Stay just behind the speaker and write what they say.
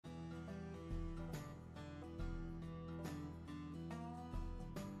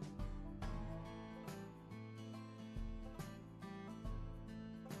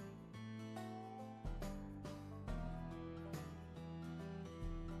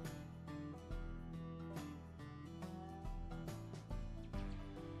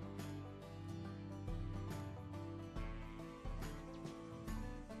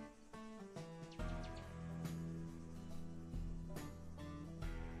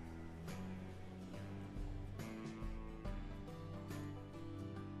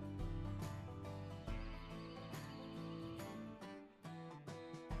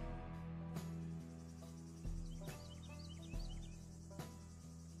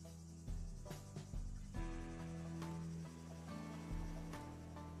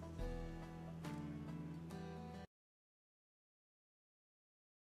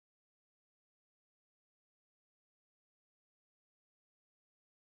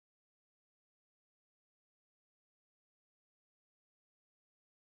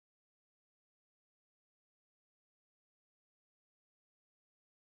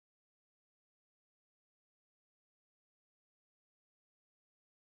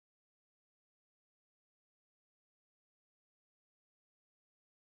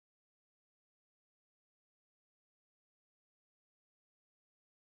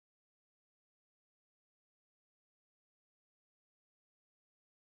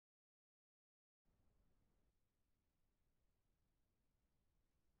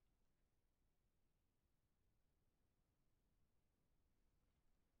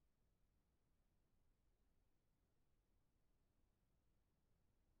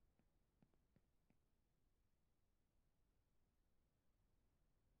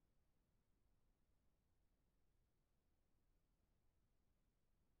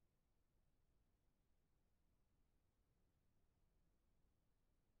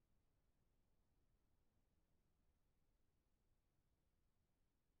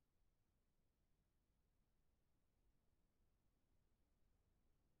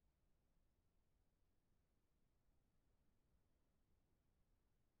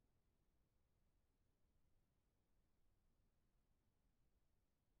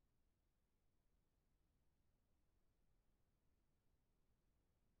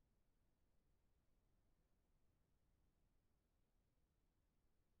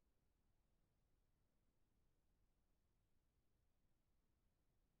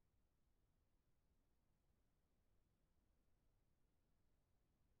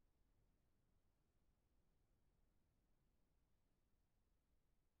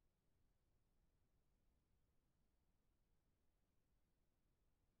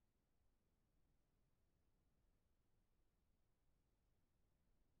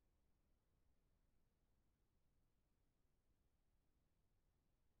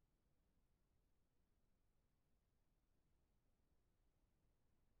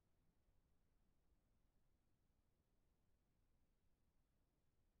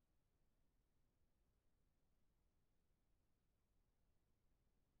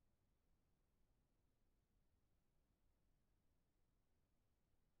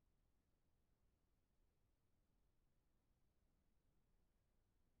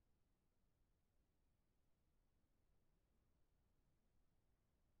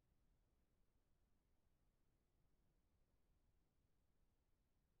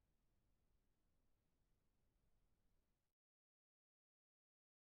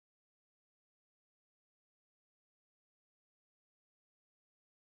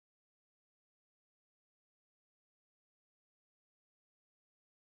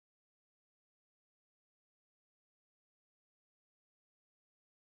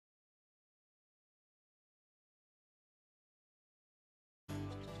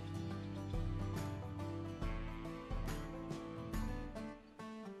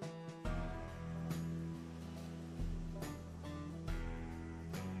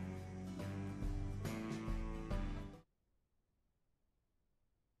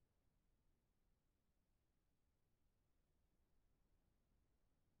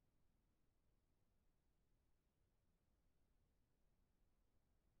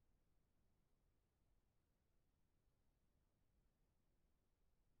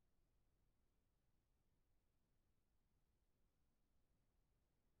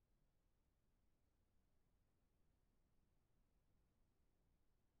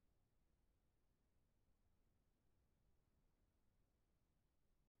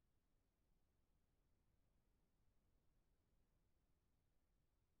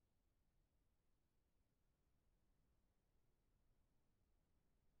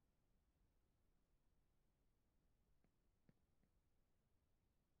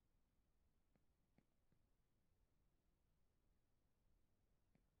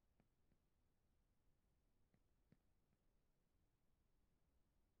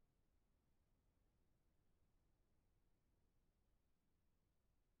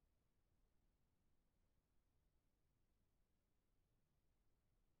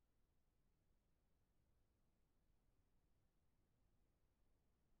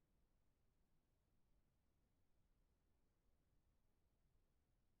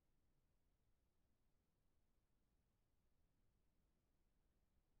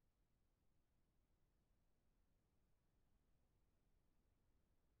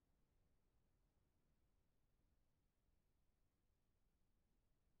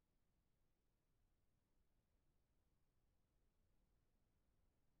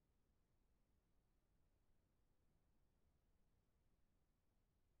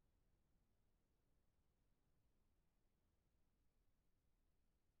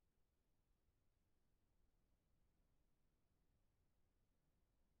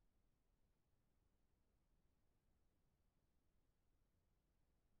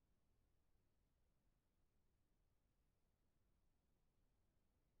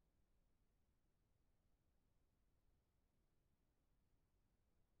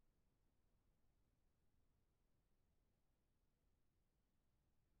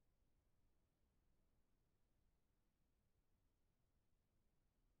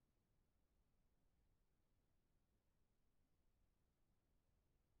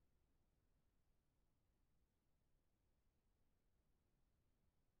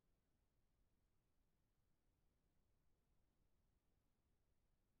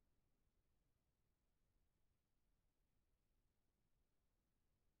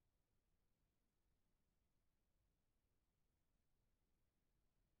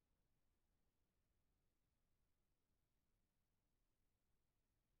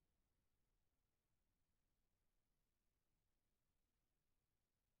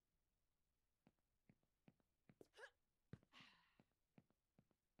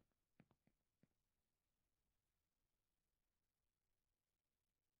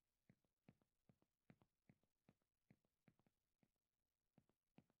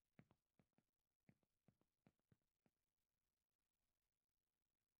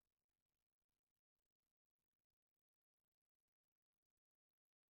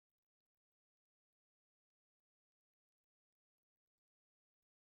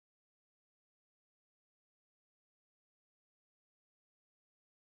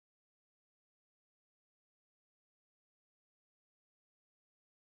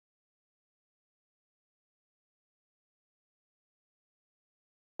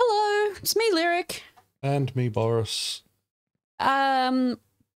it's me, Lyric. And me, Boris. I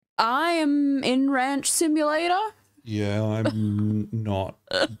am in Ranch Simulator. Yeah, I'm not.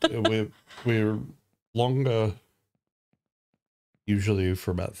 We're longer. Usually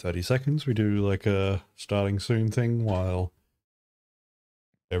for about 30 seconds, we do like a starting soon thing while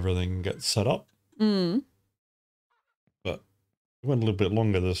everything gets set up. Mm. But it went a little bit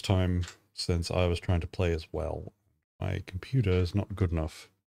longer this time since I was trying to play as well. My computer is not good enough.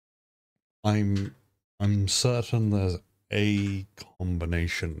 I'm certain there's a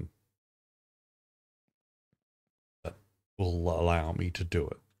combination that will allow me to do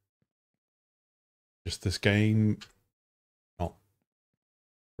it. Just this game, not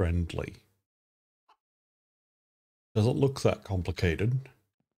friendly. Doesn't look that complicated.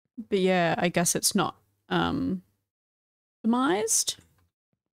 But yeah, I guess it's not optimized.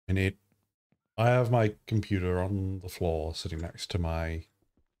 And I have my computer on the floor sitting next to my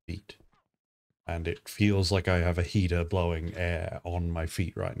feet. And it feels like I have a heater blowing air on my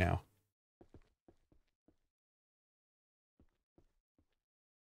feet right now.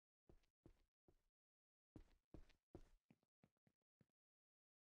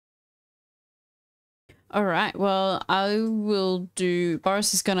 All right, well, I will do...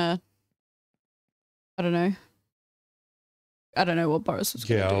 Boris is gonna... I don't know. I don't know what Boris was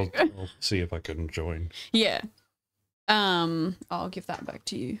gonna do. I'll see if I can join. Yeah. I'll give that back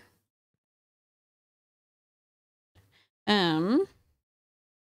to you.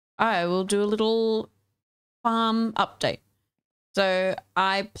 I will do a little farm update. So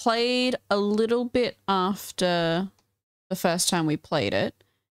I played a little bit after the first time we played it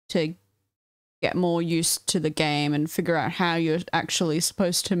to get more used to the game and figure out how you're actually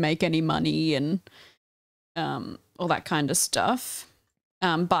supposed to make any money and all that kind of stuff.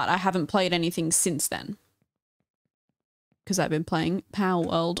 But I haven't played anything since then because I've been playing Power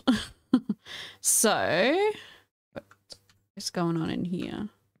World. So what's going on in here?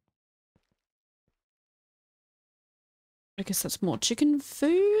 I guess that's more chicken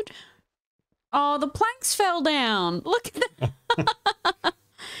food. Oh, the planks fell down. Look at that.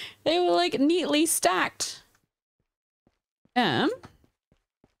 They were like neatly stacked. I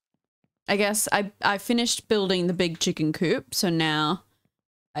guess I finished building the big chicken coop, so now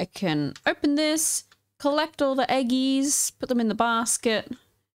I can open this, collect all the eggies, put them in the basket,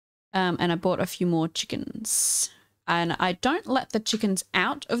 and I bought a few more chickens. And I don't let the chickens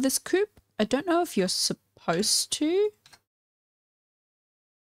out of this coop. I don't know if you're supposed to.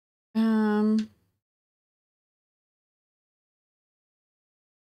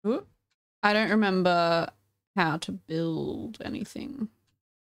 I don't remember how to build anything.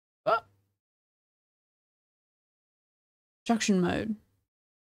 Oh. Construction mode.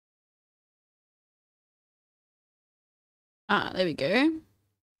 Ah, there we go.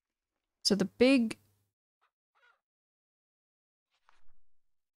 So the big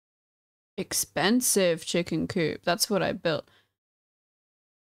expensive chicken coop. That's what I built.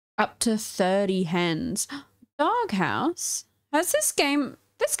 Up to 30 hens. Doghouse? Has this game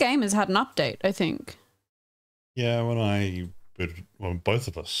has had an update, I think. Yeah, when both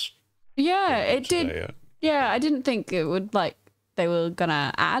of us. Yeah, it did. Today, yeah, I didn't think it would, like, they were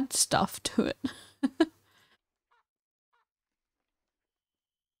gonna add stuff to it.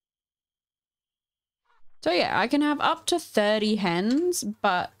 So yeah, I can have up to 30 hens,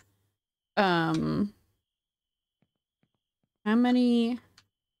 but how many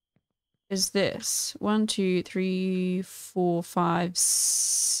is this? 1, 2, 3, 4, 5,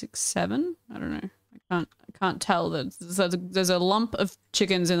 6, 7? I don't know. I can't tell. There's a lump of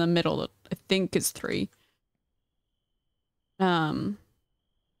chickens in the middle that I think is 3. I don't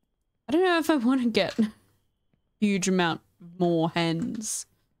know if I want to get a huge amount more hens.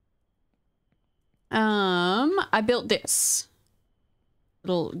 I built this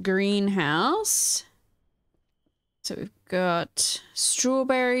little greenhouse. So we've got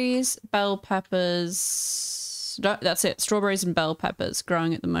strawberries, bell peppers. No, that's it. Strawberries and bell peppers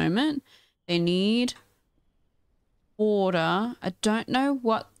growing at the moment. They need water. I don't know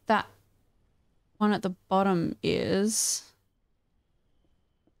what that one at the bottom is.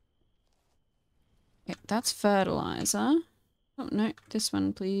 Okay, that's fertilizer. Oh, no, this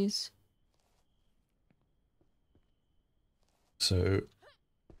one, please. So,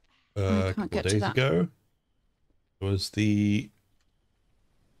 a couple of days ago was the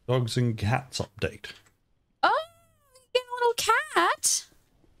dogs and cats update. Oh, you get a little cat.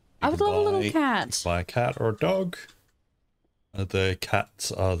 I would love a little cat. You can buy a cat or a dog. The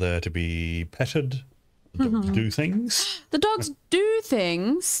cats are there to be petted. The dogs do things. The dogs do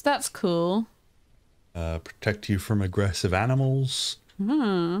things. That's cool. Protect you from aggressive animals.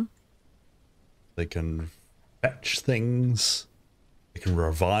 They can fetch things. They can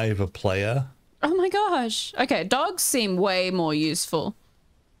revive a player. Oh my gosh. Okay, dogs seem way more useful.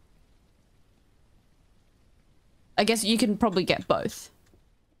 I guess you can probably get both.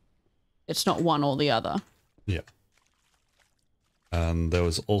 It's not one or the other. Yeah. And there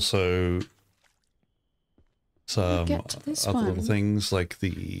was also some other little things like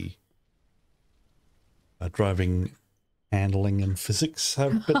the driving, handling, and physics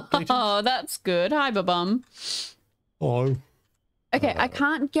have been updated. Oh, that's good. Hi, Babum. Oh. Okay, I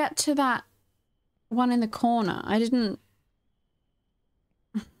can't get to that one in the corner. I didn't...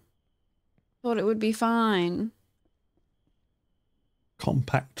 Thought it would be fine.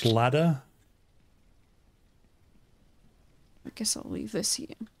 Compact ladder. I guess I'll leave this here.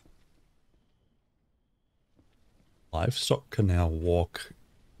 Livestock can now walk,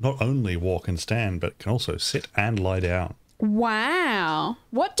 not only walk and stand, but can also sit and lie down. Wow.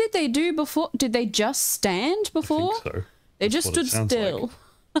 What did they do before? Did they just stand before? I think so. They That's just what it stood sounds still.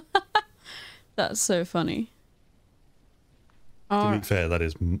 like. That's so funny. To be fair, that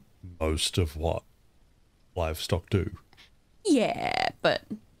is most of what livestock do. Yeah, but...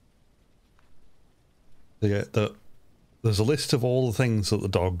 Yeah, there's a list of all the things that the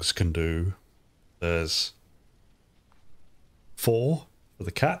dogs can do. There's 4 for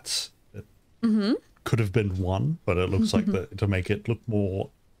the cats. It could have been 1, but it looks like that to make it look more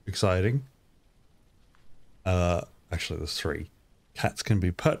exciting. Actually, there's 3. Cats can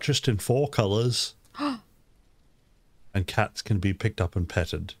be purchased in 4 colors. And cats can be picked up and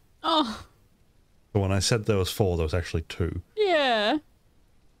petted. Oh. But when I said there was 4, there was actually 2. Yeah.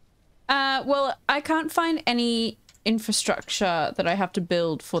 Well, I can't find any infrastructure that I have to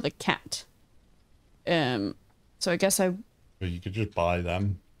build for the cat. So I guess You could just buy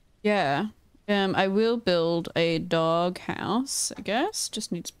them. Yeah. I will build a dog house, I guess.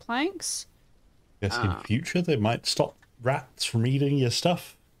 Just needs planks. Guess in future they might stop rats from eating your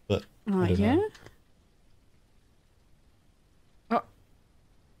stuff, but I don't know.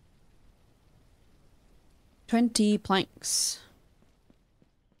 20 planks.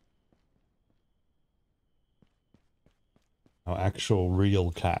 Our actual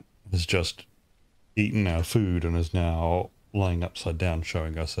real cat has just eaten our food and is now lying upside down,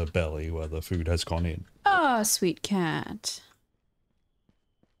 showing us her belly where the food has gone in. Oh, sweet cat.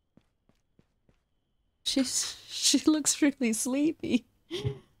 She looks really sleepy.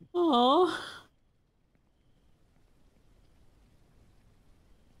 Oh.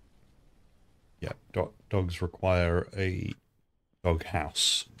 Yeah, dogs require a dog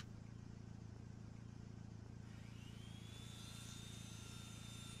house.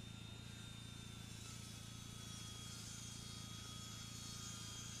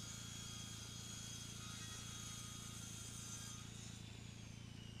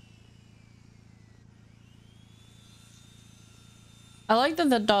 I like that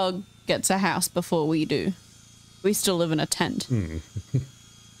the dog gets a house before we do. We still live in a tent.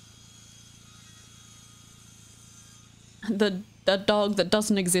 The dog that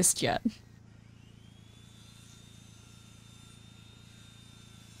doesn't exist yet.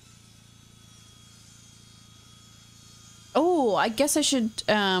 Oh, I guess I should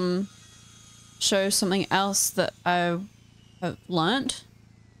show something else that I have learnt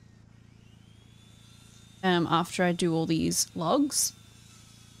after I do all these logs.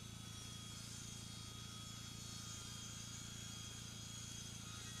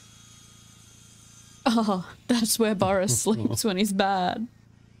 Oh, that's where Boris sleeps when he's bad.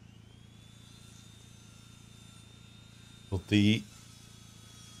 Well, the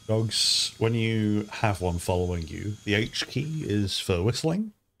dogs, when you have one following you, the H key is for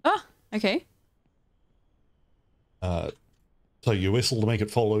whistling. Ah, okay. So you whistle to make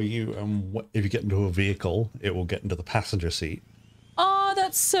it follow you, and if you get into a vehicle, it will get into the passenger seat. Oh,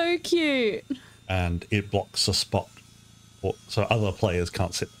 that's so cute. And it blocks a spot, so other players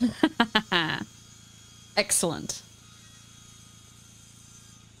can't sit there. Excellent.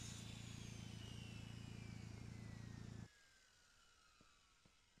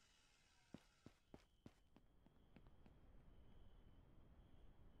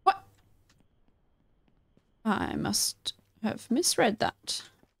 What? I must have misread that.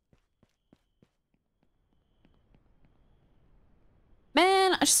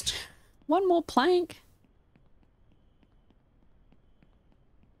 Man, I just... One more plank.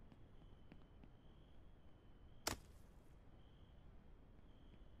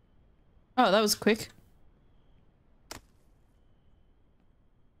 Oh, that was quick.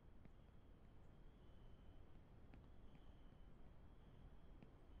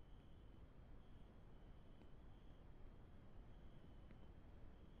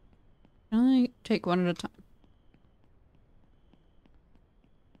 Can I Take one at a time.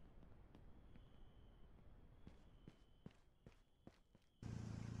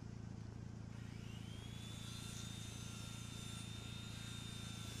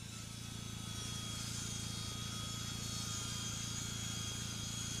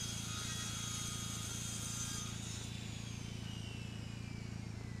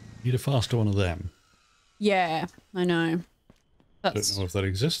 Need a faster one of them. Yeah, I know. That's, Don't know if that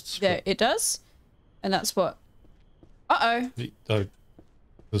exists. Yeah, it does. And that's what... Uh-oh. I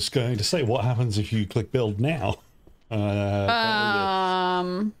was going to say, what happens if you click build now?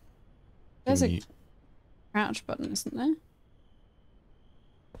 There's a crouch button, isn't there?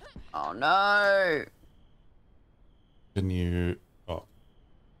 Oh no! Can you... Oh.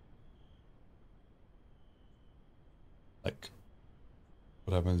 Like...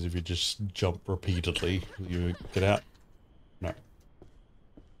 What happens if you just jump repeatedly? You get out? No.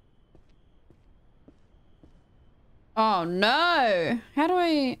 Oh no! How do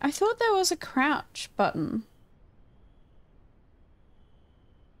I thought there was a crouch button.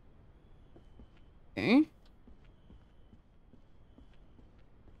 Okay.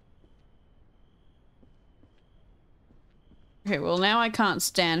 Okay, well now I can't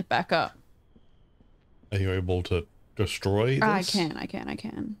stand back up. Are you able to destroy this? I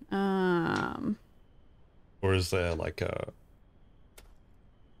can. Or is there like a...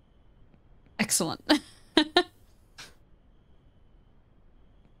 Excellent.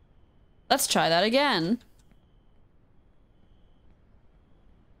 Let's try that again.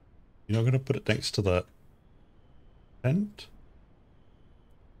 You're not going to put it next to the tent?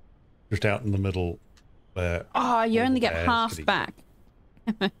 Just out in the middle there. Oh, you only get half back.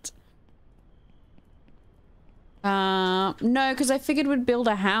 Damn it. No, because I figured we'd build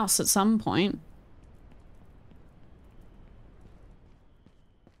a house at some point.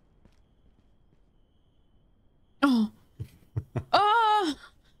 Oh. Oh!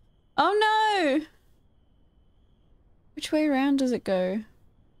 Oh no! Which way around does it go?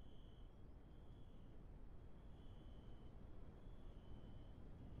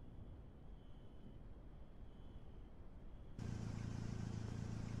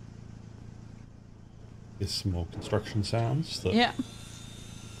 There's some more construction sounds that Yeah.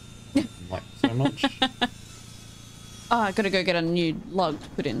 I like so much. Oh, I gotta go get a new log to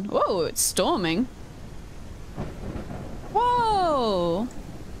put in. Whoa, it's storming. Whoa!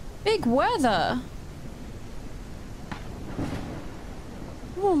 Big weather.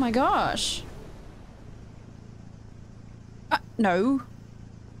 Oh my gosh. No.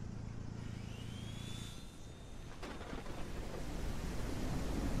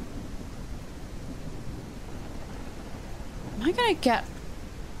 Am I gonna get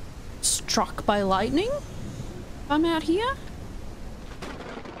struck by lightning if I'm out here?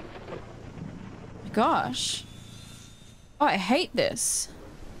 My gosh. Oh, I hate this.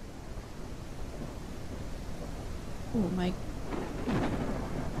 Oh my.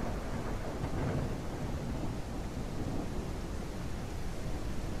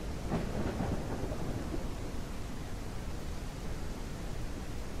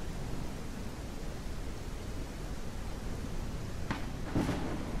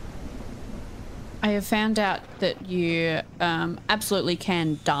 I have found out that you absolutely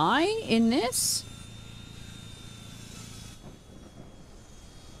can die in this.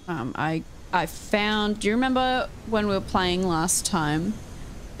 I found, do you remember when we were playing last time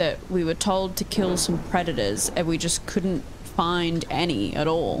that we were told to kill some predators and we just couldn't find any at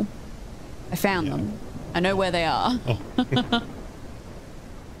all? I found them. I know where they are. Oh.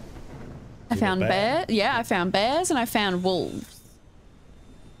 I found bears. Yeah, I found bears and I found wolves.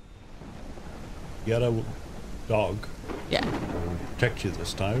 You got a dog. Yeah. Will protect you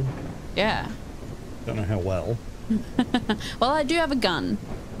this time. Yeah. Don't know how well. Well, I do have a gun.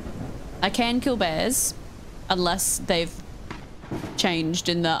 I can kill bears, unless they've changed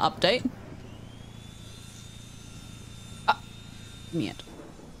in the update. Ah, give me it.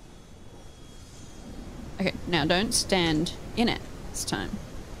 Okay, now don't stand in it this time.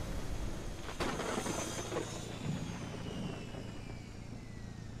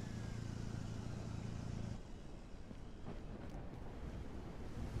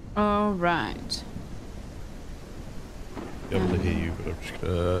 All right. Be able to hear you, but I'm just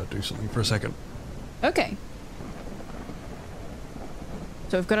gonna do something for a second. Okay.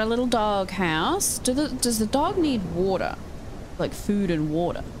 So we've got a little dog house. Does the dog need water? Like food and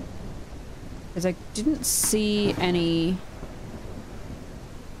water? Because I didn't see any...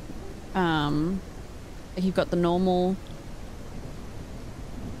 like you've got the normal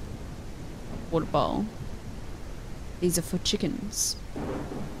water bowl. These are for chickens.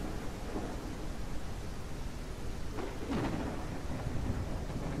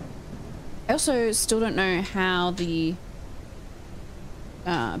 I also still don't know how the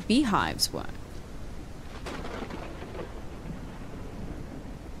beehives work.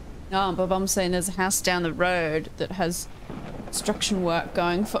 Oh, but I'm saying there's a house down the road that has construction work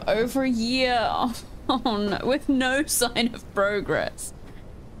going for over a year on with no sign of progress.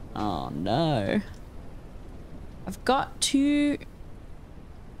 Oh no. I've got to...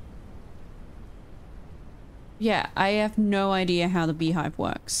 Yeah, I have no idea how the beehive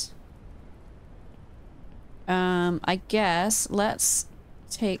works. I guess let's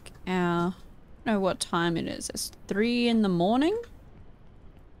take our... I don't know what time it is. It's 3 in the morning?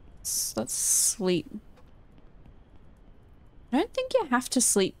 Let's sleep. I don't think you have to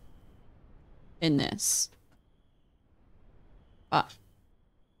sleep in this. But...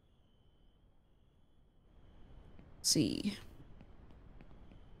 let's see.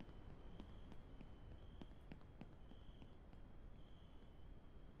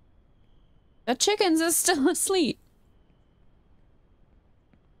 The chickens are still asleep.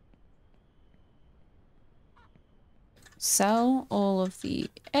 Sell all of the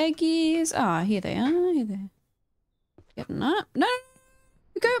eggies. Ah, here they are. Here they are. Getting up. No!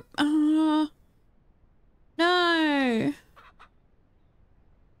 Go! Ah. No!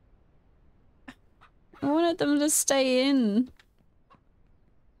 I wanted them to stay in.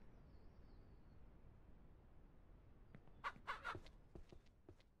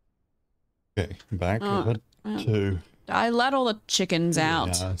 Okay, back over to... I let all the chickens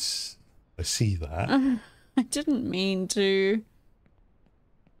out. Yeah, I see that. I didn't mean to.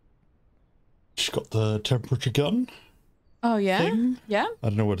 She's got the temperature gun. Oh, yeah? Thing. Yeah? I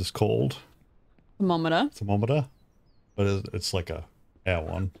don't know what it's called. Thermometer. Thermometer. But it's like a air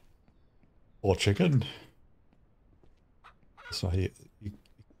one. Or chicken. So you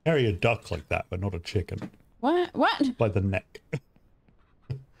carry a duck like that, but not a chicken. What? What? By the neck.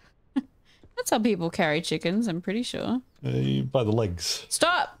 That's how people carry chickens, I'm pretty sure. By the legs.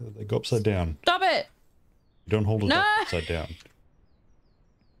 Stop! They go upside down. Stop it! You don't hold it No! upside down.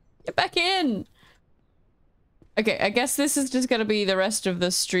 Get back in! Okay, I guess this is just gonna be the rest of the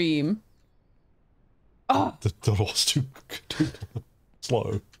stream. Oh! The door's too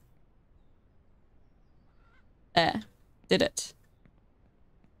slow. There. Did it.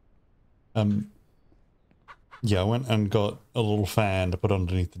 Yeah, I went and got a little fan to put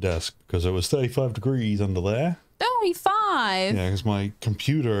underneath the desk because it was 35 degrees under there. 35? Yeah, because my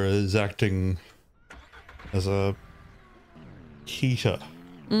computer is acting as a heater.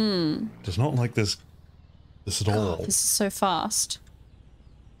 Does not like this at all. This is so fast.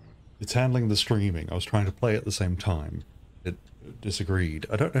 It's handling the streaming. I was trying to play at the same time. It disagreed.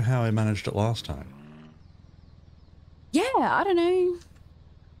 I don't know how I managed it last time. Yeah, I don't know.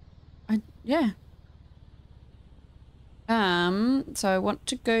 Yeah. So I want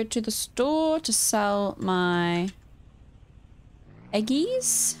to go to the store to sell my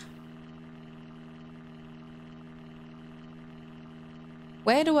eggies.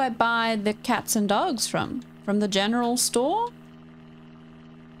 Where do I buy the cats and dogs from? From the general store?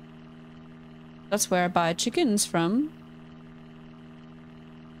 That's where I buy chickens from.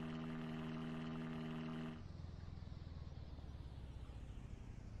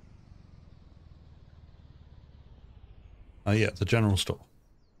 Yeah, the general store.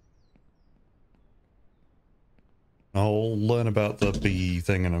 I'll learn about the bee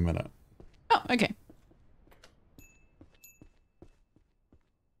thing in a minute. Oh, okay.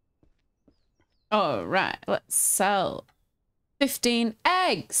 All right, let's sell 15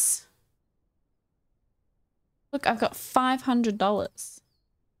 eggs. Look, I've got $500.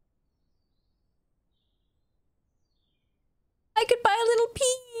 I could buy a little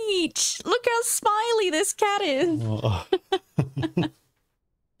peach. Look how smiley this cat is.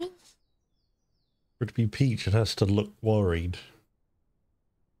 For it to be Peach, it has to look worried.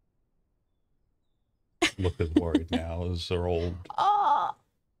 Look as worried now as they're old. Oh,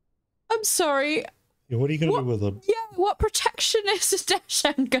 I'm sorry. Yeah, what are you going to do with them? Yeah, what protection is a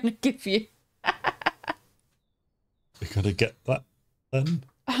Dashan going to give you? You're going to get that then?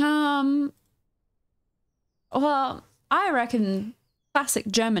 Well, I reckon classic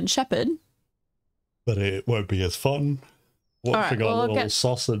German Shepherd. But it won't be as fun. Watching a little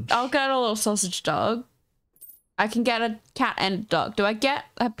sausage. I'll get a little sausage dog. I can get a cat and a dog. Do I get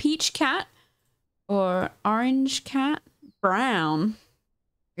a peach cat or orange cat? Brown.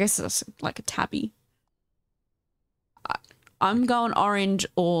 I guess that's like a tabby. I'm going orange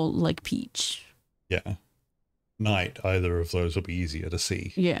or like peach. Yeah. Night, either of those will be easier to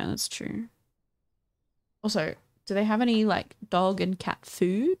see. Yeah, that's true. Also, do they have any like dog and cat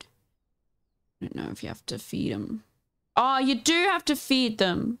food? I don't know if you have to feed them. Oh, you do have to feed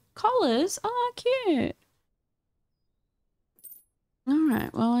them. collars. Oh, cute. All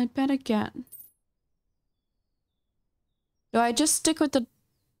right, well, I'd better get... Do I just stick with the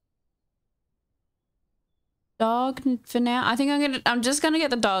dog for now? I think I'm just gonna get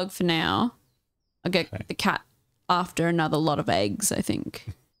the dog for now. I'll get the cat after another lot of eggs, I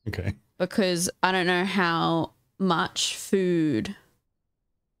think. Okay. Because I don't know how much food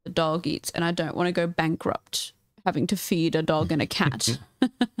the dog eats, and I don't want to go bankrupt having to feed a dog and a cat.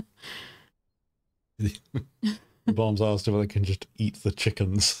 The bombs asked if they can just eat the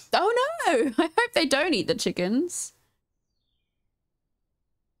chickens. Oh no! I hope they don't eat the chickens.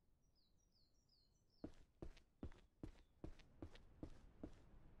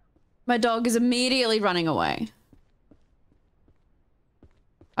 My dog is immediately running away.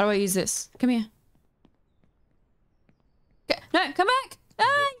 How do I use this? Come here. No, come back!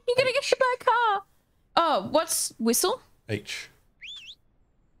 Ah, you're gonna get hit by a car! Oh, what's whistle? H.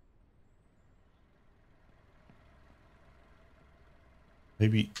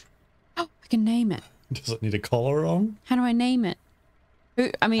 Maybe... Oh, I can name it. Does it need a collar on? How do I name it?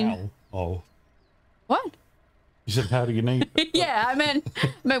 Who? I mean... Ow. Oh. What? You said, how do you name it? Yeah, I meant,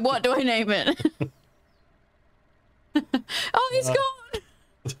 what do I name it? Oh, he's gone!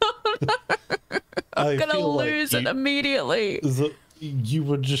 I'm gonna lose it immediately. That you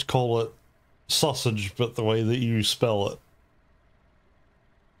would just call it sausage, but the way that you spell it.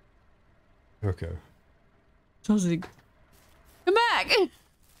 Okay. Sausage. Come back!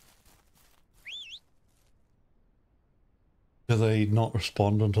 Do they not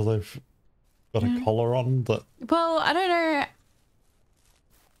respond until they've got a collar on that Well, I don't know.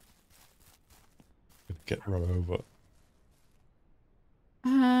 could get run over?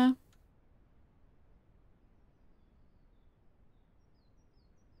 Huh?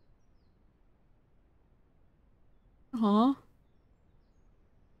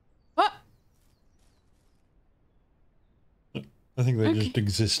 What? I think they just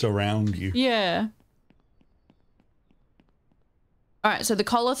exist around you. Yeah. Alright, so the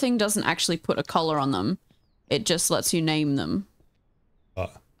collar thing doesn't actually put a collar on them. It just lets you name them.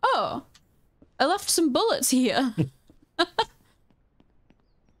 Oh! I left some bullets here.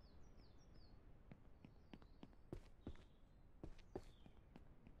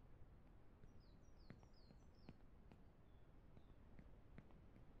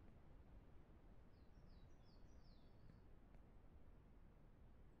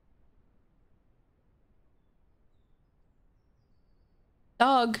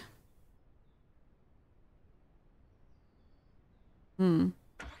 Dog.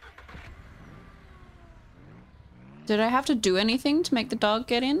 Did I have to do anything to make the dog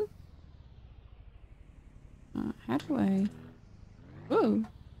get in? How do I... Ooh.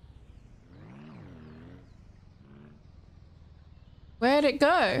 Where'd it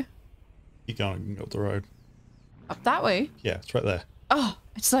go? Keep going up the road. Up that way? Yeah, it's right there. Oh,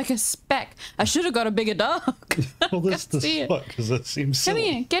 it's like a speck. I should have got a bigger dog. Well, this fuck, because that seems Come silly.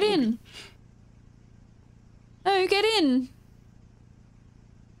 here, get in. No, get in.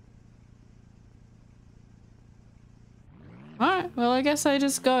 Alright, well, I guess I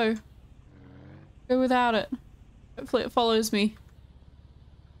just go. Go without it. Hopefully it follows me.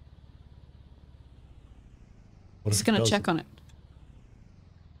 Just gonna check on it.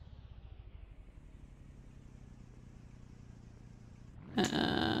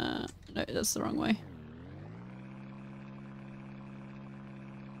 No, that's the wrong way.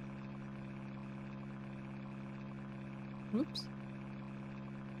 Oops.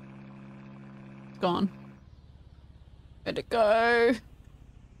 It's gone. Where'd it go?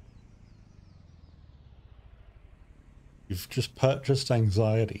 You've just purchased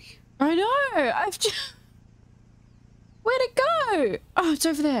anxiety. I know! I've just... Where'd it go? Oh, it's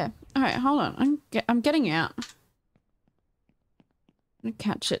over there. Alright, hold on. I'm getting out. I'm gonna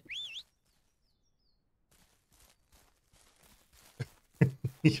catch it.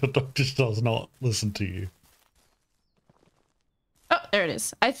 Your dog just does not listen to you. Oh, there it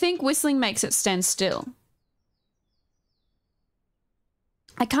is. I think whistling makes it stand still.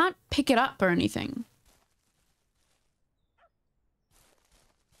 I can't pick it up or anything.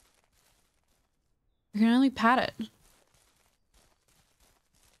 I can only pat it.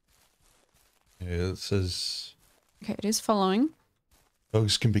 Yeah, it says... Okay, it is following.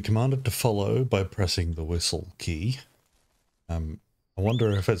 Dogs can be commanded to follow by pressing the whistle key. I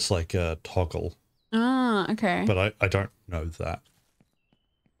wonder if it's like a toggle. Ah, okay. But I don't know that.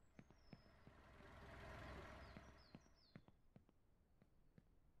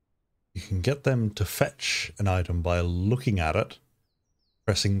 You can get them to fetch an item by looking at it,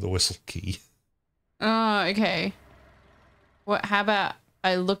 pressing the whistle key. Oh, okay. What? How about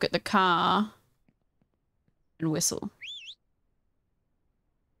I look at the car and whistle.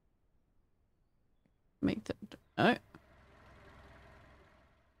 Make the... Oh.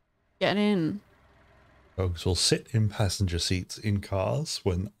 Get in. Dogs will sit in passenger seats in cars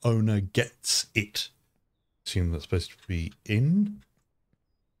when owner gets it. Assume that's supposed to be in.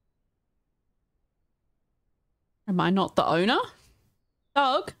 Am I not the owner?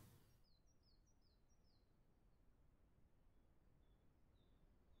 Dog?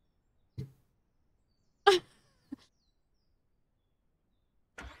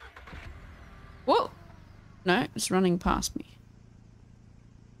 Whoa. No, it's running past me.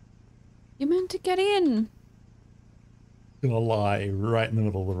 You meant to get in. Gonna lie right in the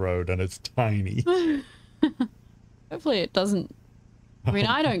middle of the road and it's tiny. Hopefully it doesn't. I mean,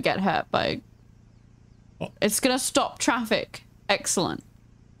 I don't get hurt by... It's gonna stop traffic. Excellent.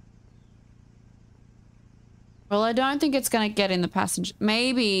 Well, I don't think it's gonna get in the passenger...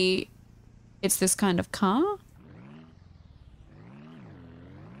 Maybe it's this kind of car?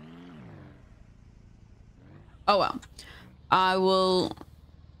 Oh well. I will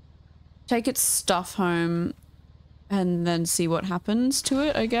take its stuff home and then see what happens to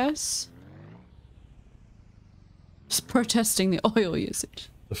it, I guess. Just protesting the oil usage.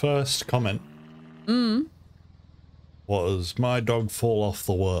 The first comment was, my dog fall off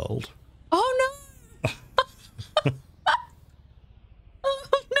the world. Oh no! Oh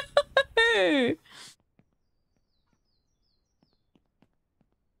no!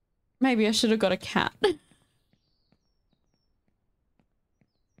 Maybe I should have got a cat.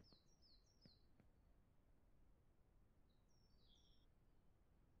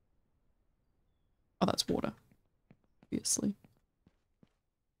 Oh, that's water. Obviously.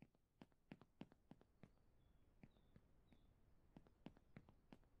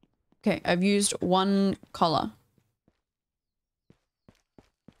 Okay, I've used 1 collar.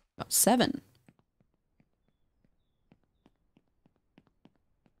 Got 7.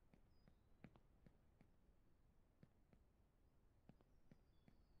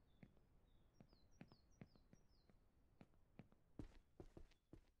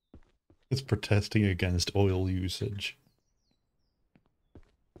 It's protesting against oil usage.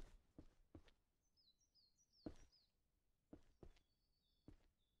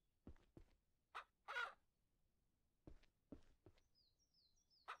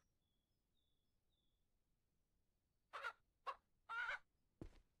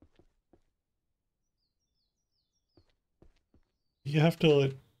 You have to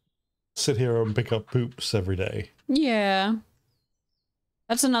like, sit here and pick up poops every day. Yeah.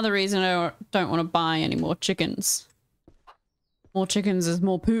 That's another reason I don't want to buy any more chickens. More chickens is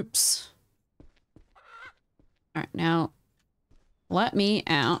more poops. Alright, now let me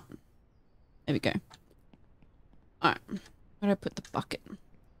out. There we go. Alright, where do I put the bucket?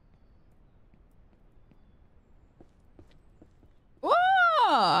 Whoa!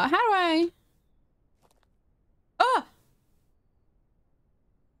 How do I... Oh!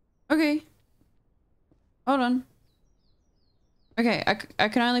 Okay. Hold on. Okay, I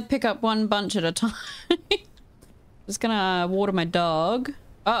can only pick up 1 bunch at a time. Just gonna water my dog.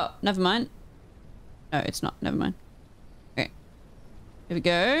 Oh, never mind. No, it's not. Never mind. Okay. Here we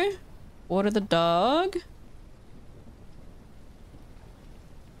go. Water the dog.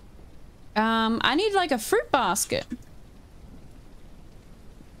 I need like a fruit basket.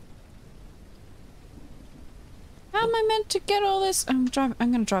 How am I meant to get all this? I'm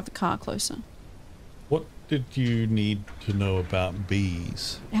gonna drive the car closer. What did you need to know about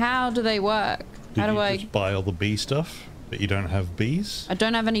bees? How do they work? Did How do you I just buy all the bee stuff, but you don't have bees? I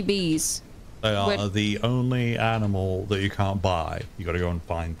don't have any bees. They are the only animal that you can't buy. You gotta go and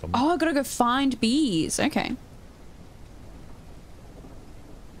find them. Oh, I gotta go find bees. Okay.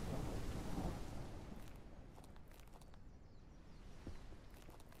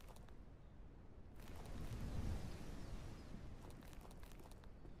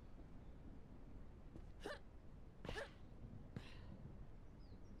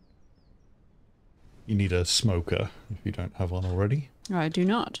 You need a smoker if you don't have one already. I do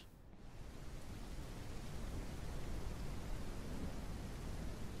not.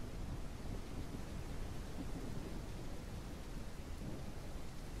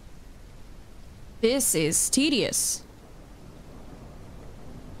 This is tedious.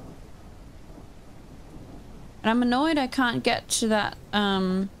 And I'm annoyed I can't get to that,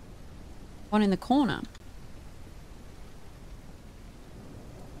 one in the corner.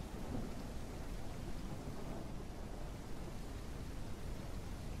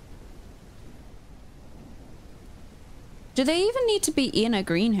 Do they even need to be in a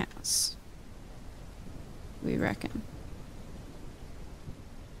greenhouse? We reckon.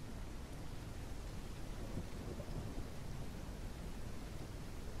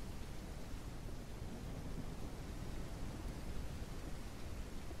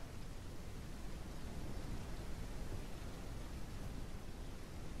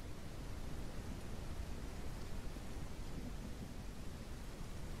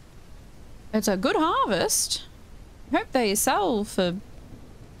 It's a good harvest. Hope they sell for,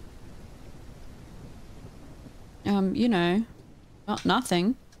 you know, not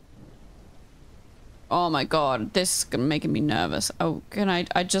nothing. Oh my god, this is making me nervous. Oh,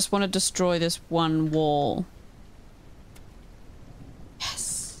 I just want to destroy this one wall.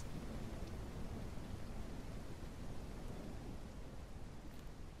 Yes.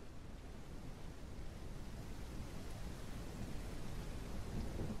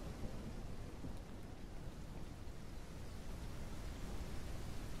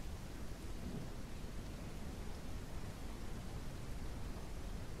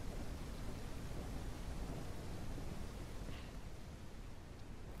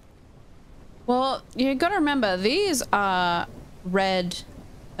 Well, you gotta remember, these are red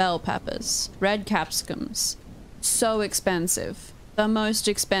bell peppers, red capsicums. So expensive. The most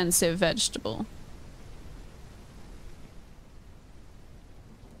expensive vegetable.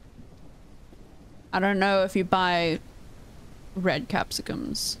 I don't know if you buy red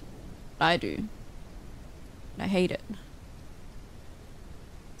capsicums. I do. I hate it.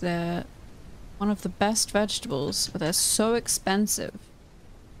 They're one of the best vegetables, but they're so expensive.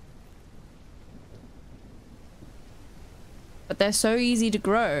 But they're so easy to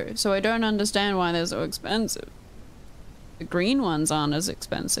grow, so I don't understand why they're so expensive. The green ones aren't as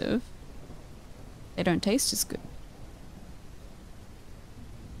expensive. They don't taste as good.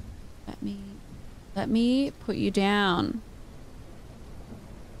 Let me put you down.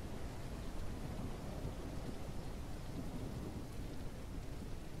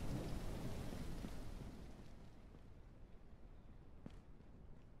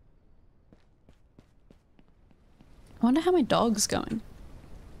 I wonder how my dog's going.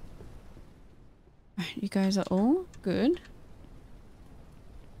 Alright, you guys are all good.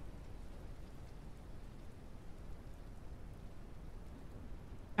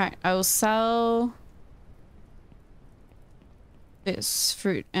 Alright, I will sell this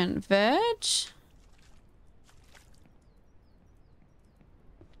fruit and veg.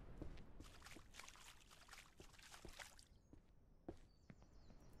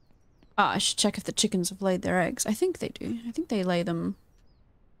 Ah, I should check if the chickens have laid their eggs. I think they do. I think they lay them.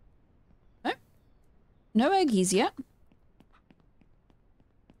 No? No eggies yet.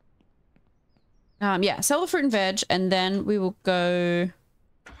 Yeah, sell the fruit and veg, and then we will go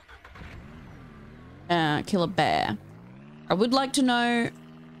kill a bear. I would like to know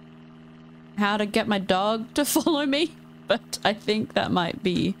how to get my dog to follow me, but I think that might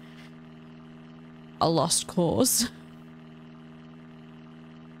be a lost cause.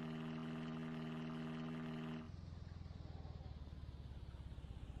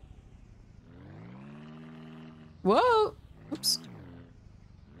 Whoa! Oops.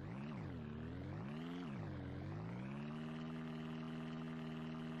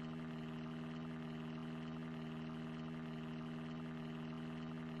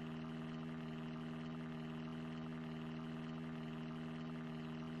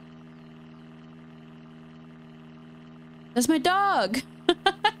 That's my dog! Have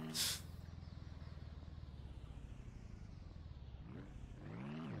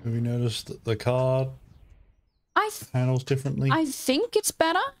you noticed that the car handles differently? I think it's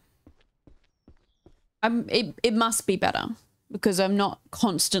better. It must be better because I'm not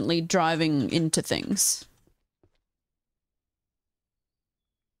constantly driving into things.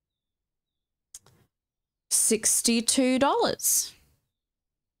 $62.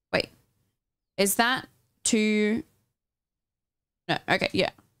 Wait, is that too? No, okay,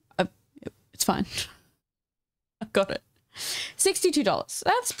 yeah, it's fine. I got it. $62.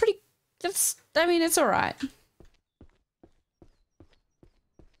 That's pretty. I mean, it's all right.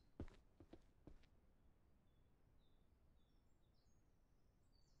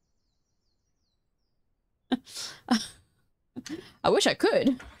 I wish I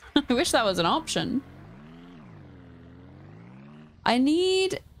could. I wish that was an option. I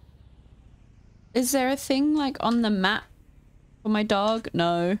need... Is there a thing like on the map for my dog?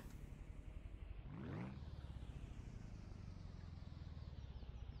 No.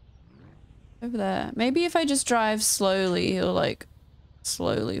 Over there. Maybe if I just drive slowly, he'll like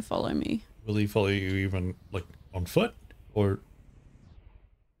slowly follow me. Will he follow you even like on foot or?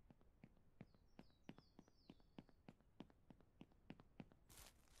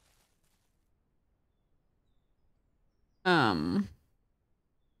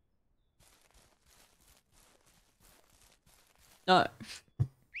 No.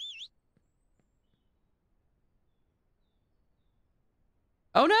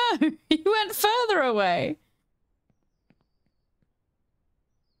 Oh no, he went further away.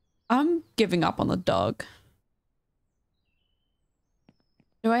 I'm giving up on the dog.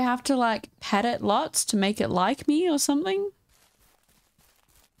 Do I have to like pet it lots to make it like me or something?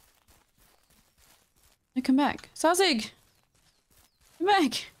 No, come back. Sazig! Come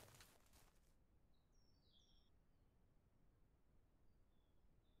back!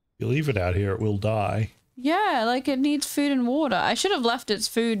 You leave it out here, it will die. Yeah, like it needs food and water. I should have left its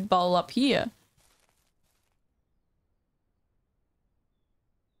food bowl up here.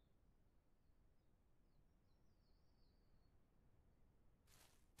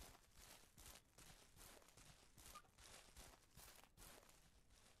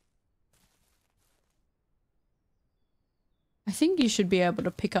 I think you should be able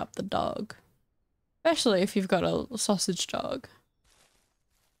to pick up the dog. Especially if you've got a sausage dog.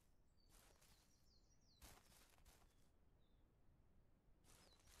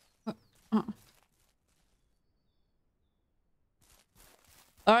 Oh.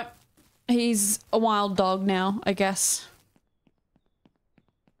 Alright. He's a wild dog now, I guess.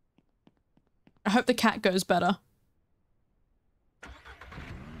 I hope the cat goes better.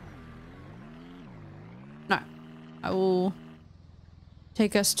 No. I will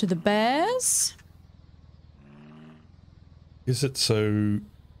take us to the bears. Is it so,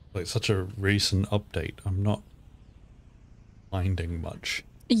 like, such a recent update? I'm not finding much.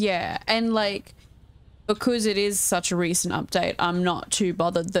 Yeah, and like, because it is such a recent update, I'm not too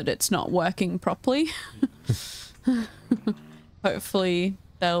bothered that it's not working properly. Hopefully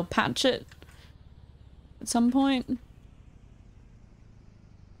they'll patch it at some point.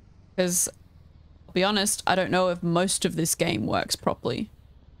 Because, I'll be honest, I don't know if most of this game works properly.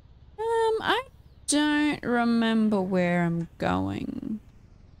 I don't remember where I'm going.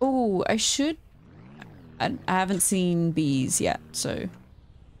 Oh, I should... I haven't seen bees yet, so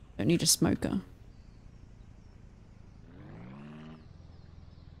don't need a smoker.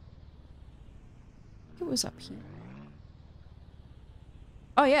 It was up here.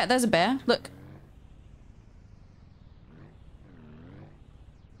 Oh yeah, there's a bear. Look.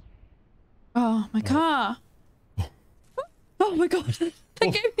 Oh, my car. Oh my god.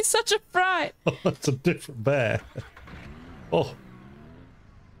 That gave me such a fright. Oh, that's a different bear. Oh.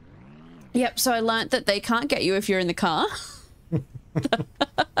 Yep, so I learnt that they can't get you if you're in the car.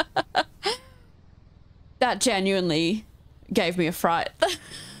 That genuinely gave me a fright.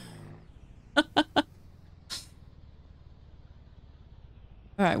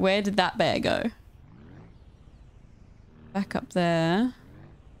 Alright, where did that bear go? Back up there.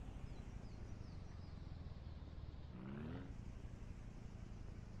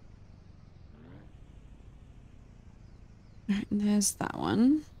 Alright, and there's that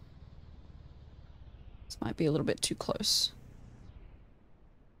one. This might be a little bit too close.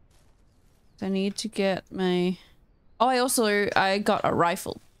 I need to get my... Oh, I got a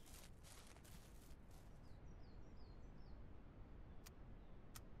rifle.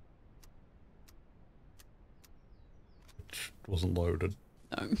 Which wasn't loaded.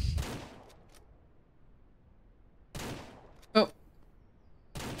 No. Oh.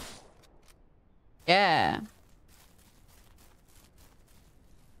 Yeah.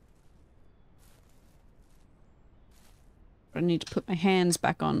 I need to put my hands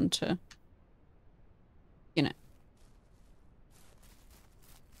back on to, you know. I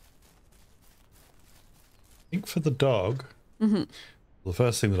think for the dog, the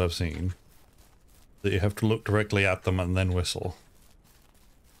first thing that I've seen, that you have to look directly at them and then whistle.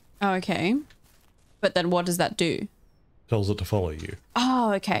 Oh, okay. But then what does that do? Tells it to follow you.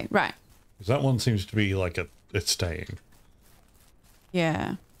 Oh, okay, right. Because that one seems to be like it's staying.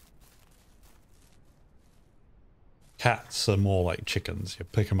 Yeah. Cats are more like chickens. You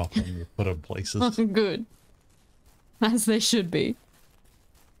pick them up and you put them places. Good. As they should be.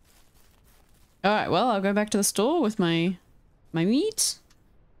 Alright, well, I'll go back to the store with my meat.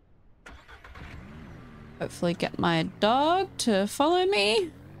 Hopefully get my dog to follow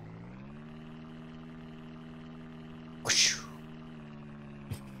me.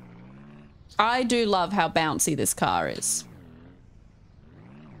 I do love how bouncy this car is.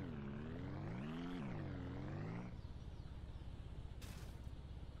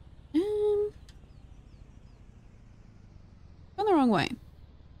 Gone the wrong way.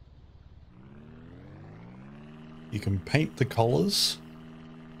 You can paint the collars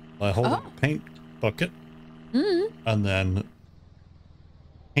by holding a paint bucket and then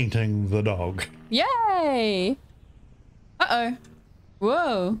painting the dog. Yay! Uh-oh.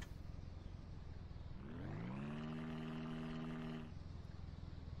 Whoa.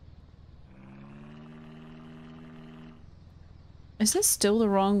 Is this still the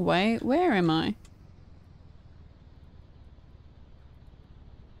wrong way? Where am I?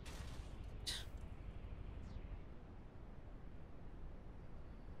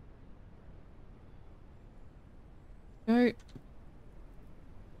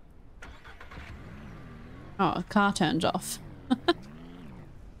 Oh, a car turned off.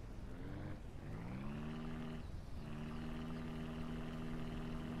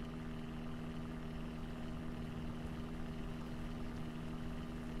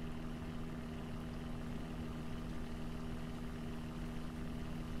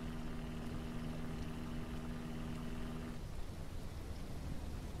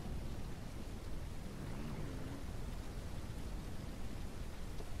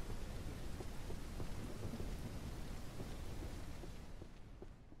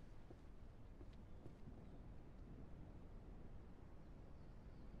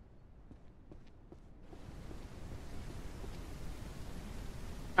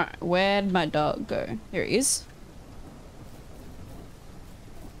 Alright, where'd my dog go? There he is.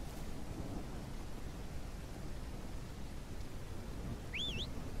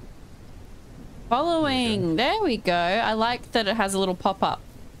 Following. There we go. I like that it has a little pop-up.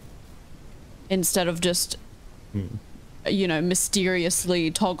 Instead of just, you know, mysteriously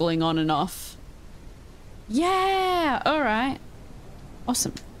toggling on and off. Yeah! Alright.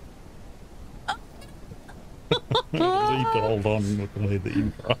 Awesome. You need to hold on with the way that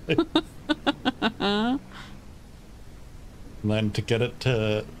you drive. And then to get it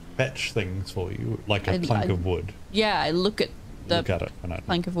to fetch things for you, like a plank of wood. Yeah, I look at the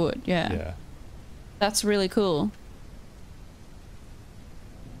plank of wood, yeah. That's really cool.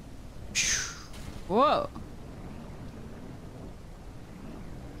 Whoa.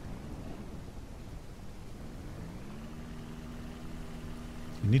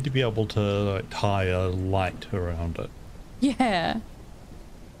 You need to be able to like, tie a light around it. Yeah.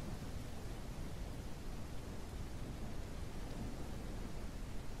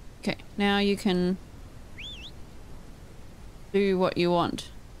 Okay, now you can do what you want.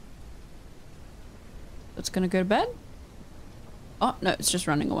 It's gonna go to bed? Oh, no, it's just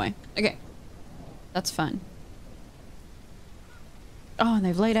running away. Okay. That's fine. Oh, and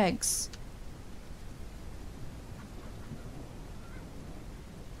they've laid eggs.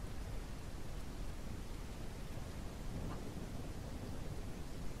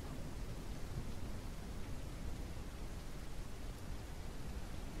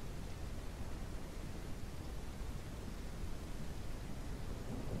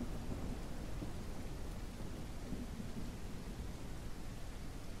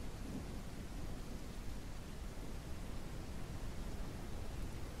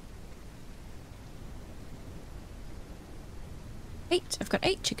 Eight. I've got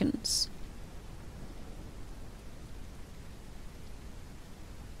 8 chickens.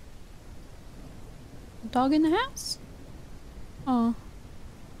 Dog in the house? Oh.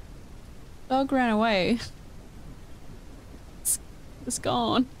 Dog ran away. It's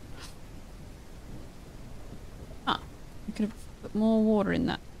gone. Ah, I could have put more water in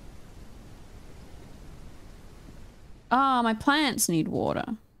that. Ah, my plants need water.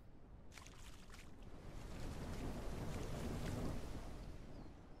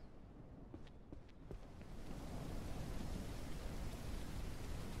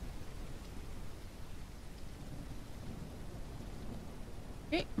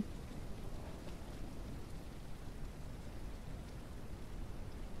 Okay.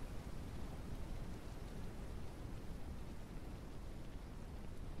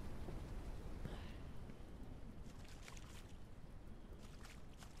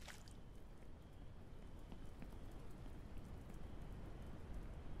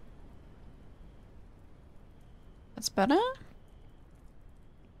 That's better.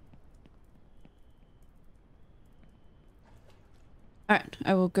 Alright,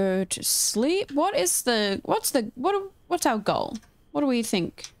 I will go to sleep. What's our goal? What do we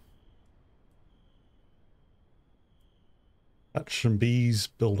think? Catch some bees,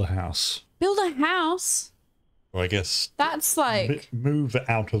 build a house. Build a house? Or I guess that's like move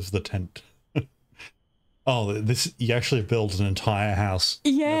out of the tent. Oh, this you actually build an entire house.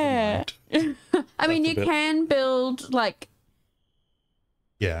 Yeah. I mean, you can build like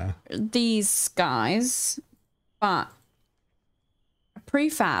these guys, but a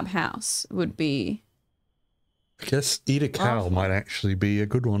prefab house would be. I guess eat a cow might actually be a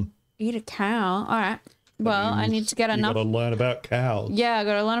good one. Eat a cow. All right. Well, I need to get enough. You gotta learn about cows. Yeah, I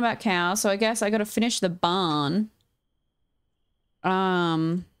gotta learn about cows. So I guess I gotta finish the barn.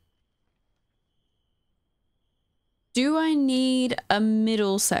 Do I need a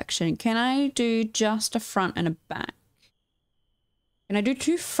middle section? Can I do just a front and a back? Can I do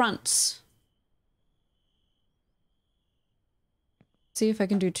 2 fronts? See if I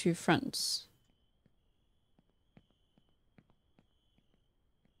can do 2 fronts.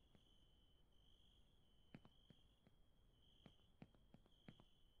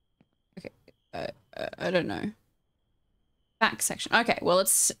 Okay, I I don't know. Back section. Okay, well,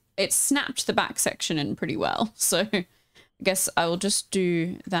 it snapped the back section in pretty well. So I guess I will just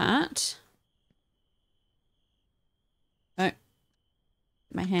do that. Oh,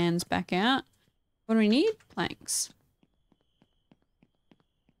 my hands back out. What do we need? Planks.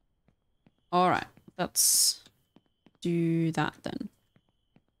 All right, let's do that then.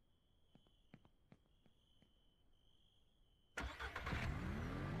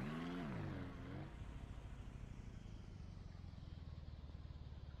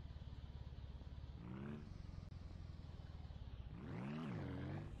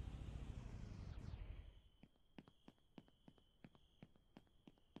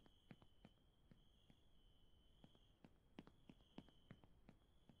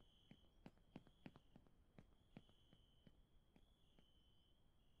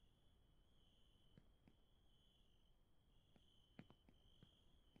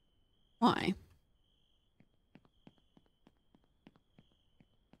 Why?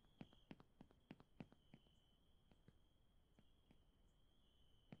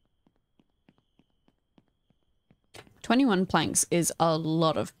 $21 planks is a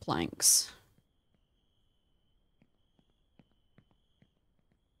lot of planks.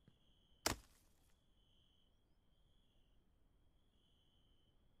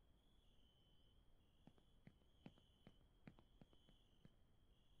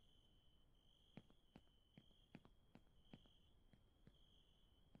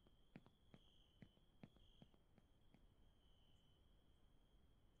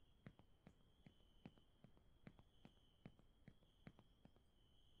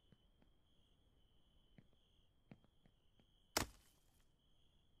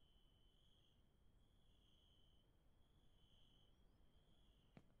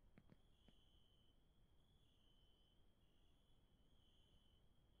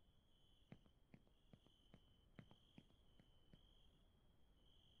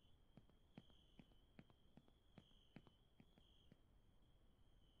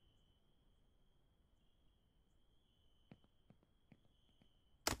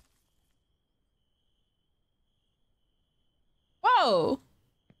 Whoa!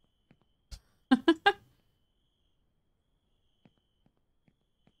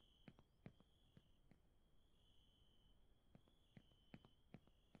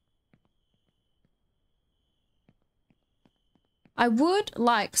 I would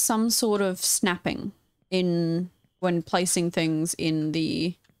like some sort of snapping in when placing things in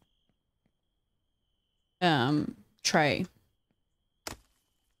the tray.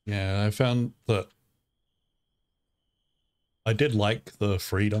 Yeah, I found that I did like the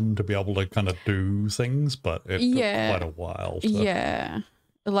freedom to be able to kind of do things, but it took quite a while to... Yeah,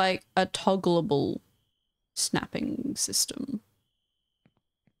 like a toggleable snapping system.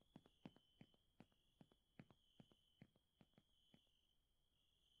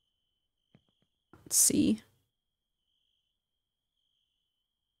 Let's see.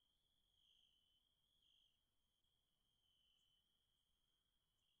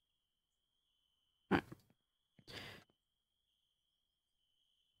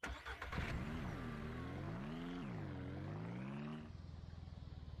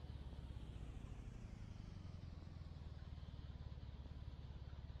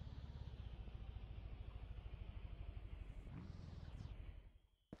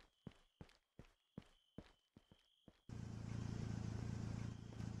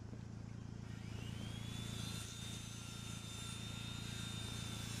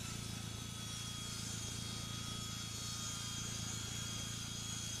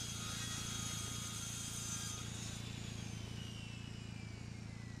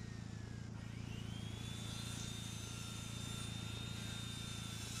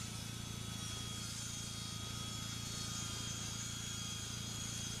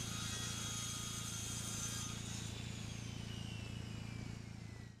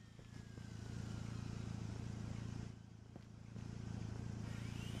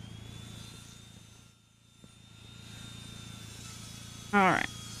 All right.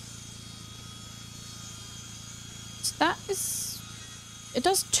 So that is, it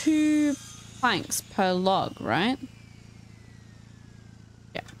does 2 planks per log, right?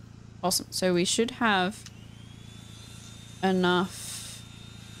 Yeah. Awesome. So we should have enough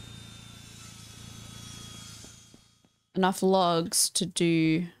logs to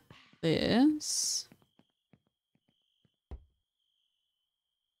do this.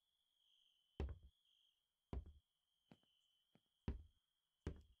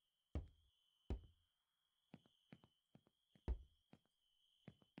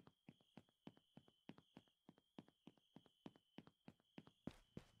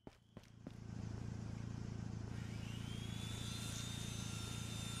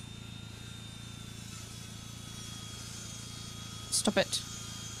 Stop it.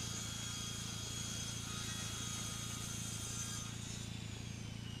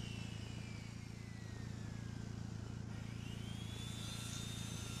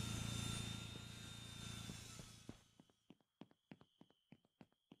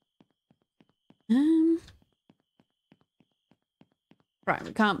 Right,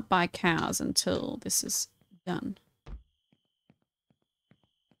 we can't buy cows until this is done.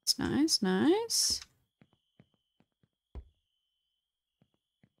 It's nice, nice.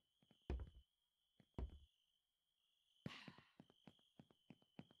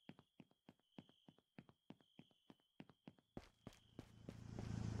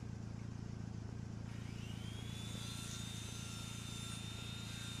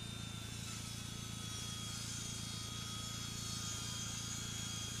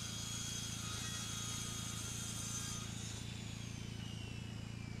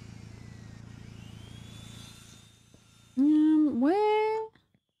 Where?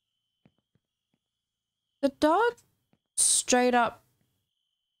 The dog straight up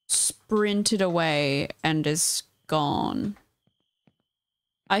sprinted away and is gone.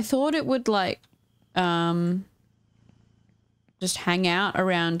 I thought it would like, just hang out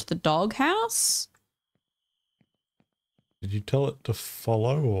around the doghouse. Did you tell it to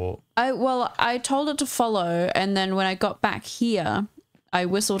follow or? Well, I told it to follow, and then when I got back here, I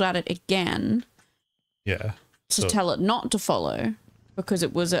whistled at it again. Yeah. To tell it not to follow, because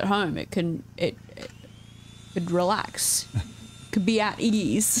it was at home. It could relax, could be at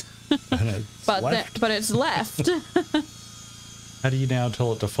ease. But it's left. How do you now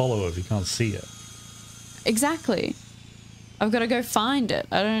tell it to follow if you can't see it? Exactly. I've got to go find it.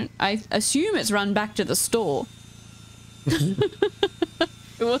 I assume it's run back to the store.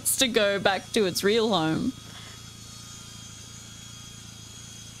 It wants to go back to its real home.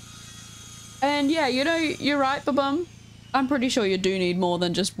 And yeah, you know, you're right, Babum. I'm pretty sure you do need more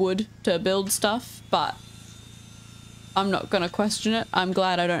than just wood to build stuff, but I'm not gonna question it. I'm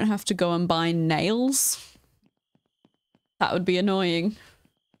glad I don't have to go and buy nails. That would be annoying.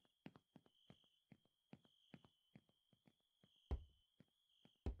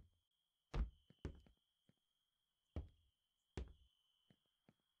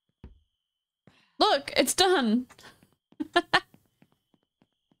 Look, it's done.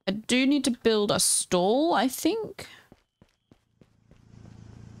 I do need to build a stall, I think.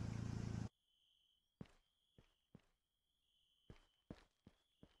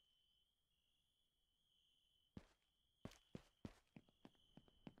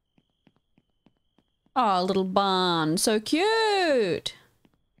 Oh, little barn. So cute.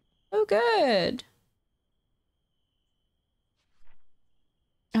 Oh, good.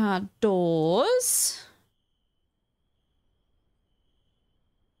 Doors.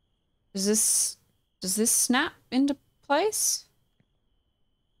 Does this snap into place?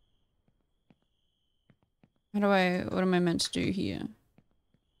 What am I meant to do here?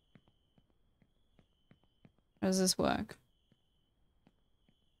 How does this work?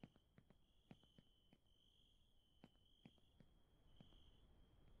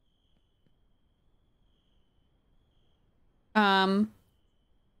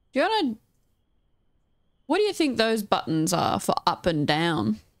 Do you wanna... What do you think those buttons are for up and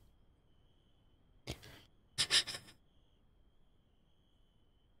down?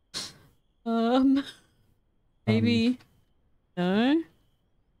 Maybe... No?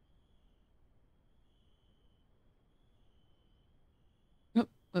 Oh,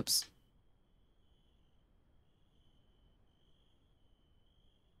 whoops.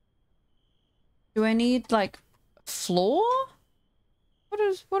 Do I need, like, floor?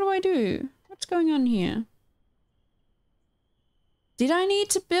 What do I do? What's going on here? Did I need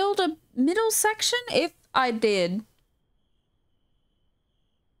to build a middle section? If I did...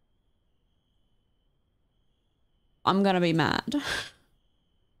 I'm gonna be mad.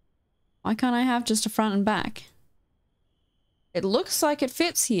 Why can't I have just a front and back? It looks like it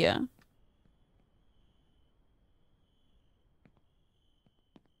fits here.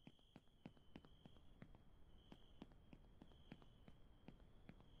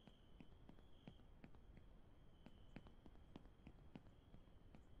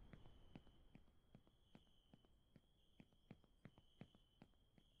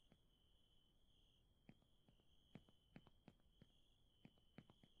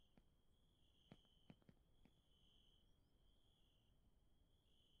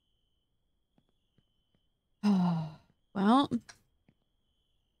 Oh, well.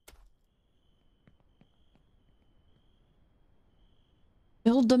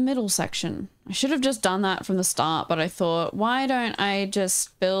 Build the middle section. I should have just done that from the start, but I thought, why don't I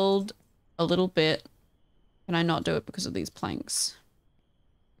just build a little bit Can I not do it because of these planks?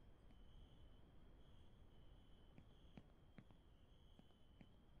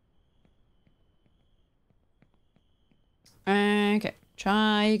 Okay,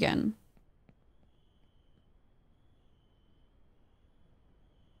 try again.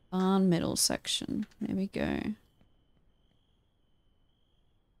 On middle section. There we go.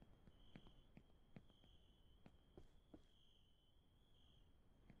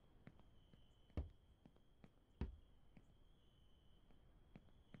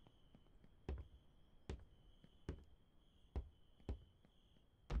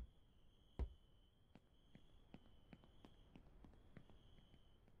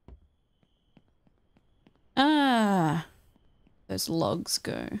 Ah, those logs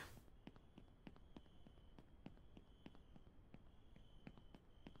go.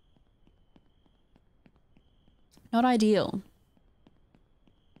 Not ideal.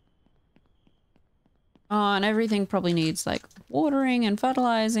 Oh, and everything probably needs like watering and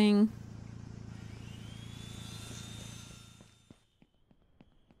fertilizing.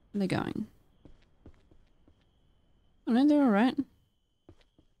 Where are they going? Oh no, they're alright.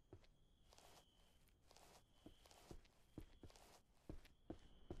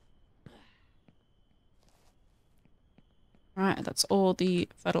 Right, that's all the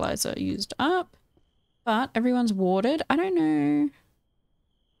fertilizer used up. But everyone's watered. I don't know.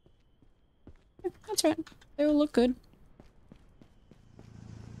 Yeah, that's right. They all look good.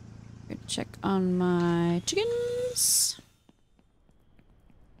 Go check on my chickens.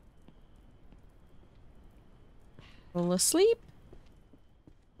 All asleep.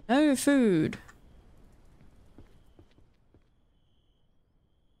 No food.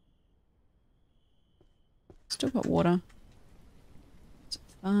 Still got water. It's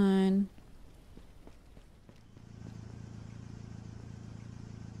fine.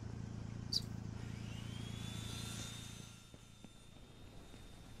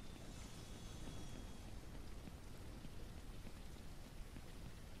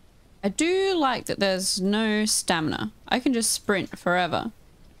 I do like that there's no stamina. I can just sprint forever.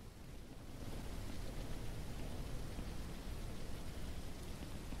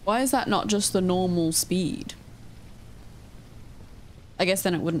 Why is that not just the normal speed? I guess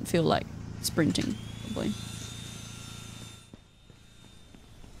then it wouldn't feel like sprinting, probably.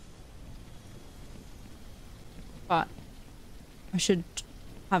 But I should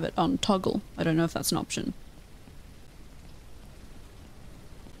have it on toggle. I don't know if that's an option.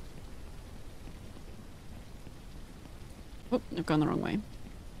 Oh, I've gone the wrong way.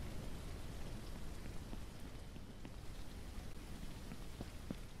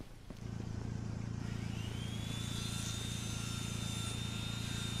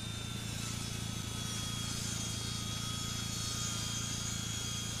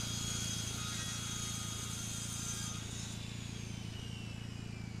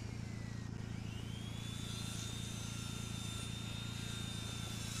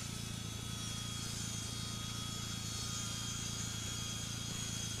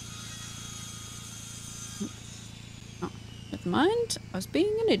 Never mind, I was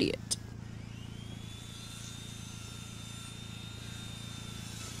being an idiot.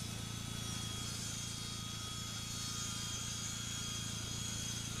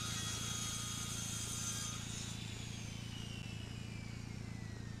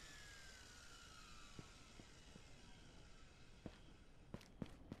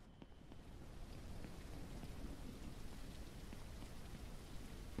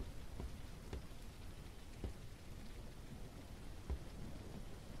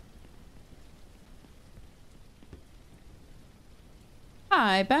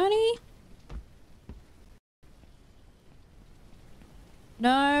 Hi, Bunny.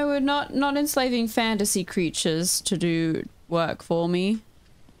 No, we're not enslaving fantasy creatures to do work for me.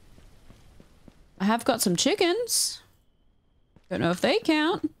 I have got some chickens. Don't know if they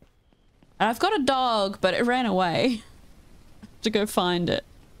count. And I've got a dog, but it ran away. To go find it.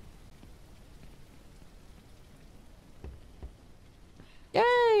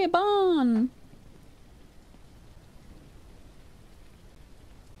 Yay, a barn.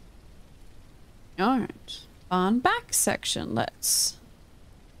 Alright. Barn back section. Let's...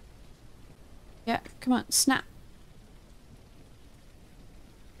 Yeah, come on, snap.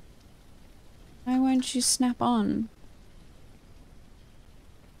 Why won't you snap on?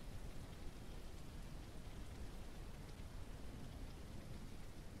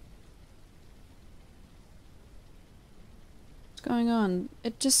 What's going on?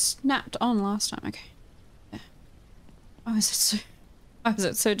 It just snapped on last time. Okay. Yeah. Why was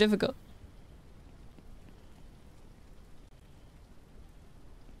it so difficult?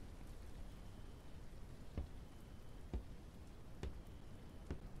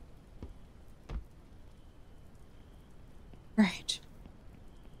 Great.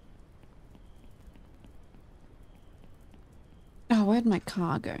 Oh, where'd my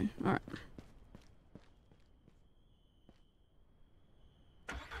car go? All right.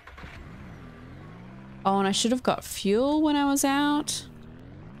 Oh, and I should have got fuel when I was out.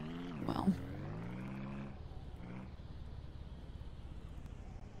 Well.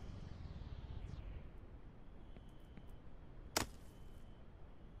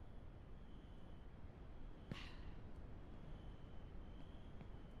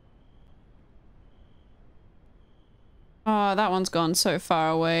 Oh, that one's gone so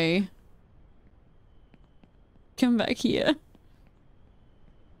far away. Come back here.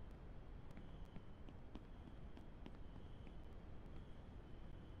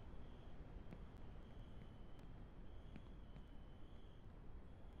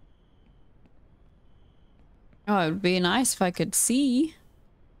 Oh, it would be nice if I could see.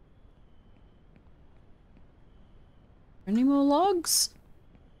 Any more logs?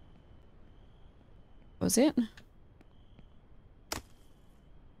 Was it?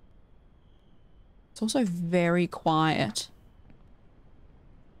 It's also very quiet.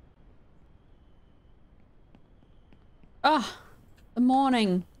 Ah, the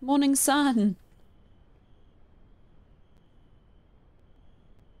morning sun.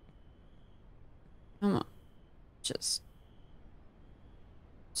 Come on, just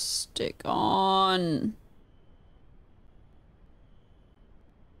stick on.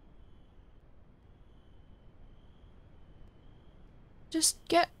 Just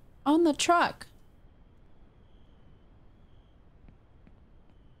get on the truck.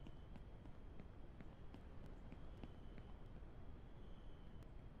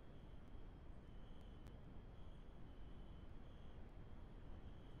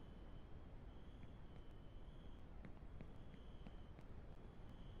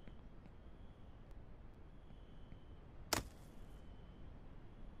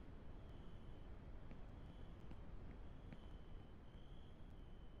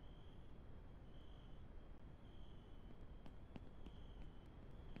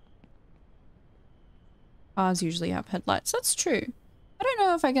 Cars usually have headlights. That's true. I don't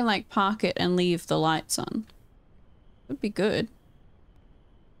know if I can like park it and leave the lights on. Would be good.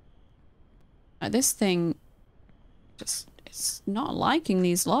 This thing just it's not liking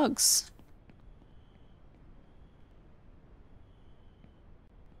these logs.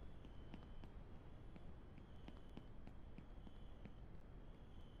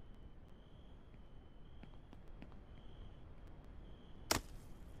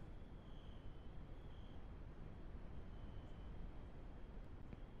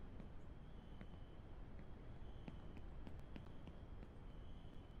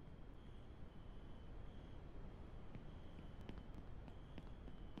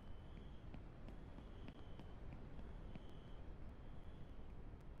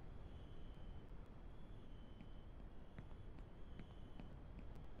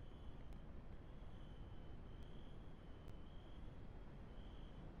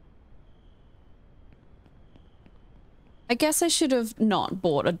 I guess I should have not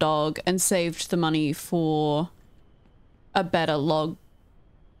bought a dog and saved the money for a better log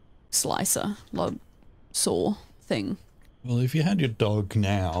slicer, log saw thing. Well, if you had your dog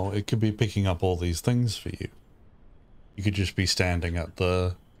now, it could be picking up all these things for you. You could just be standing at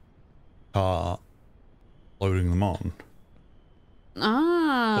the car, loading them on.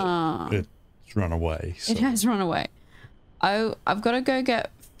 Ah. But it's run away. So. It has run away. I've got to go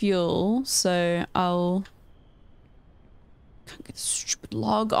get fuel, so I'll... Can't get the stupid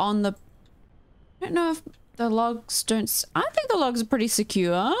log on the... I don't know if the logs don't... I think the logs are pretty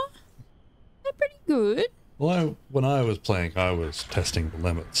secure. They're pretty good. Well, when I was playing, I was testing the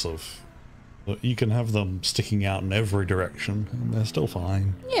limits of... You can have them sticking out in every direction, and they're still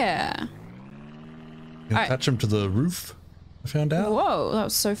fine. Yeah. You can attach them to the roof, I found out. Whoa, that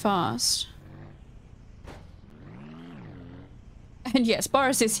was so fast. And yes,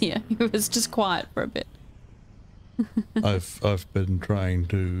 Boris is here. He was just quiet for a bit. I've been trying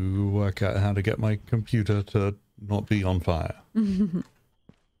to work out how to get my computer to not be on fire. Alright,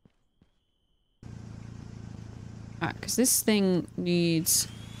 because this thing needs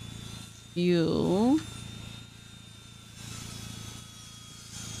fuel.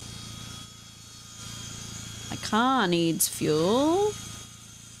 My car needs fuel.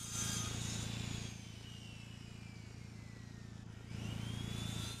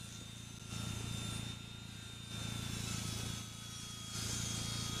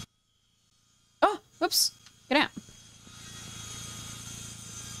 Oh, whoops. Get out.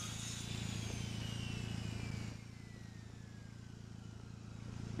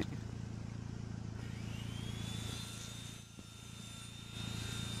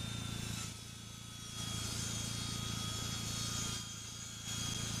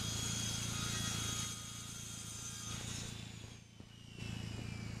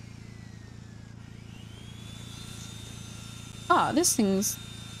 Ah, this thing's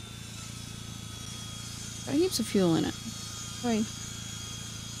got heaps of fuel in it. Wait.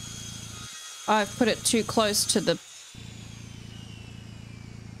 I've put it too close to the...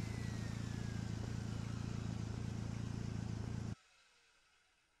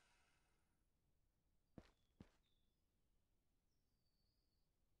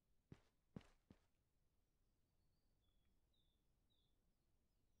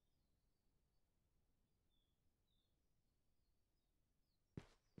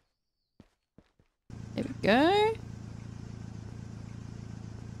 There we go.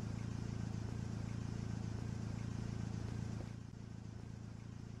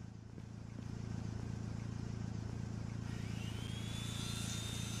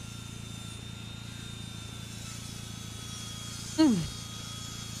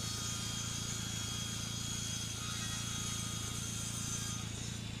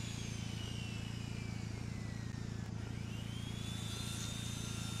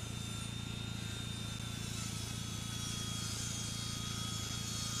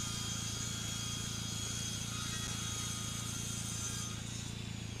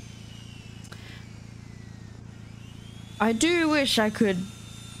 I do wish I could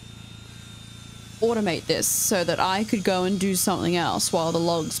automate this so that I could go and do something else while the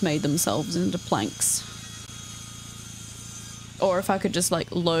logs made themselves into planks. Or if I could just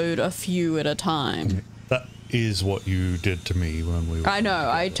like load a few at a time. That is what you did to me when we were... I know,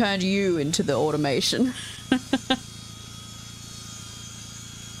 I turned you into the automation.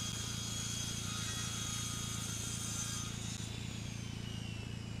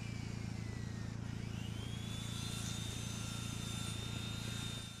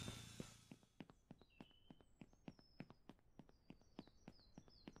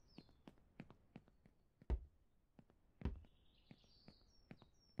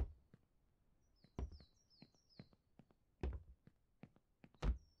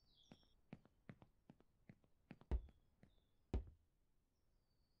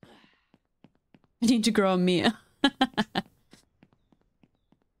 I need to grow a mirror.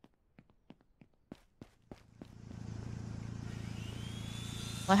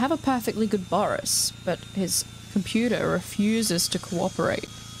 I have a perfectly good Boris, but his computer refuses to cooperate.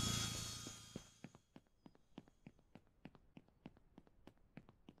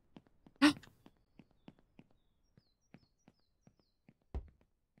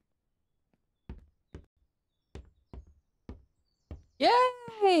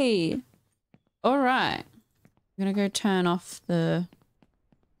 Yay! Alright. I'm gonna go turn off the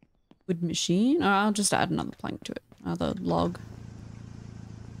wood machine. Or I'll just add another plank to it. Another log.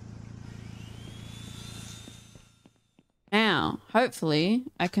 Now, hopefully,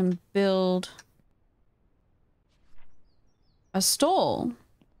 I can build a stall.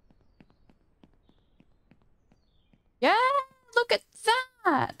 Yeah, look at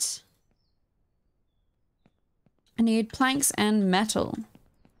that! I need planks and metal.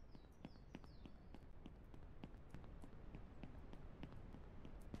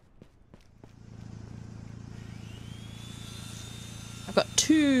 I've got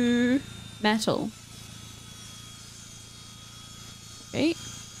 2 metal. Okay.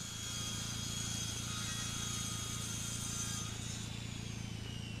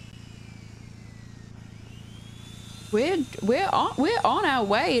 We're on our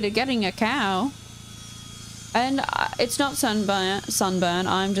way to getting a cow. And it's not sunburn,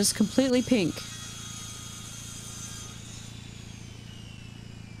 I'm just completely pink.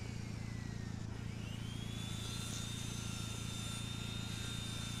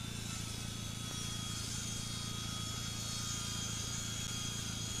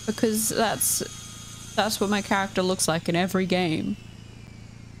 Because that's what my character looks like in every game.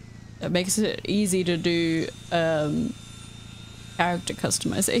 It makes it easy to do character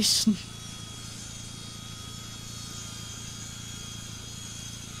customization.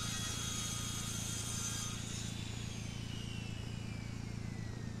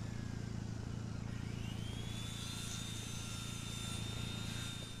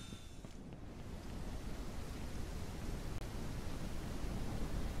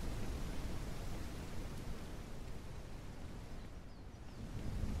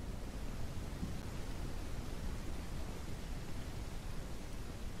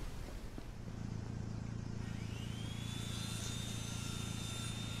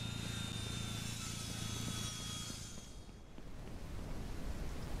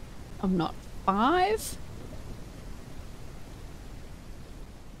 I'm not 5. I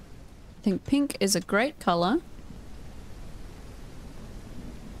think pink is a great color.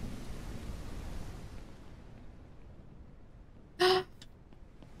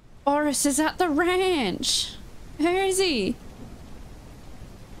 Boris is at the ranch. Where is he?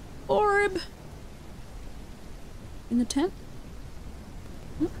 orb in the tent.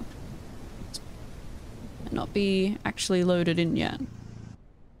 Might not be actually loaded in yet.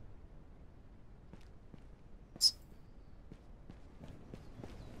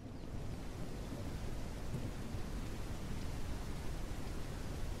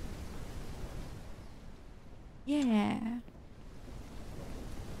 Yeah.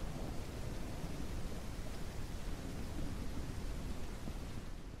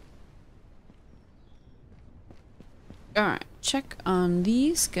 Alright, check on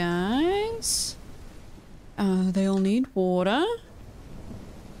these guys. They all need water.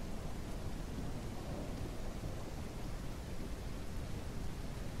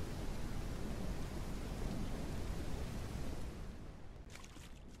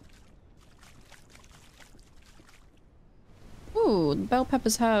 Ooh, the bell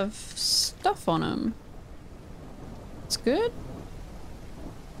peppers have stuff on them. That's good.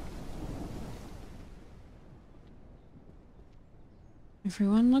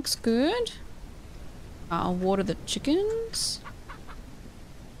 Everyone looks good. I'll water the chickens.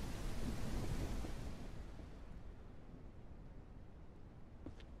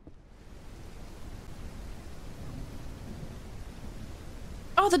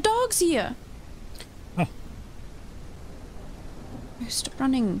 Oh, the dog's here! Oh. Oh, stop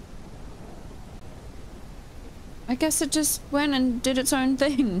running. I guess it just went and did its own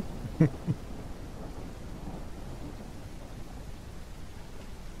thing.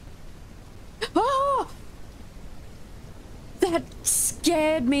 Oh! That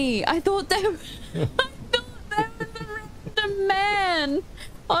scared me. I thought there was a random man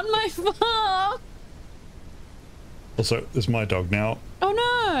on my farm. Also, it's my dog now. Oh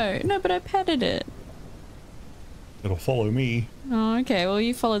no! No, but I petted it. It'll follow me. Oh, okay. Well,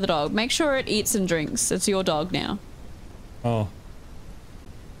 you follow the dog. Make sure it eats and drinks. It's your dog now. Oh.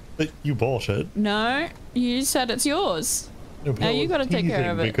 But you bought it. No, you said it's yours. No, but Now I you was gotta take care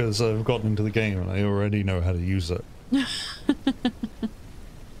teasing of it. because I've gotten into the game and I already know how to use it.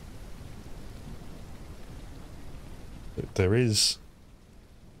 There was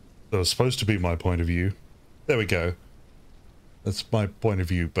supposed to be my point of view. There we go. That's my point of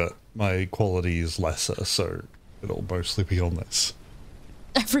view, but my quality is lesser, so it'll mostly be on this.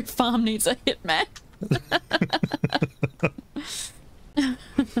 Every farm needs a hitman.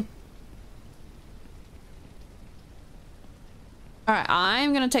 Alright,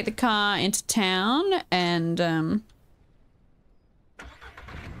 I'm gonna take the car into town and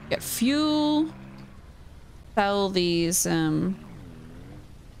get fuel, sell these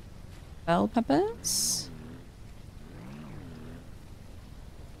bell peppers.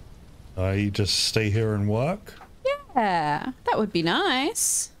 I just stay here and work? Yeah, that would be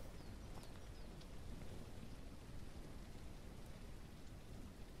nice.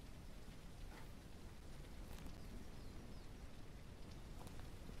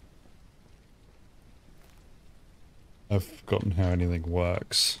 I've forgotten how anything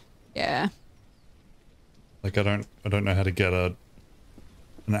works. Yeah. Like I don't know how to get an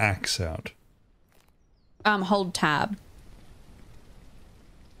axe out. Hold tab.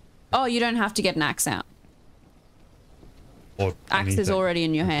 Oh, you don't have to get an axe out. Or Axe is anything. already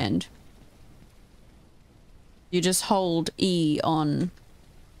in your hand. You just hold E on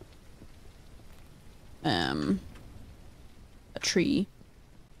a tree.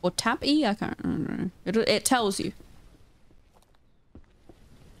 Or tap E? I can't remember. It tells you.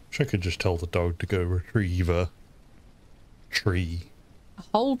 Wish I could just tell the dog to go retrieve a tree. A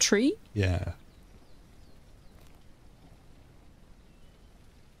whole tree? Yeah.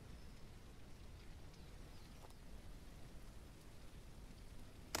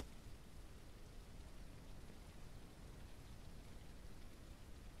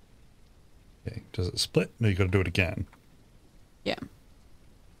 Okay, does it split? No, you gotta do it again. Yeah.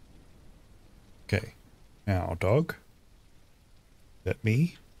 Okay. Now, dog. Let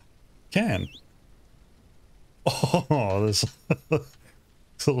me. Can. Oh, this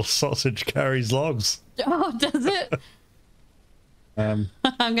little sausage carries logs. Oh, does it? Um,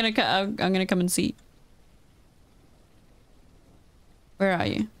 I'm gonna come and see. Where are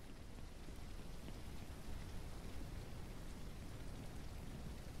you?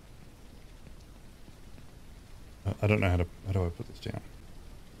 I don't know how do I put this down?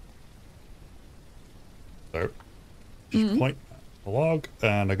 So, just point at the log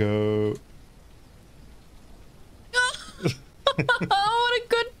and I go. Oh, what a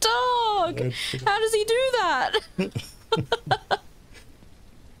good dog! How does he do that?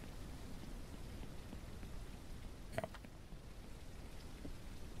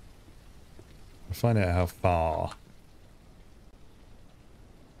 Find out how far.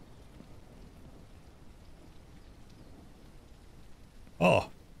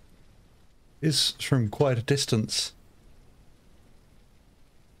 is from quite a distance.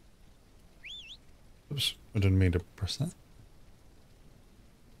 Oops, I didn't mean to press that.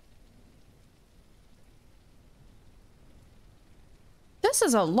 This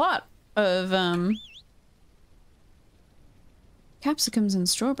is a lot of capsicums and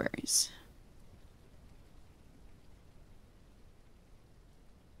strawberries.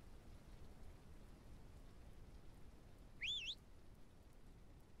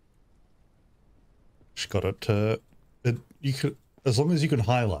 Just got it to you could, as long as you can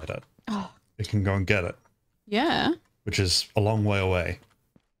highlight it, it can go and get it. Yeah. Which is a long way away.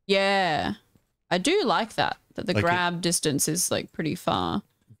 Yeah. I do like that the like grab distance is like pretty far.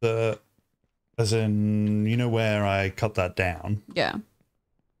 As in, you know where I cut that down? Yeah.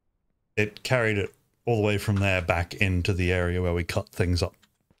 It carried it all the way from there back into the area where we cut things up.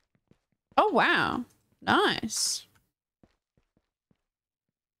 Oh, wow. Nice.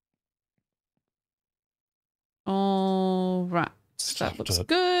 All right. That looks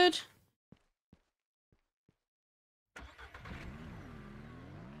good.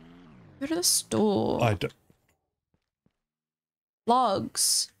 Go to the store. I don't.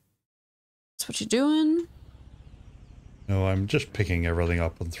 Logs. That's what you're doing? No, I'm just picking everything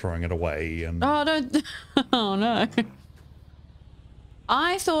up and throwing it away. And oh, don't. Oh, no.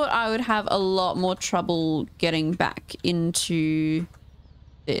 I thought I would have a lot more trouble getting back into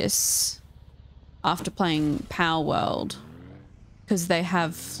this after playing Power World, because they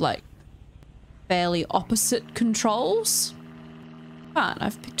have like fairly opposite controls, but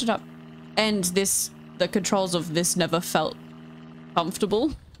I've picked it up, and the controls of this never felt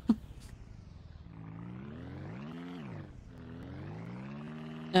comfortable.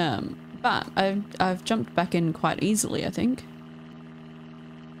 But I've jumped back in quite easily, I think.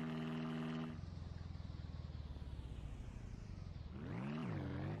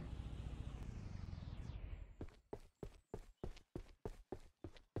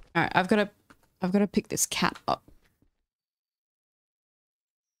 All right, I've got to pick this cat up.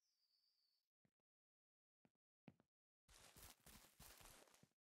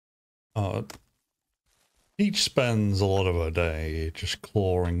 Peach spends a lot of her day just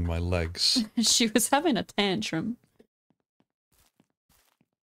clawing my legs. She was having a tantrum.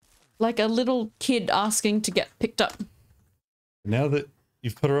 Like a little kid asking to get picked up. Now that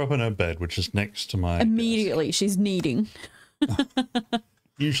you've put her up in her bed, which is next to my Immediately, desk. She's kneading.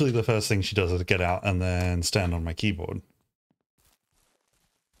 Usually the first thing she does is get out and then stand on my keyboard.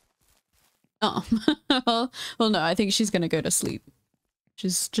 Oh. Well, no, I think she's going to go to sleep.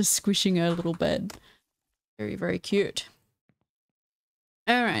 She's just squishing her little bed. Very, very cute.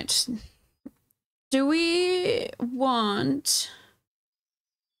 All right. Do we want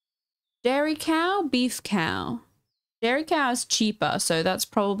dairy cow, beef cow? Dairy cow is cheaper, so that's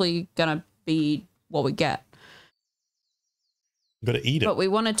probably going to be what we get. You gotta eat it. But we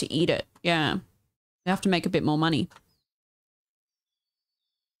wanted to eat it, yeah. We have to make a bit more money.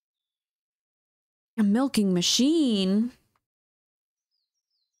 A milking machine.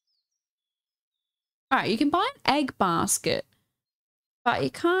 All right, you can buy an egg basket, but you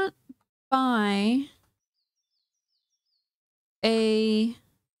can't buy a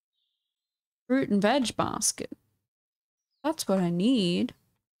fruit and veg basket. That's what I need.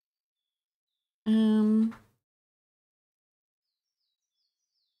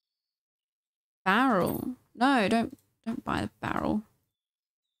 Barrel. No, don't buy the barrel.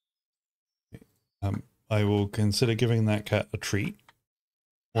 I will consider giving that cat a treat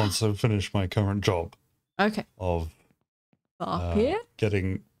once I've finished my current job. Okay. Of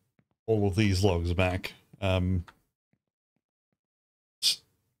getting all of these logs back. Okay,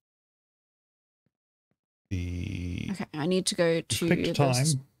 I need to go to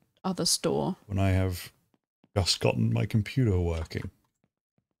the other store. When I have just gotten my computer working.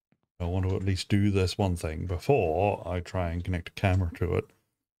 I want to at least do this one thing before I try and connect a camera to it.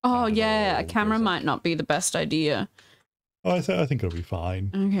 Oh yeah, a camera might not be the best idea. Oh, I think it'll be fine.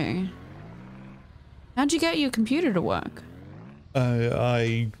 Okay. How'd you get your computer to work?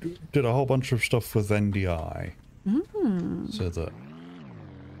 I did a whole bunch of stuff with NDI. So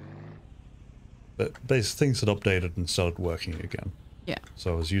that things had updated and started working again. Yeah.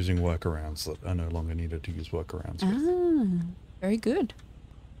 So I was using workarounds that I no longer needed to use workarounds with. Ah, very good.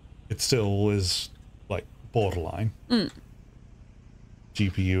 It still is, like, borderline.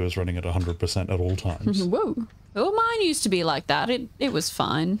 GPU is running at 100% at all times. Whoa. Well, mine used to be like that. It was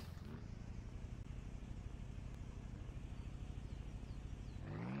fine.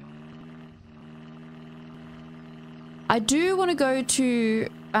 I do want to go to,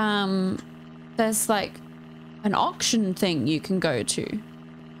 there's like an auction thing you can go to.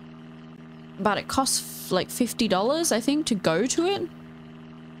 but it costs like $50, I think, to go to it.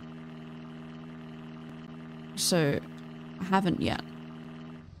 So I haven't yet.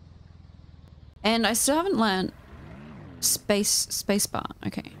 And I still haven't learned spacebar.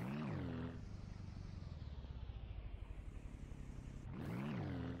 Okay.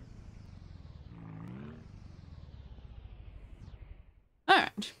 All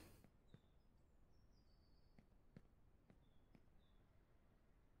right.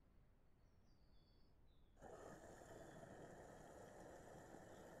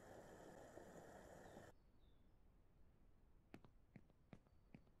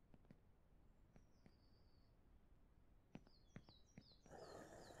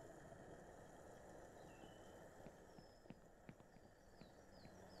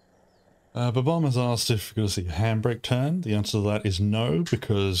 Babam has asked if you're going to see a handbrake turn. The answer to that is no,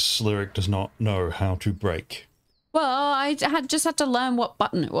 because Lyric does not know how to brake. Well, I just had to learn what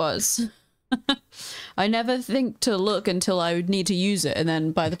button it was. I never think to look until I would need to use it, and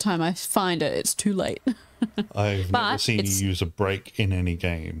then by the time I find it, it's too late. I've never seen you use a brake in any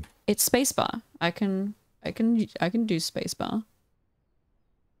game. It's spacebar. I can do spacebar.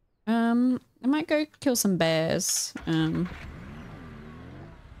 I might go kill some bears.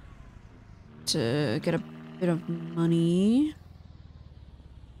 To get a bit of money.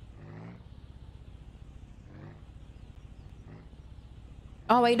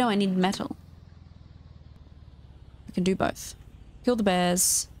 Oh wait, no, I need metal. I can do both. Kill the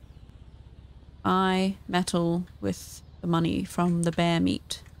bears. Buy metal with the money from the bear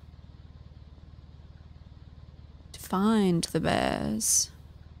meat. To find the bears.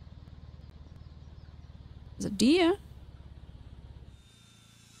 There's a deer.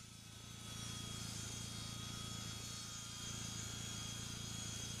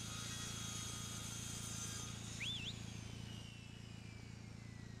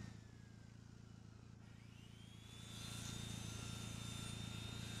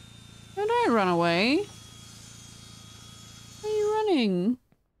 Don't run away. Where are you running?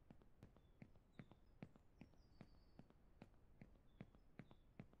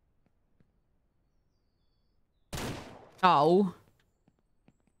 Oh.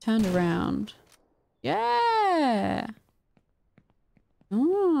 Turned around. Yeah.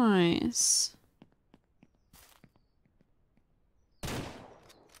 Nice.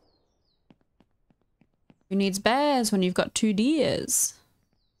 Who needs bears when you've got 2 deers?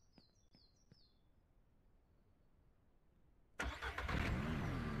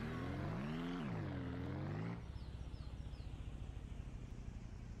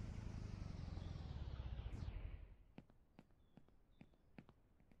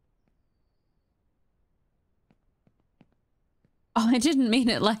 Oh, I didn't mean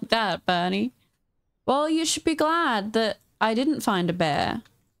it like that, Bernie. Well, you should be glad that I didn't find a bear,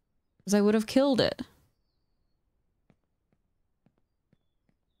 because I would have killed it.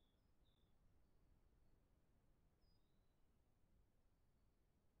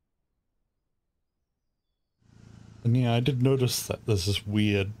 And yeah, I did notice that there's this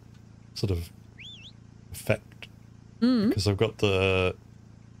weird sort of effect. Because I've got the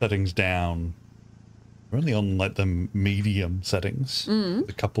settings down. We're only on like the medium settings. With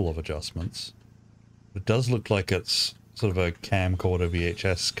a couple of adjustments. It does look like it's sort of a camcorder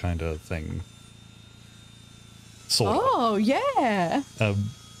VHS kind of thing. Sort of. Oh, yeah.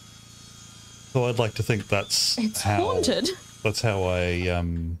 So I'd like to think that's It's haunted. That's how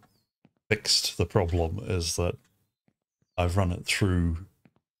I fixed the problem, is that I've run it through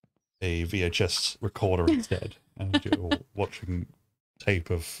a VHS recorder instead, and you're watching tape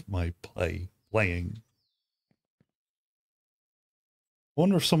of my playing. I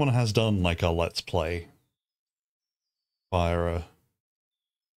wonder if someone has done like a Let's Play via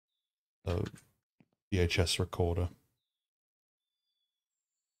a VHS recorder.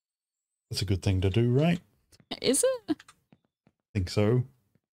 That's a good thing to do, right? Is it? Think so.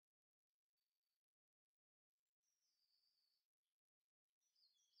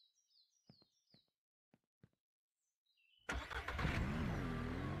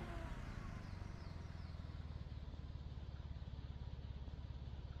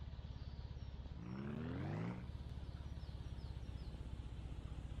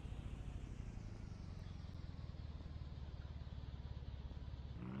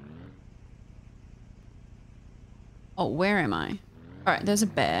 Oh, where am I? All right, there's a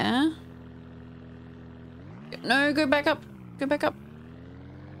bear. No, go back up. Go back up.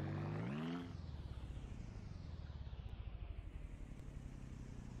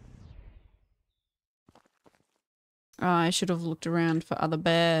 Oh, I should have looked around for other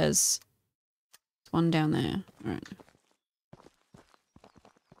bears. There's one down there. All right.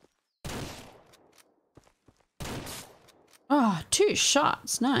 Oh, 2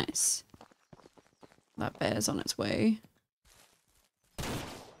 shots. Nice. That bear's on its way.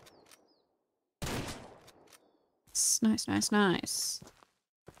 Nice, nice, nice.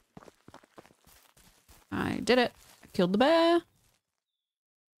 I did it. I killed the bear.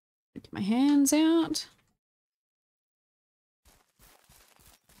 Get my hands out.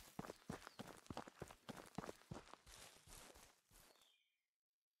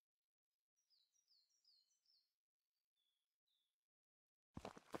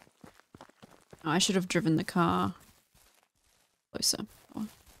 Oh, I should have driven the car closer. Oh,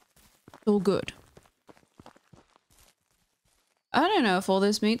 it's all good. I don't know if all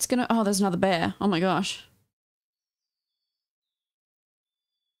this meat's gonna... Oh, there's another bear. Oh my gosh.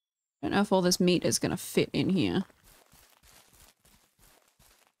 I don't know if all this meat is gonna fit in here.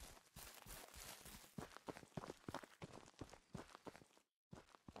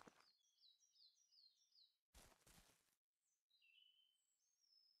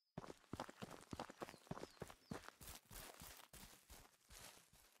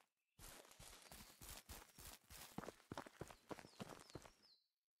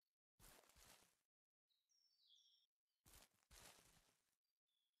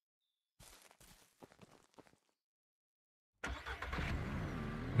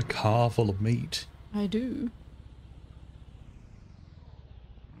 A car full of meat. I do.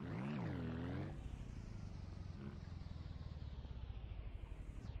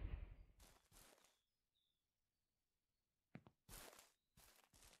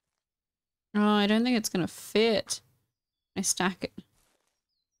 Oh, I don't think it's gonna fit. I stack it.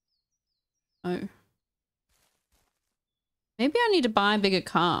 Oh. Maybe I need to buy a bigger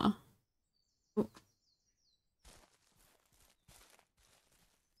car. Ooh.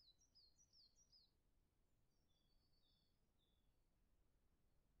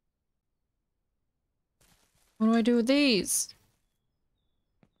 What do I do with these?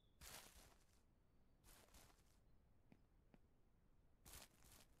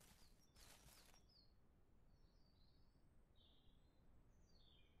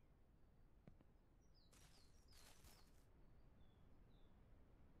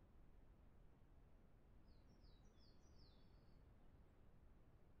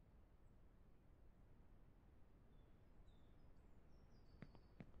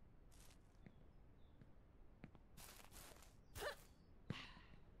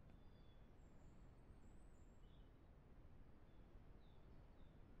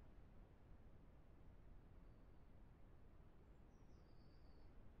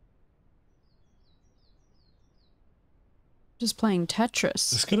 Just playing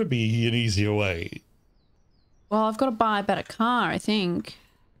Tetris. There's gotta be an easier way. Well, I've got to buy a better car, I think.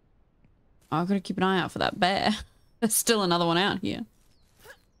 Oh, I've got to keep an eye out for that bear. There's still another one out here.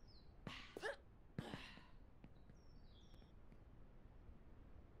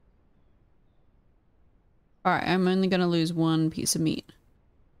 Alright, I'm only going to lose 1 piece of meat.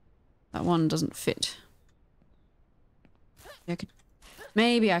 That one doesn't fit.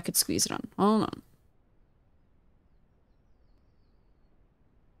 Maybe I could squeeze it on. Hold on.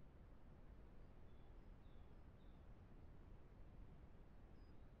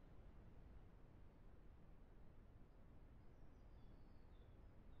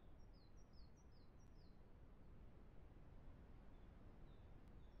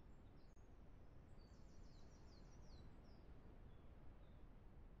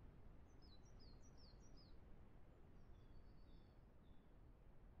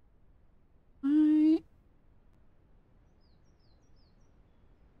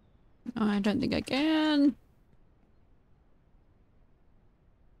 I don't think I can.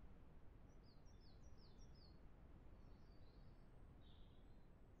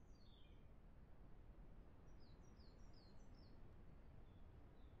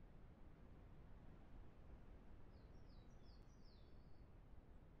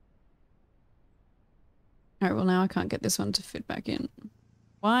 Alright, well now I can't get this one to fit back in.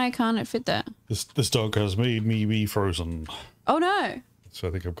 Why can't it fit there? This dog has made me be frozen. Oh no! So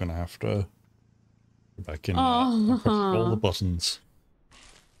I think I'm gonna have to go back in Oh. and push all the buttons.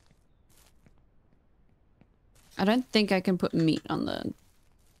 I don't think I can put meat on the...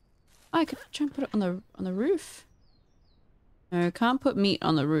 Oh, I could try and put it on the roof. No, I can't put meat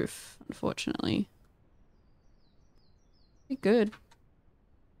on the roof, unfortunately. Be good.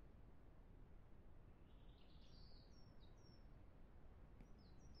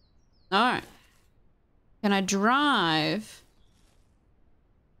 Alright. Can I drive?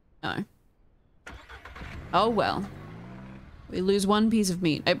 No. Oh well. We lose 1 piece of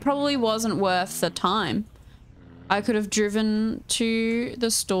meat. It probably wasn't worth the time. I could have driven to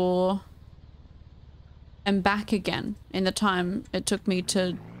the store and back again in the time it took me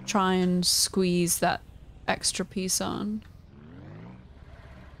to try and squeeze that extra piece on.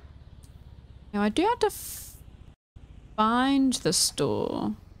 Now I do have to find the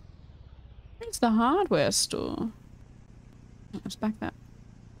store. Where's the hardware store? Oh, it's back there.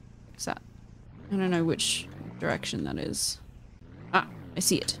 What's that? I don't know which direction that is. Ah, I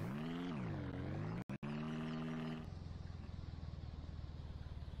see it.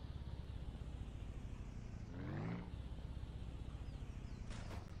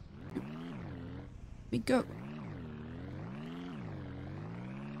 We go.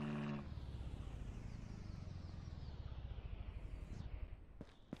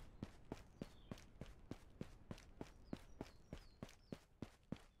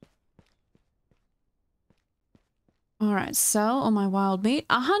 All right, sell all my wild meat.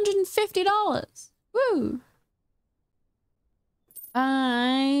 $150. Woo!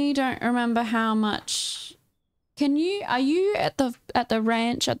 I don't remember how much. Are you at the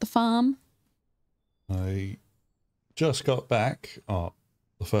ranch, at the farm? I just got back. Oh,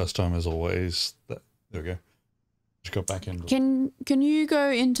 the first time as always. There we go. Just got back in. Can you go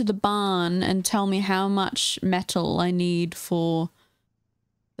into the barn and tell me how much metal I need for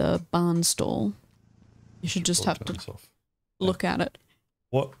the barn stall? You should just have to look at it.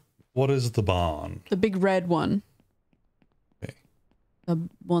 What is the barn? The big red one. Okay. The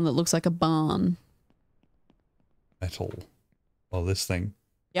one that looks like a barn. Metal. Well, this thing.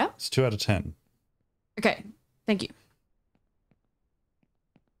 Yeah? It's 2 out of 10. Okay, thank you.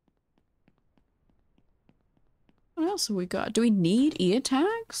 What else have we got? Do we need ear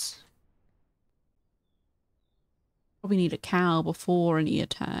tags? Probably need a cow before an ear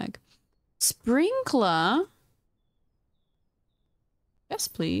tag. Sprinkler? Yes,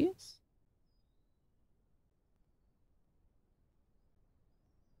 please.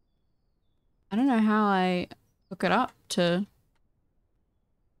 I don't know how I hook it up to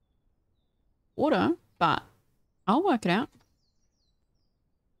water, but I'll work it out.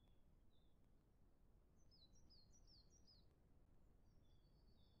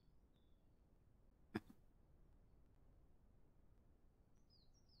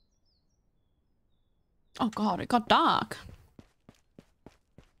 Oh god, it got dark.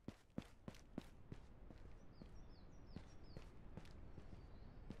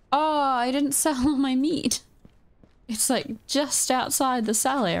 Oh, I didn't sell all my meat. It's like just outside the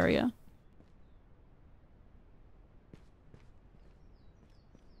sell area.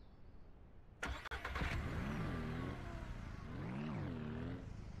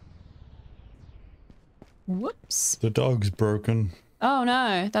 Whoops. The dog's broken. Oh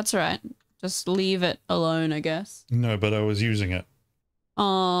no, that's right. Just leave it alone, I guess. No, but I was using it.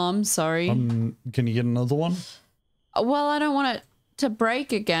 Oh, I'm sorry. Can you get another one? Well, I don't want it to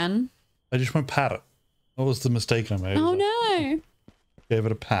break again. I just went pat it. What was the mistake I made? Oh no. Gave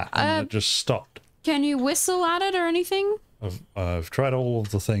it a pat and it just stopped. Can you whistle at it or anything? I've tried all of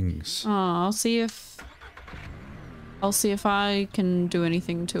the things. Oh, I'll see if I can do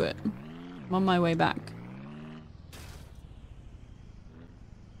anything to it. I'm on my way back.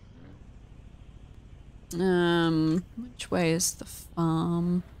 Which way is the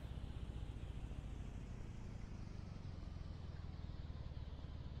farm?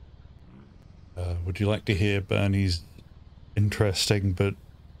 Would you like to hear Bernie's interesting but,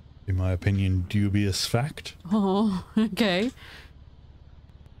 in my opinion, dubious fact? Oh, okay.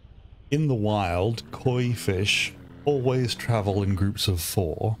 In the wild, koi fish always travel in groups of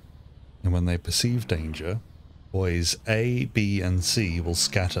 4, and when they perceive danger, boys A, B, and C will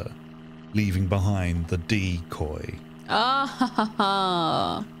scatter, leaving behind the D koi. Ah, ha, ha,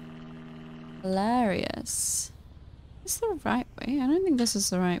 ha. Hilarious. Is this the right way? I don't think this is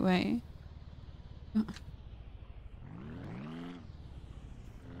the right way.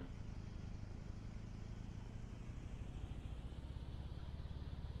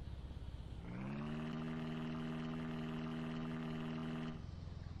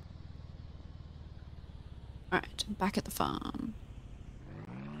 Alright, I'm back at the farm.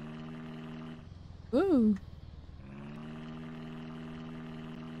 Ooh.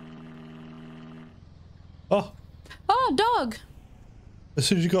 Oh! Oh, dog! As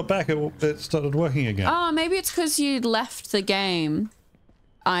soon as you got back, it started working again. Oh, maybe it's because you'd left the game.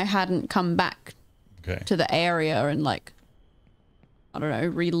 I hadn't come back to the area and, like, I don't know,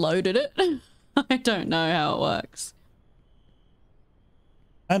 reloaded it. I don't know how it works.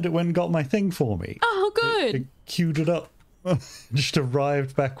 And it went and got my thing for me. Oh, good. It queued it up. Just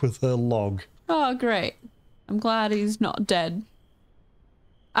arrived back with her log. Oh, great. I'm glad he's not dead.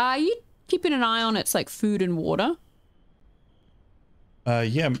 Are you keeping an eye on its, like, food and water?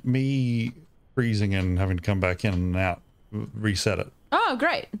 Yeah, me freezing and having to come back in and out, reset it. Oh,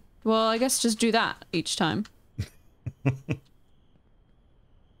 great. Well, I guess just do that each time.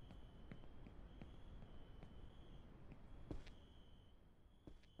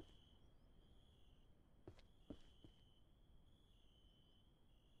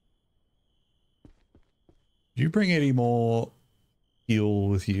 Do you bring any more fuel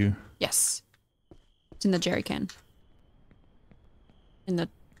with you? Yes. It's in the jerry can. In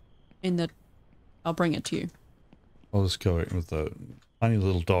the... I'll bring it to you. I'll just go with the tiny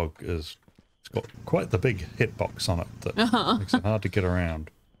little dog. It's got quite the big hitbox on it that makes it hard to get around.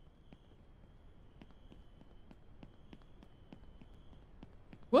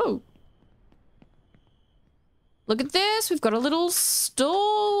 Whoa. Look at this. We've got a little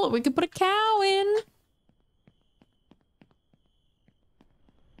stall. We could put a cow in.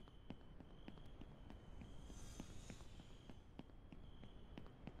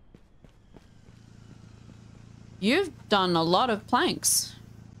 You've done a lot of planks.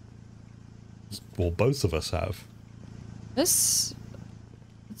 Well, both of us have. This...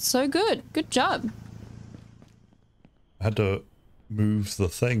 It's so good. Good job. I had to move the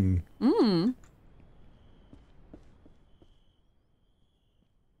thing. Mm.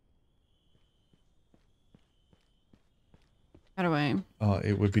 How do I...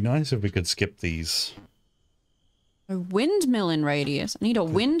 It would be nice if we could skip these. A windmill in radius. I need a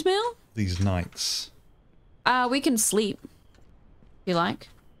windmill? These nights. We can sleep. If you like.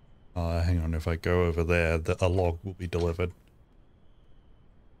 Hang on, if I go over there, a log will be delivered.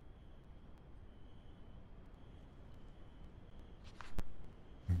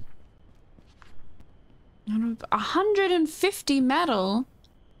 Out of 150 metal?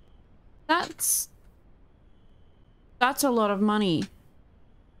 That's a lot of money.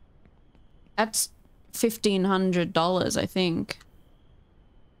 That's $1,500, I think.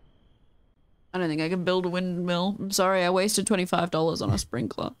 I don't think I can build a windmill. I'm sorry, I wasted $25 on a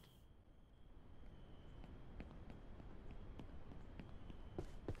sprinkler.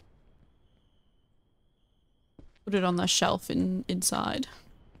 Put it on the shelf inside.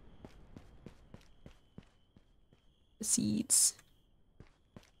 The seeds.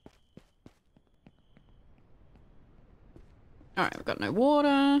 Alright, we've got no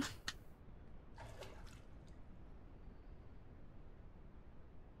water.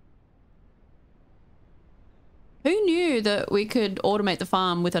 Who knew that we could automate the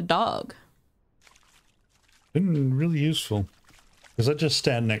farm with a dog? Been really useful. Because I just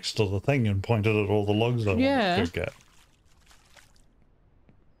stand next to the thing and pointed at all the logs I wanted to get.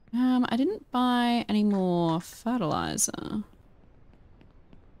 I didn't buy any more fertilizer.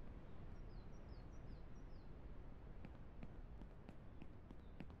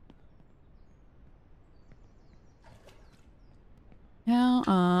 How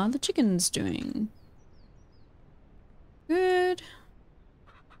are the chickens doing? Good.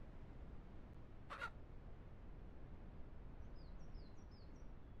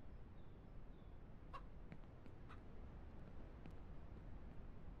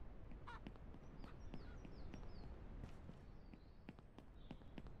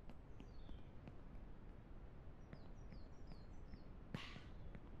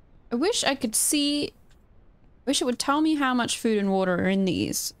 I wish I could see... I wish it would tell me how much food and water are in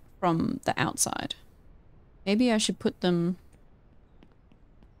these from the outside. Maybe I should put them...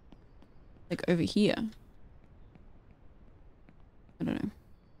 like over here. I don't know.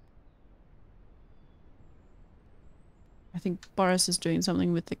 I think Boris is doing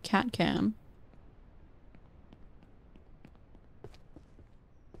something with the cat cam.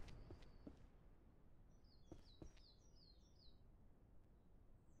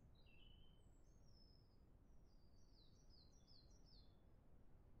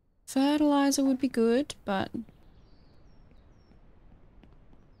 Fertilizer would be good, but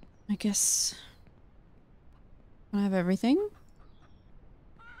I guess I have everything.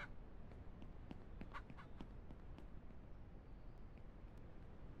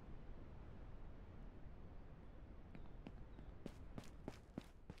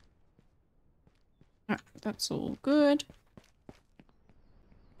 Alright, that's all good.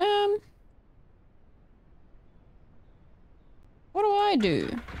 What do I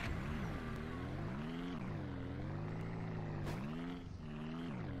do?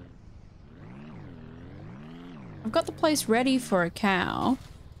 I've got the place ready for a cow.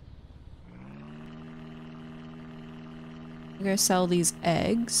 I'll go sell these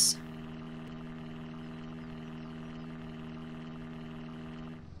eggs.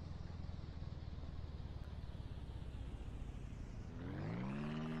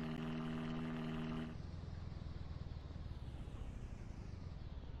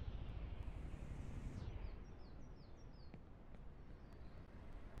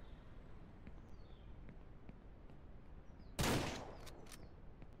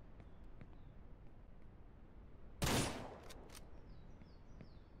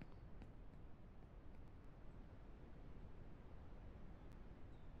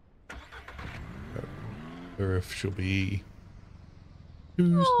 wonder if she'll be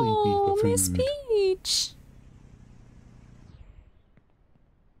too sleepy Oh, for food. Miss Peach.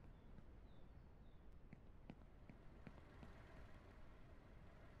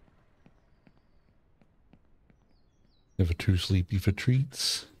 Never too sleepy for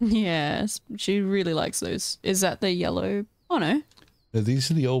treats. Yes, she really likes those. Is that the yellow? Oh no. Yeah, these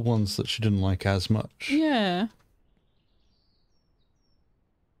are the old ones that she didn't like as much. Yeah.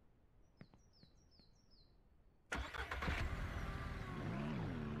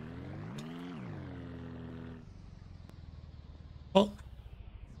 Oh,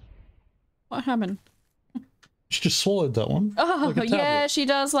 What happened? she just swallowed that one. Oh, like a yeah, tablet. she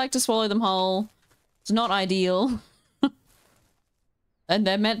does like to swallow them whole. It's not ideal. And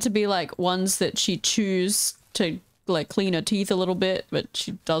they're meant to be like ones that she chews to like clean her teeth a little bit, but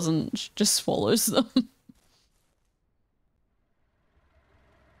she doesn't. She just swallows them.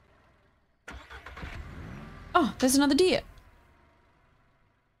 Oh, there's another deer.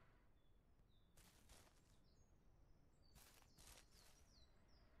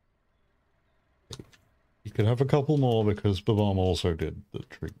 You could have a couple more because Babam also did the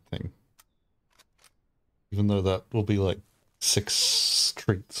treat thing. Even though that will be like 6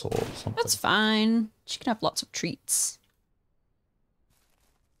 treats or something. That's fine. She can have lots of treats.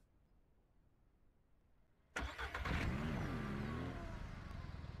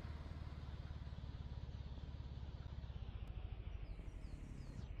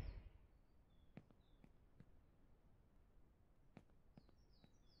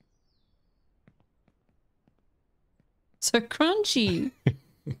 So crunchy.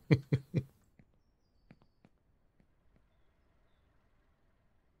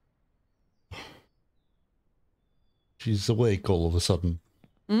 She's awake all of a sudden.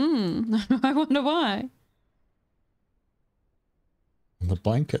 I wonder why. And the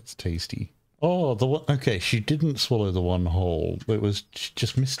blanket's tasty. Oh, the one. Okay, she didn't swallow the one whole. It was she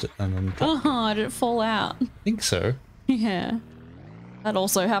just missed it and then dropped Oh, did it fall out? it. I think so. Yeah. That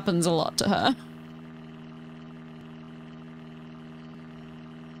also happens a lot to her.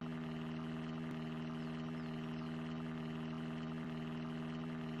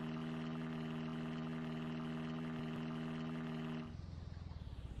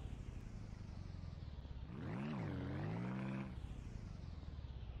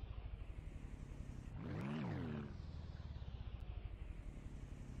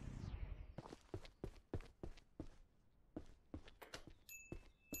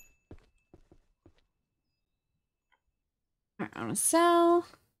 Alright, I want to sell.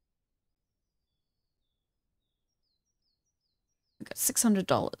 I got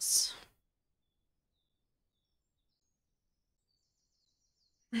 $600.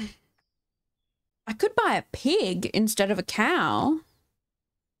 I could buy a pig instead of a cow.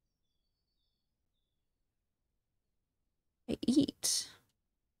 I eat.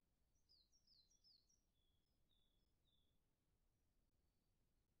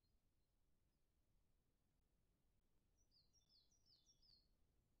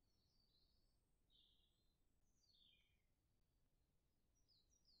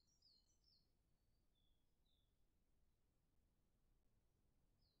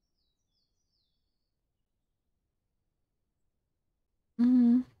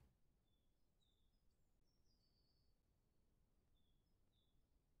 Mm.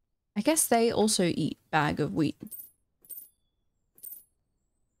 I guess they also eat bag of wheat.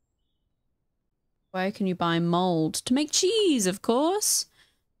 Where can you buy mold? To make cheese, of course.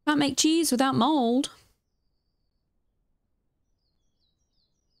 Can't make cheese without mold.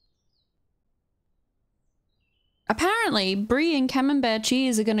 Apparently, brie and camembert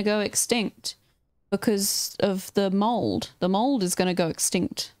cheese are going to go extinct because of the mold. The mold is going to go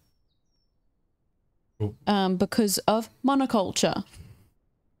extinct. Because of monoculture.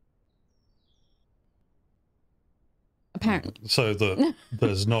 Apparently. So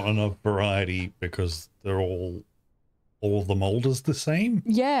there's not enough variety because they're all of the mold is the same.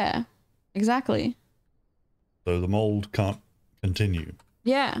 Yeah, exactly. So the mold can't continue.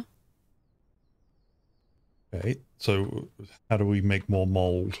 Yeah. Okay, so how do we make more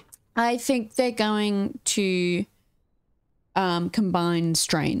mold? I think they're going to combine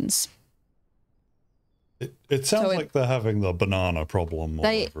strains. It sounds like they're having the banana problem all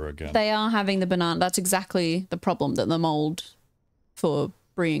over again. They are having the banana. That's exactly the problem that the mold for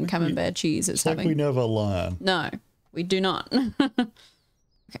brie and camembert cheese is having. Like we never learn. No, we do not. Okay.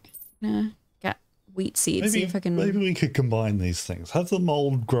 Get wheat seeds. See if I can. Maybe we could combine these things. Have the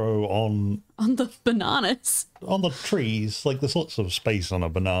mold grow on the bananas. On the trees. Like there's lots of space on a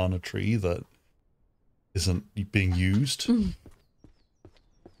banana tree that isn't being used.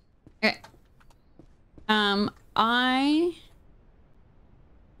 Okay. I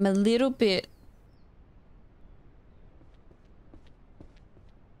am a little bit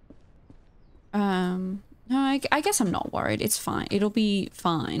no, I guess I'm not worried. It's fine. It'll be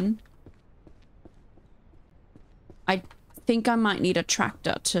fine. I think I might need a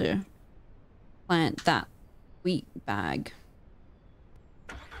tractor to plant that wheat bag.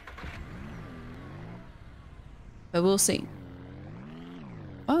 But we'll see.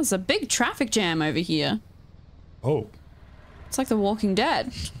 Oh, there's a big traffic jam over here. Oh. It's like The Walking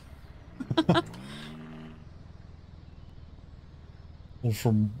Dead. Well,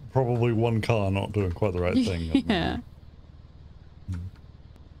 from probably one car not doing quite the right thing. Yeah.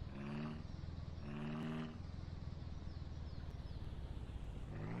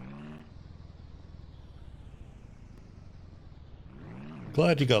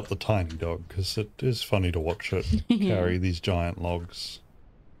 Glad you got the tiny dog, because it is funny to watch it carry these giant logs.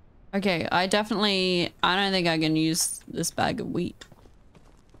 Okay, I don't think I can use this bag of wheat.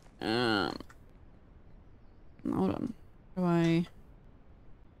 Hold on.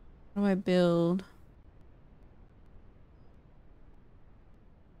 How do I build?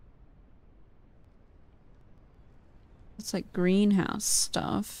 It's like greenhouse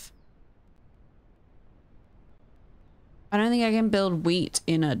stuff. I don't think I can build wheat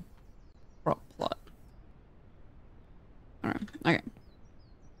in a crop plot. Alright, okay.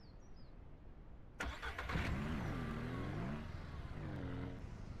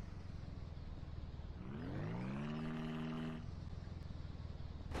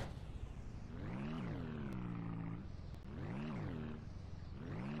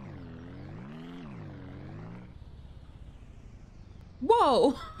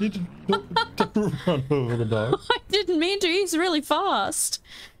 Whoa! You didn't run over the dog. I didn't mean to. He's really fast.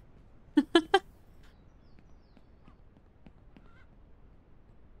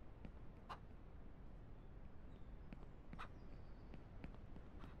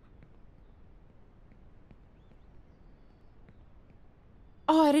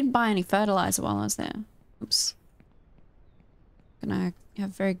 Oh, I didn't buy any fertilizer while I was there. Oops. Gonna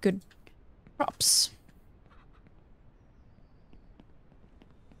have very good crops.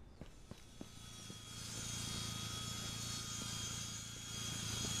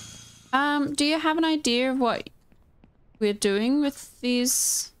 Do you have an idea of what we're doing with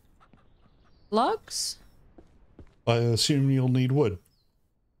these logs? I assume you'll need wood.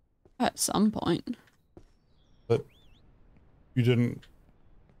 At some point. But you didn't...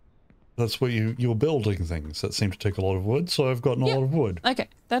 That's what you're building things that seem to take a lot of wood, so I've gotten a lot of wood. Okay,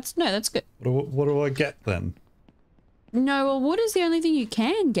 that's good. What do I get then? No, well, wood is the only thing you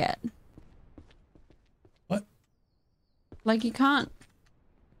can get. What? Like, you can't...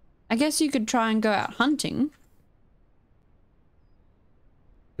 I guess you could try and go out hunting.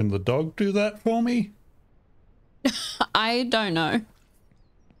 Can the dog do that for me? I don't know.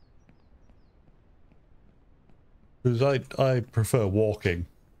 Because I prefer walking.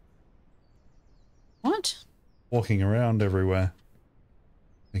 What? Walking around everywhere.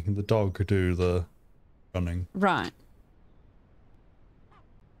 Thinking the dog could do the running. Right.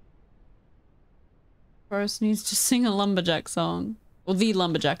 Boris needs to sing a lumberjack song. Or the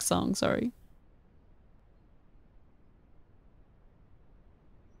lumberjack song, sorry.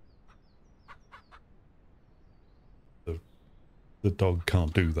 The dog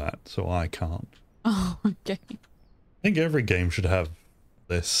can't do that, so I can't. Oh, okay. I think every game should have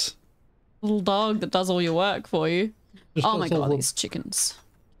this. Little dog that does all your work for you. Just oh my god, the, these chickens.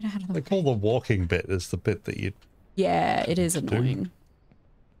 Get out of the like all the walking bit is the bit that you... Yeah, it is annoying.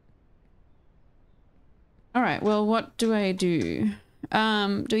 Alright, well, what do I do?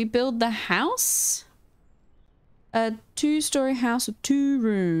 Do we build the house? A 2-story house with 2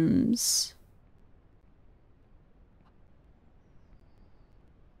 rooms.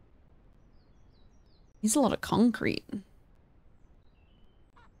 Needs a lot of concrete.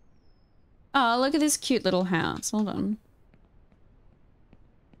 Oh, look at this cute little house. Hold on.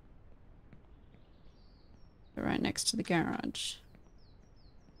 Right next to the garage.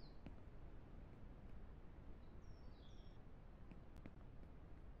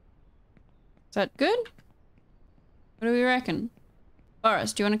 Is that good? What do we reckon?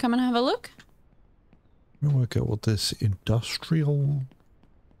 Boris, do you want to come and have a look? I'm gonna work out what this industrial...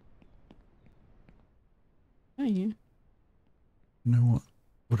 Oh, yeah. You know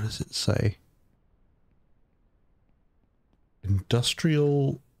what does it say?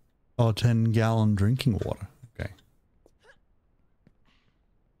 Industrial 10-gallon drinking water. Okay.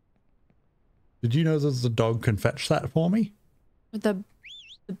 Did you know that the dog can fetch that for me? With the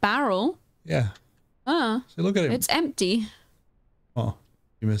barrel? Yeah. Oh. See, look at him. It's empty. Oh.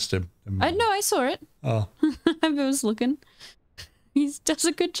 You missed him. I saw it. Oh. I was looking. He does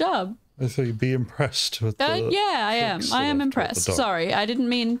a good job. I thought you'd be impressed with the yeah, I am. tricks I that am I've taught impressed. the dog. Sorry, I didn't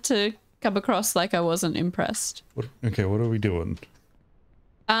mean to come across like I wasn't impressed. Okay, what are we doing?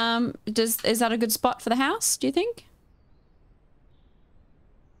 Is that a good spot for the house, do you think?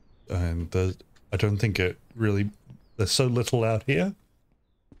 And I don't think it really... There's so little out here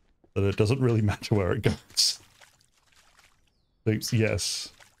that it doesn't really matter where it goes. So,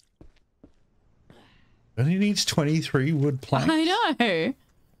 yes. Only needs 23 wood planks. I know.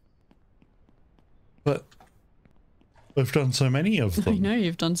 But we've done so many of them. I know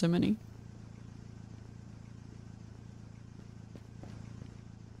you've done so many.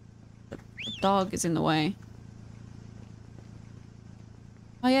 The dog is in the way.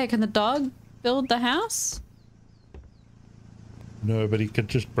 Oh yeah, can the dog build the house? No, but he could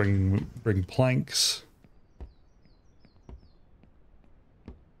just bring planks.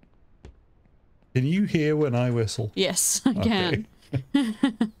 Can you hear when I whistle? Yes, I can.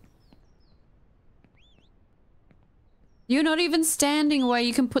 You're not even standing where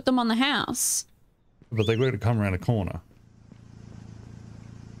you can put them on the house. But they're going to come around a corner.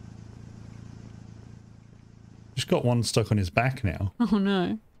 Just got one stuck on his back now. Oh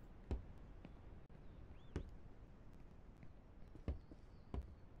no.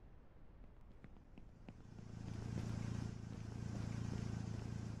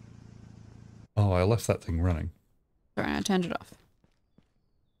 Oh, I left that thing running. Sorry, I turned it off.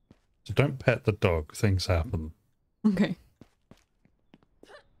 So don't pet the dog. Things happen. Okay.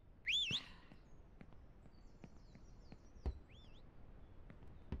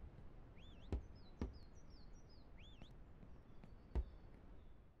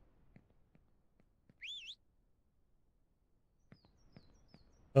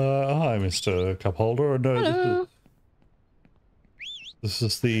 Hi, Mr. Cup Holder. No, Hello. this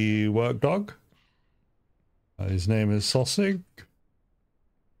is the work dog. His name is Sossig.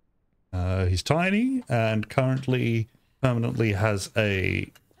 He's tiny and currently permanently has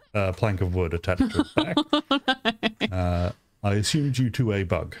a plank of wood attached to his back. I assumed you to a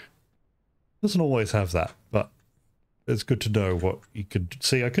bug. Doesn't always have that, but it's good to know what he could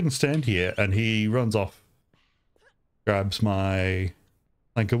see. I couldn't stand here, and he runs off, grabs my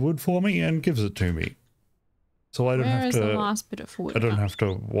plank of wood for me, and gives it to me. So I don't Where have is to. the last bit of wood? I don't now? have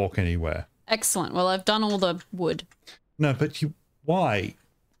to walk anywhere. Excellent. Well, I've done all the wood. No, but you. Why?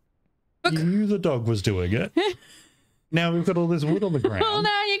 Look. You knew the dog was doing it. Now we've got all this wood on the ground. Well,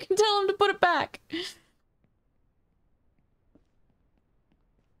 now you can tell him to put it back.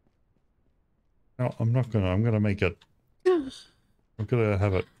 No, I'm not gonna. I'm gonna make it. I'm gonna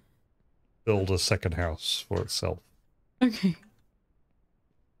have it build a second house for itself. Okay.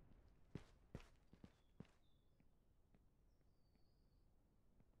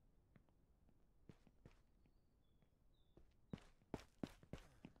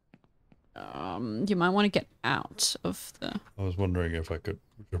 You might want to get out of the... I was wondering if I could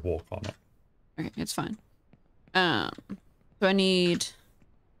walk on it. Okay, it's fine. So I need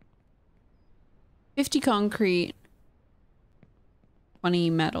 50 concrete, 20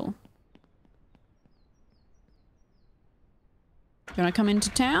 metal. Do you want to come into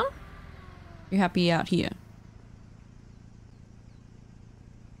town? You happy out here?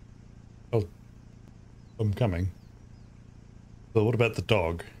 Oh, I'm coming. But what about the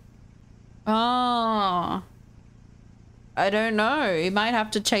dog? Oh. I don't know. He might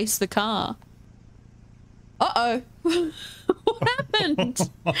have to chase the car. Uh-oh. What happened?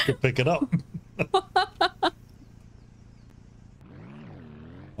 I could pick it up.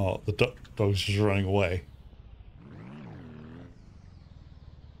 Oh, the dog's just running away.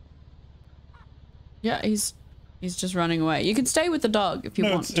 Yeah, he's just running away. You can stay with the dog if you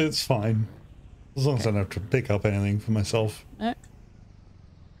No, want. it's fine. As long as I don't have to pick up anything for myself. No.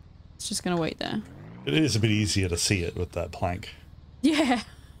 It's just gonna wait there. It is a bit easier to see it with that plank. Yeah.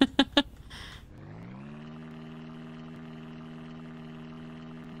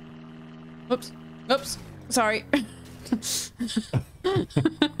 Oops. Oops. Sorry.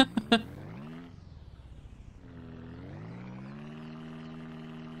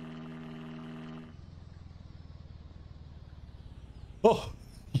 Oh,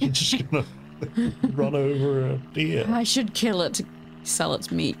 you're just gonna run over a deer. I should kill it to sell its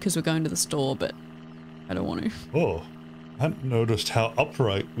meat because we're going to the store, but I don't want to. Oh, I hadn't noticed how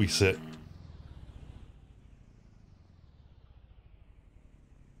upright we sit.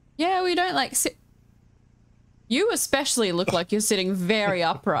 Yeah, we don't like sit. You especially look like you're sitting very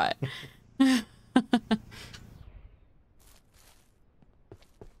upright.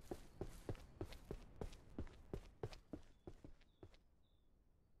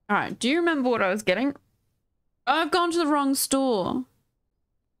 All right. Do you remember what I was getting? Oh, I've gone to the wrong store.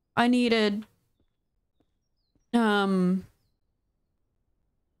 I needed, what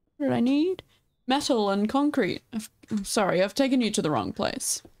did I need? Metal and concrete. I'm sorry, I've taken you to the wrong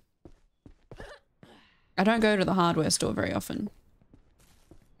place. I don't go to the hardware store very often.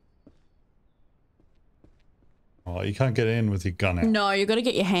 Oh, you can't get in with your gun out. No, you got to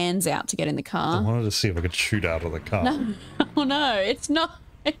get your hands out to get in the car. I wanted to see if I could shoot out of the car. No, oh no, it's not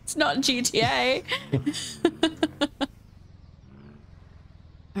GTA.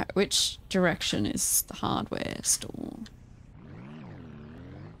 Alright, which direction is the hardware store?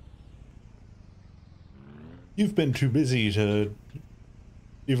 You've been too busy to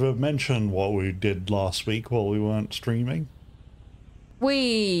even mention what we did last week while we weren't streaming.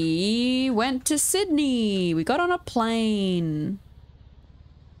 We went to Sydney. We got on a plane.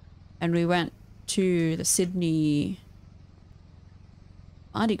 And we went to the Sydney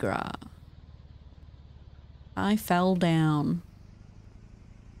Mardi Gras. I fell down.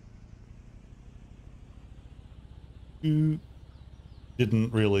 You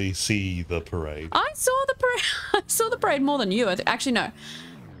didn't really see the parade. I saw the parade. I saw the parade more than you. Actually, no.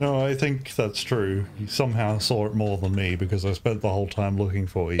 No, I think that's true. You somehow saw it more than me because I spent the whole time looking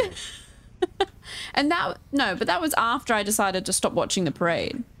for you. And but that was after I decided to stop watching the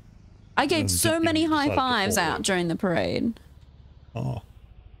parade. I gave so many high fives out during the parade. Oh.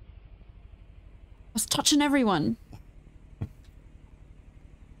 I was touching everyone. It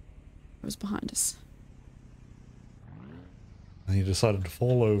was behind us. And you decided to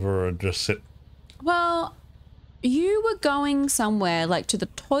fall over and just sit. Well, you were going somewhere, like to the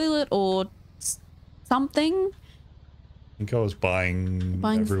toilet or something. I think I was buying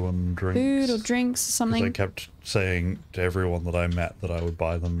everyone drinks. Food or drinks or something. I kept saying to everyone that I met that I would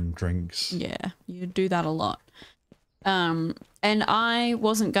buy them drinks. Yeah, you do that a lot. And I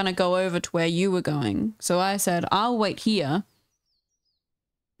wasn't going to go over to where you were going. So I said, I'll wait here.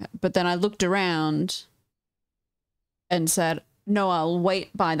 But then I looked around and said, no, I'll wait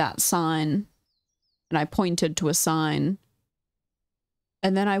by that sign. And I pointed to a sign.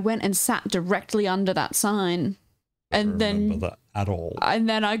 And then I went and sat directly under that sign. I don't remember that at all. And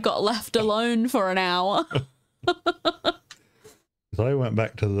then I got left alone for an hour. So I went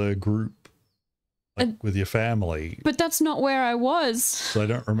back to the group with your family. But that's not where I was. So I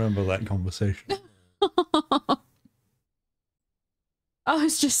don't remember that conversation. I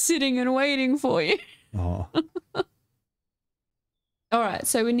was just sitting and waiting for you. Oh. All right,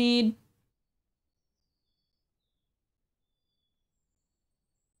 so we need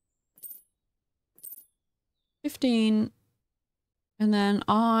 15. And then,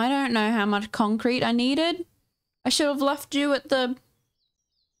 oh, I don't know how much concrete I needed. I should have left you at the...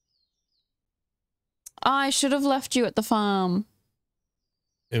 I should have left you at the farm.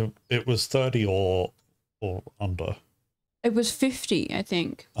 It was 30 or under. It was 50, I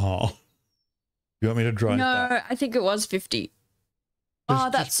think. Oh. You want me to drive No, that? I think it was 50.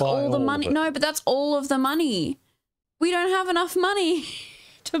 Just That's buy all the all money. of it. No, but that's all of the money. We don't have enough money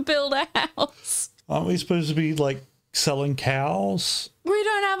to build a house. Aren't we supposed to be, like, selling cows? We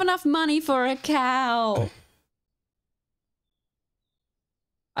don't have enough money for a cow.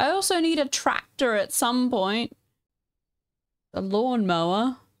 I also need a tractor at some point. A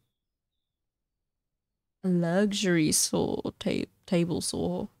lawnmower. A luxury saw, table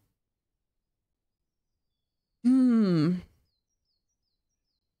saw.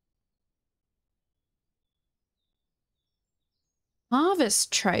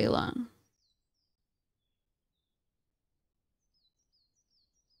 Harvest trailer.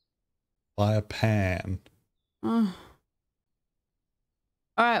 Buy a pan. Oh.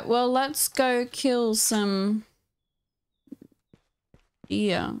 All right, well, let's go kill some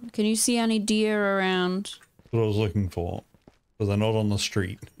deer. Can you see any deer around? That's what I was looking for. But they're not on the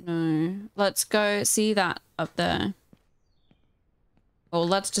street. No. Let's go see that up there. Well,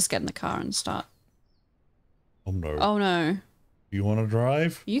 let's just get in the car and start. Oh no. Oh no. You want to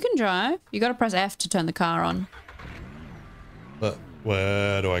drive? You can drive. You gotta press F to turn the car on. But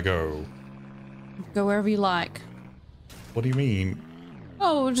where do I go? Go wherever you like. What do you mean?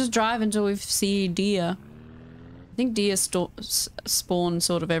 Oh, we'll just drive until we see deer. I think deer spawn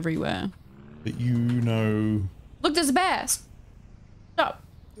sort of everywhere. But you know... Look, there's a bear. Stop.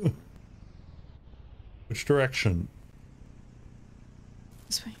 Which direction?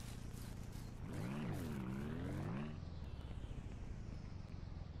 This way.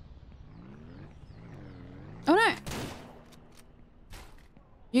 Oh no!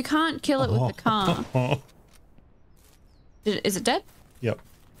 You can't kill it with the car. Is it dead? Yep.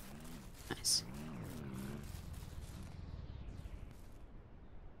 Nice.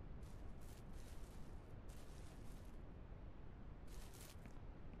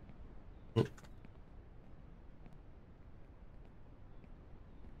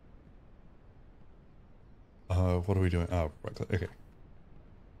 What are we doing? Oh, right click. Okay.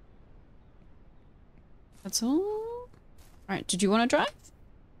 That's all. All right. Did you want to drive?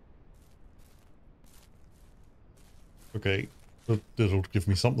 Okay. It'll give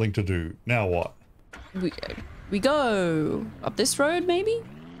me something to do. Now what? We go up this road, maybe?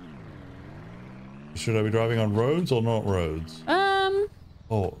 Should I be driving on roads or not roads? Oh,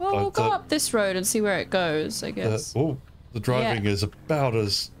 well, we'll go up this road and see where it goes, I guess. Oh, the driving is about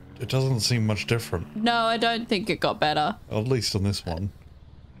as... It doesn't seem much different. No, I don't think it got better. At least on this one.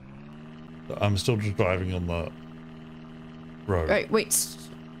 I'm still just driving on the road. Right, wait.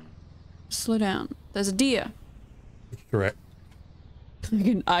 Slow down. There's a deer. Correct.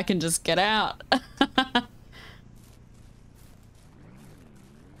 I can just get out.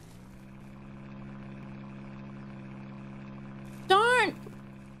 Don't!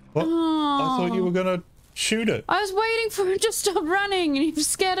 What? Oh. I thought you were gonna shoot it. I was waiting for it to stop running and you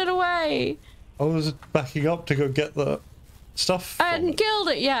scared it away. I was backing up to go get the stuff. I hadn't killed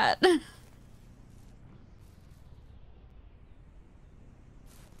it yet.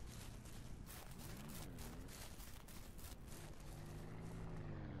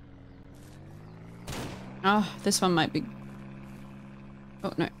 Oh, this one might be...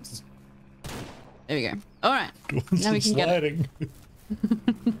 Oh, no. There we go. All right. Now we can get it.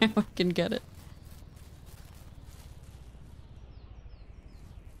 Now we can get it.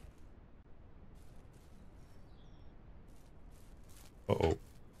 Uh-oh.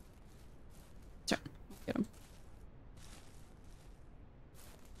 Sure. Get him.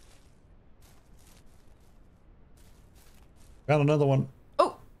 Found another one.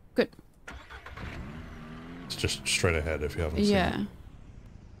 Oh, good. It's just straight ahead if you haven't seen it. Yeah.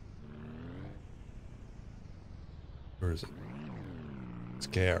 Where is it?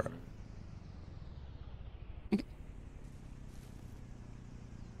 Scare. Okay.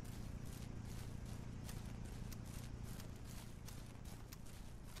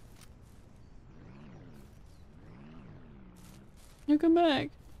 You come back.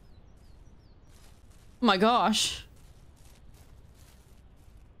 Oh my gosh.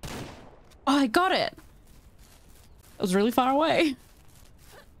 Oh, I got it. That was really far away.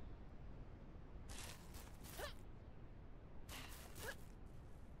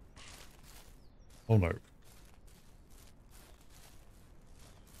 Oh no.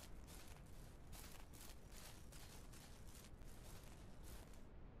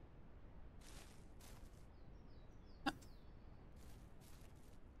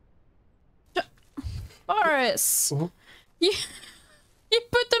 Boris, Oh. you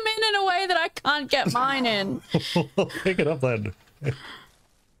put them in a way that I can't get mine in. Pick it up then.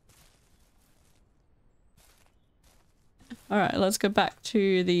 All right, let's go back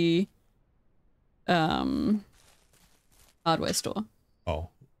to the hardware store. Oh,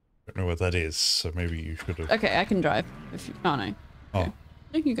 I don't know what that is, so maybe you should have. Okay, I can drive. If you... Oh no. Okay. Oh,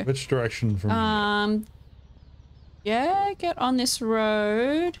 You can go. which direction from? Yeah, get on this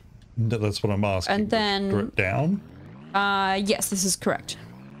road. No, that's what I'm asking. And then down. yes, this is correct.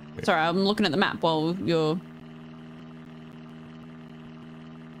 Okay. Sorry, I'm looking at the map while you're...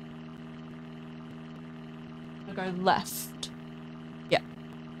 I'll go left. Yeah.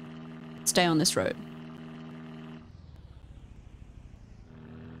 Stay on this road.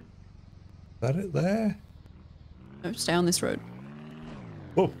 Is that it there? No, stay on this road.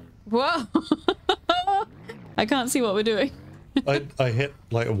 Whoa. Whoa! I can't see what we're doing. I hit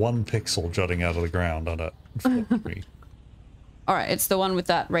like 1 pixel jutting out of the ground on it. Alright, it's the one with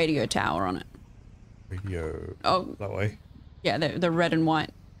that radio tower on it. Radio. Oh. That way? Yeah, the red and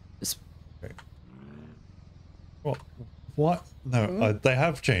white. Okay. What? No, they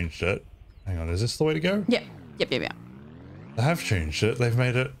have changed it. Hang on, is this the way to go? Yeah. Yep. They have changed it. They've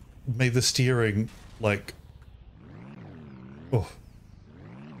made the steering like... Oh.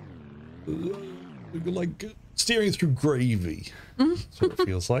 Like steering through gravy. That's what it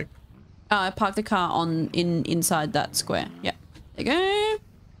feels like. I parked the car inside that square. Yeah. There you go.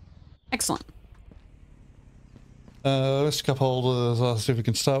 Excellent. Mr. Cupholders asked if we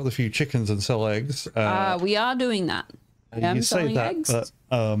can start with a few chickens and sell eggs. We are doing that. You say that, eggs.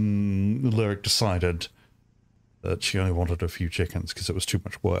 but Lyric decided that she only wanted a few chickens because it was too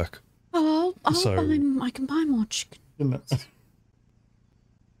much work. Oh, So- I can buy more chicken.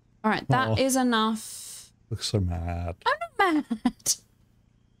 All right, that is enough. Looks so mad. I'm not mad.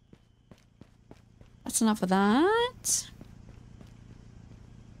 That's enough of that.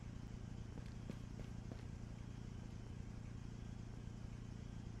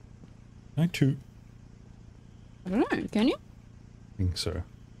 I too I don't know, can you? think so.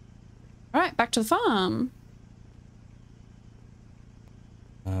 Alright, back to the farm.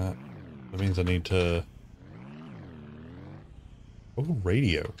 That means I need to... Oh,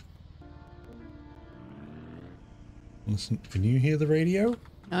 radio. Listen, can you hear the radio?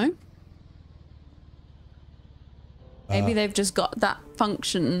 No? Maybe they've just got that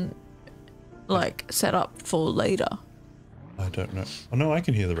function, like, set up for later. I don't know. Oh, no, I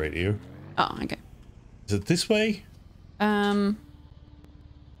can hear the radio. Oh, okay. Is it this way?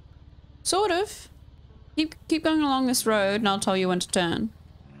 Sort of. Keep going along this road and I'll tell you when to turn.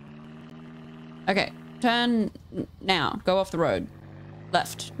 Okay, turn now. Go off the road.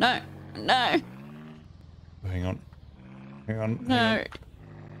 Left. No. No. Hang on. Hang on. No.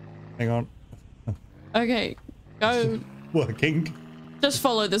 Hang on. Okay, go. Working. Just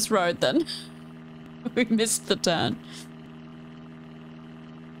follow this road then. We missed the turn.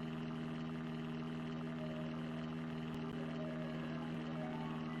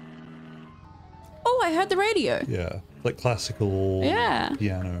 Oh, I heard the radio. Yeah, like classical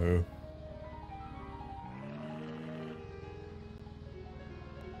piano.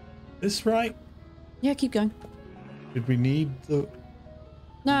 This right? Yeah, keep going. Did we need the...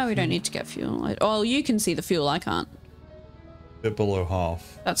 No, we don't need to get fuel. Oh, you can see the fuel, I can't. Bit below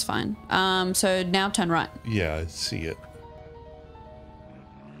half. That's fine. So now turn right. Yeah, I see it.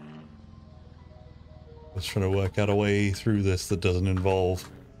 Let's try to work out a way through this that doesn't involve...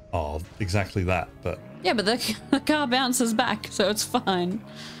 Oh, exactly that, but... Yeah, but the car bounces back, so it's fine.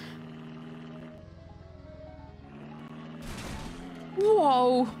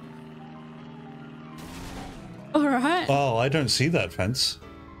 Whoa. All right. Oh, I don't see that fence.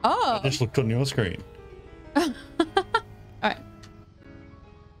 Oh. I just looked on your screen. All right.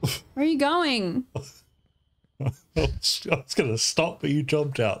 Where are you going? I was going to stop, but you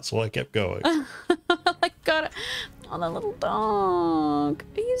jumped out, so I kept going. I got it. Oh, that little dog.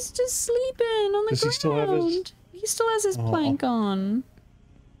 He's just sleeping on the ground. Does he still have his... He still has his plank on.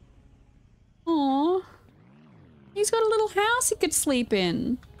 Aw. He's got a little house he could sleep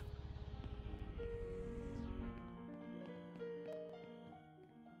in.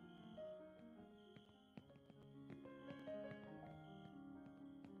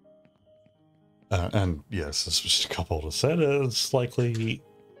 And yes, as Mr. Cupholder said, it's likely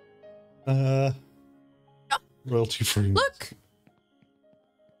royalty free. Look!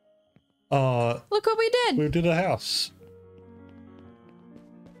 Look what we did! We did a house.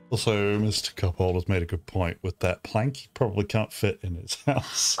 Also, Mr. Cupholder's made a good point with that plank. He probably can't fit in his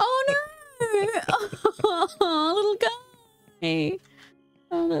house. Oh no! Oh, little guy.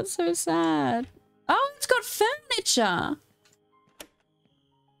 Oh, that's so sad. Oh, it's got furniture.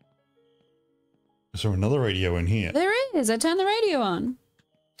 Is there another radio in here? There is. I turned the radio on.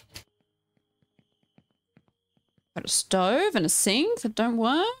 Got a stove and a sink that don't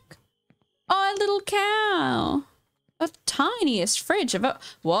work. Oh, a little cow. The tiniest fridge I've ever...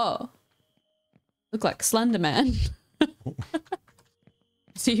 Whoa. Look like Slender Man.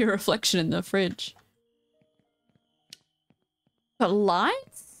 See your reflection in the fridge. Got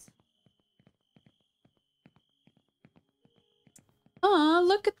lights? Oh,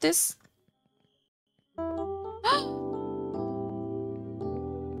 look at this.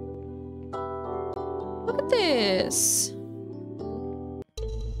 Look at this.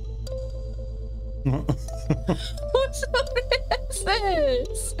 What is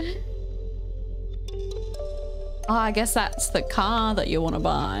this? Oh, I guess that's the car that you want to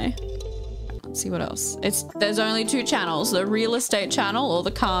buy. Let's see what else. There's only two channels, the real estate channel or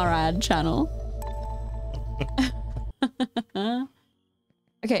the car ad channel.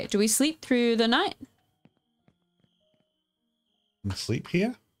 Okay, do we sleep through the night? Sleep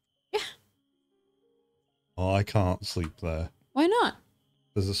here? Yeah. Oh, I can't sleep there. Why not?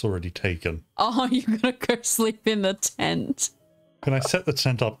 Because it's already taken. Oh, you're gonna go sleep in the tent. Can I set the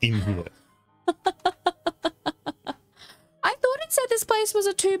tent up in here? I thought it said this place was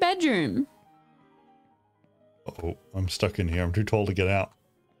a 2-bedroom. Oh, I'm stuck in here. I'm too tall to get out.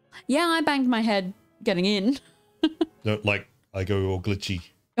 Yeah, I banged my head getting in. No, like, I go all glitchy.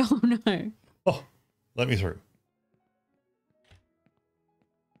 Oh no. Oh, let me through.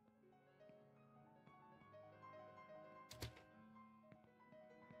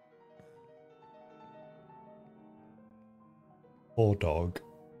 Poor dog.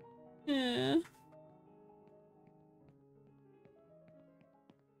 Yeah.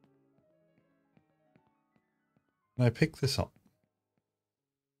 Can I pick this up?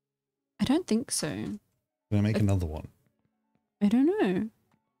 I don't think so. Can I make another one? I don't know.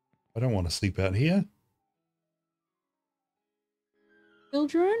 I don't want to sleep out here.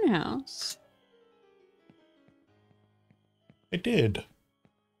 Build your own house. I did.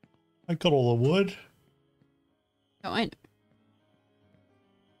 I got all the wood. Oh, I know.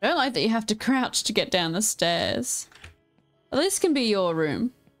 I don't like that you have to crouch to get down the stairs. Well, this can be your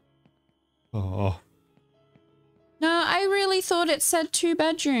room. Oh. No, I really thought it said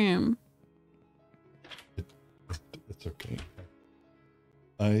 2-bedroom. It's okay.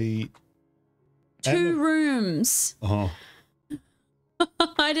 I... 2 rooms. Oh.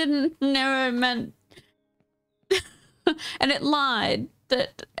 I didn't know it meant... And it lied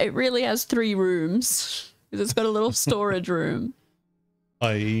that it really has 3 rooms. Because it's got a little storage room.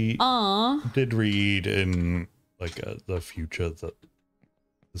 I did read in like the future that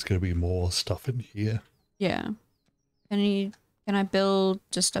there's going to be more stuff in here. Yeah. Can I build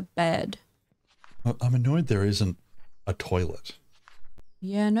just a bed? I'm annoyed there isn't a toilet.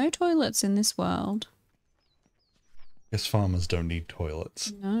 Yeah, no toilets in this world. Guess farmers don't need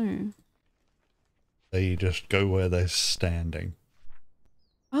toilets. No. They just go where they're standing.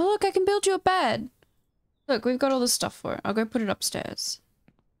 Oh, look, I can build you a bed. Look, we've got all the stuff for it. I'll go put it upstairs.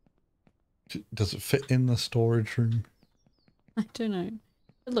 Does it fit in the storage room? I don't know.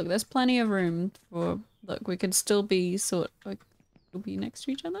 But look, there's plenty of room for... Look, we could still be we'll be next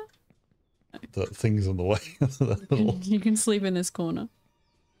to each other? No. The thing's in the way. You can sleep in this corner.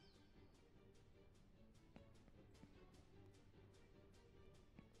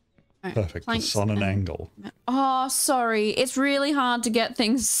 Right, Perfect. It's on an angle. Oh, sorry. It's really hard to get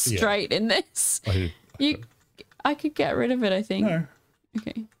things straight in this. I could get rid of it, I think. No.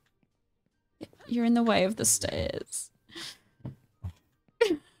 Okay. You're in the way of the stairs.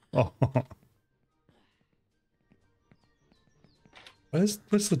 Oh. Where's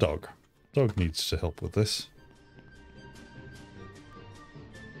the dog? Dog needs to help with this.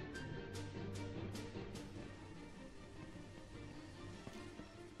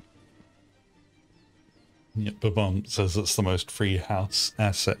 Yep, but Mom says it's the most free house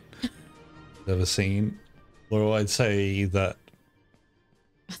asset I've ever seen. Well, I'd say that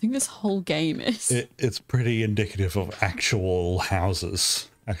I think this whole game is. it's pretty indicative of actual houses,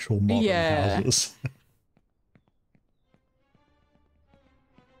 actual modern houses.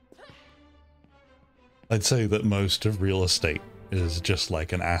 I'd say that most of real estate is just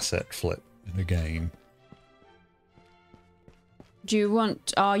like an asset flip in a game. Do you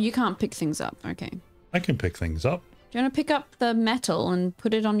want... Oh, you can't pick things up. Okay. I can pick things up. Do you want to pick up the metal and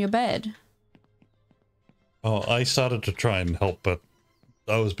put it on your bed? Oh, I started to try and help, but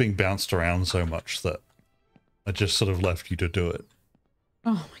I was being bounced around so much that I just sort of left you to do it.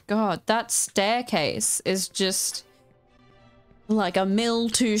 Oh my god, that staircase is just like a mil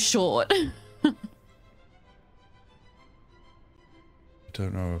too short. I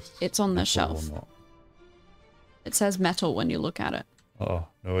don't know if it's on the shelf. Or not. It says metal when you look at it. Oh,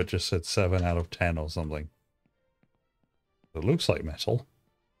 no, it just said 7 out of 10 or something. It looks like metal.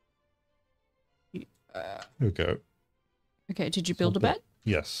 Here we go. Okay, did you build a bed?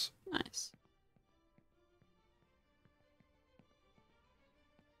 Yes. Nice.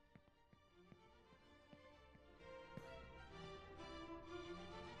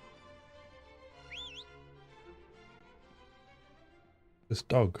 This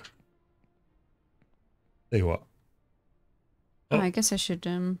dog. Tell you what. Oh, I guess I should,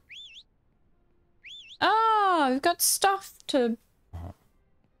 Oh, we've got stuff to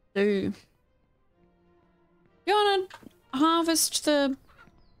do. You want to harvest the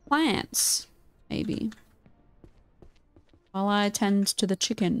plants, maybe? While I tend to the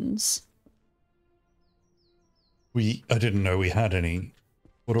chickens. I didn't know we had any.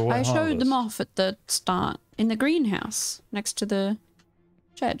 What do I showed them off at the start in the greenhouse next to the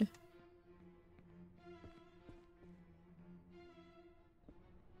shed.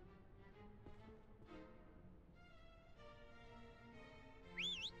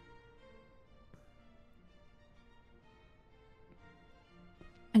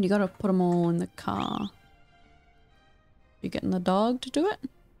 And you gotta put them all in the car. You getting the dog to do it?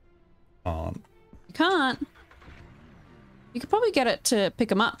 You can't. You could probably get it to pick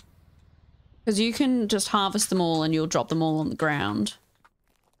them up. Because you can just harvest them all and you'll drop them all on the ground.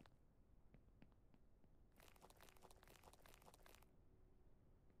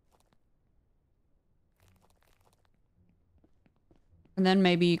 And then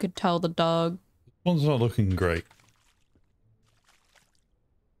maybe you could tell the dog. One's not looking great.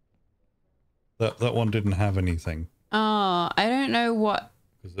 That one didn't have anything. Oh, I don't know what.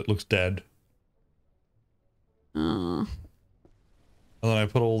 Because it looks dead. Oh. And then I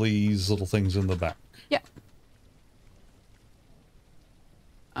put all these little things in the back. Yeah.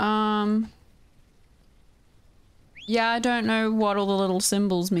 Yeah, I don't know what all the little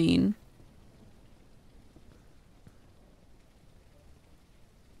symbols mean.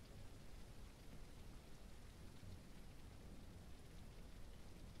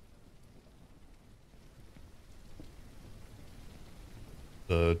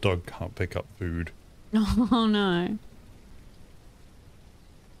 the dog can't pick up food. Oh no.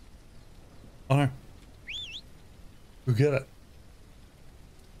 Oh no. Go get it.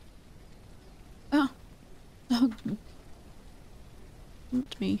 Oh. Oh.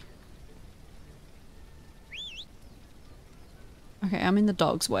 Not me. Okay, I'm in the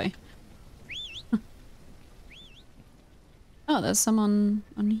dog's way. Oh, there's someone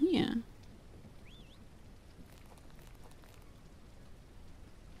on here.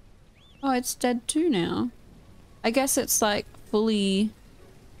 Oh, it's dead too now. I guess it's like fully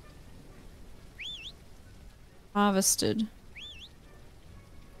harvested.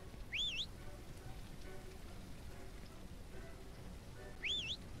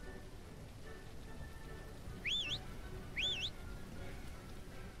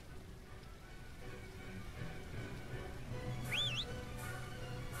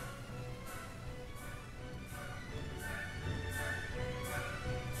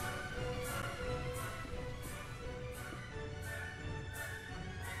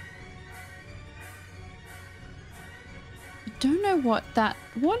 Don't know what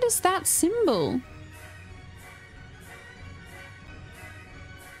is that symbol?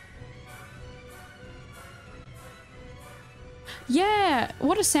 Yeah,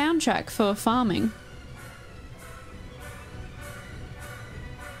 what a soundtrack for farming.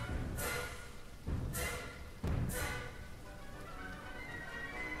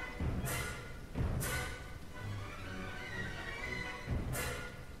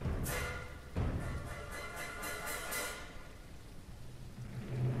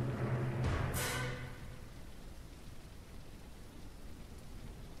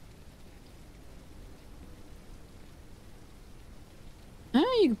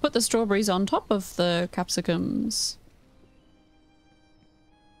 Oh, you can put the strawberries on top of the capsicums.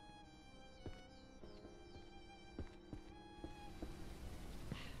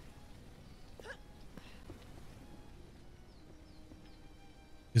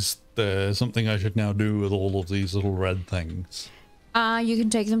 Is there something I should now do with all of these little red things? You can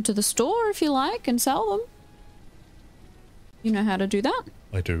take them to the store if you like and sell them. You know how to do that?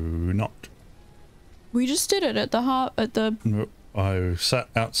 I do not. We just did it at the No, I sat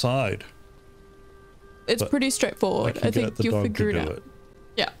outside. It's pretty straightforward. I think you'll figure it out.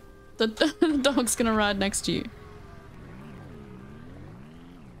 Yeah. The dog's gonna ride next to you.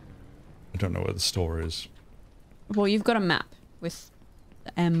 I don't know where the store is. Well, you've got a map with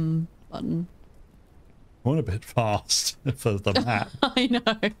the M button. I went a bit fast for the map. I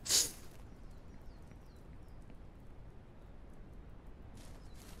know.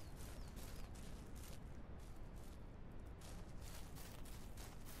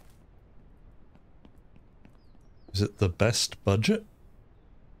 Is it the best budget?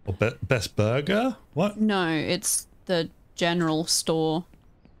 Or best burger? What? No, it's the general store.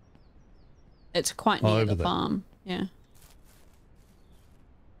 It's quite near the farm. Yeah.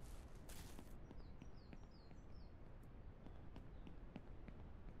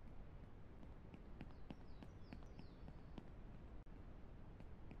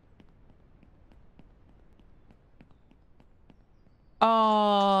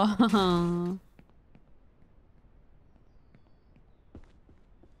 Oh.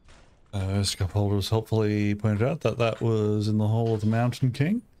 Scaffolders hopefully pointed out that that was in the Hall of the Mountain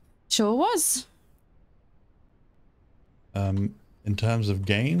King. Sure was. In terms of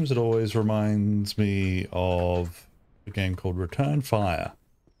games, it always reminds me of a game called Return Fire.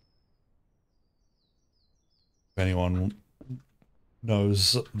 If anyone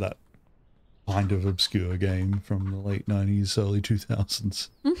knows that kind of obscure game from the late 90s, early 2000s.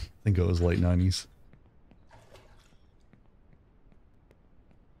 I think it was late 90s.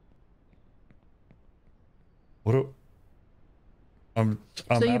 I'm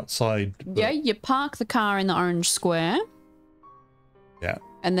so outside. Yeah, you park the car in the orange square. Yeah.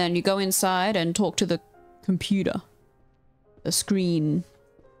 And then you go inside and talk to the computer. The screen.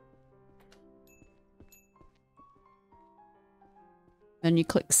 Then you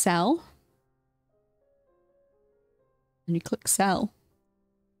click sell. And you click sell.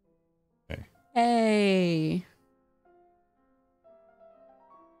 Okay. Hey.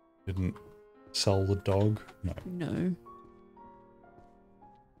 Didn't sell the dog? No. No.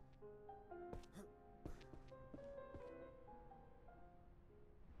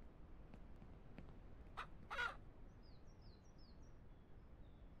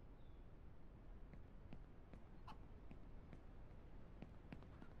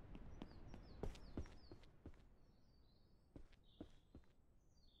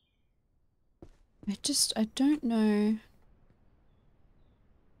 I don't know.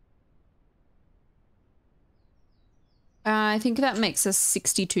 I think that makes us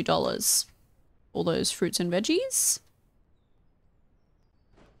 $62. All those fruits and veggies.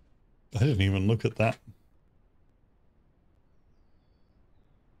 I didn't even look at that.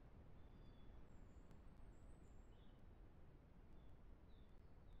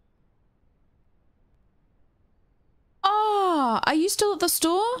 Oh, are you still at the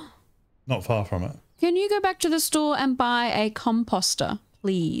store? Not far from it. Can you go back to the store and buy a composter,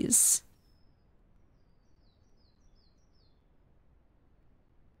 please?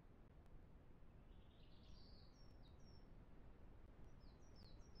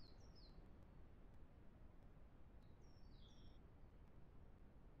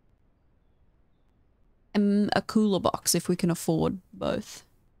 And a cooler box if we can afford both.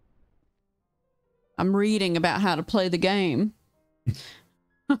 I'm reading about how to play the game.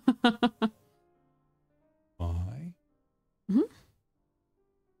 Why? Mm-hmm.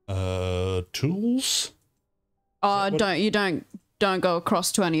 Tools? Oh, don't go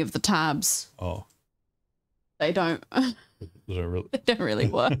across to any of the tabs. Oh. They don't. Really... They don't really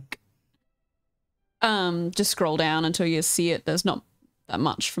work. Just scroll down until you see it. There's not that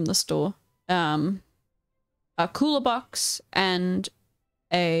much from the store. A cooler box and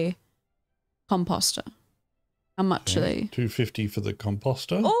a composter. How much are they? $2.50 for the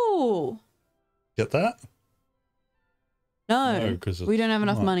composter. Oh, Get that? no, because we don't have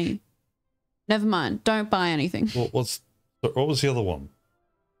enough money. Never mind. Don't buy anything. What was the other one?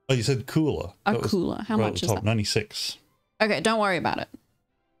 Oh, you said cooler. A cooler. How much is that? 96. Okay, don't worry about it.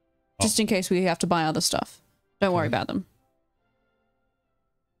 Just in case we have to buy other stuff. Don't worry about them.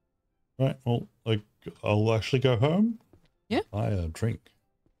 Right. Well, I'll actually go home. Yeah. Buy a drink.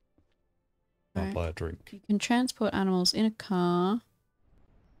 I'll Right. buy a drink. You can transport animals in a car.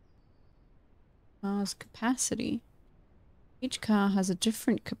 Car's capacity. Each car has a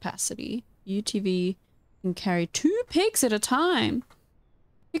different capacity. UTV can carry 2 pigs at a time.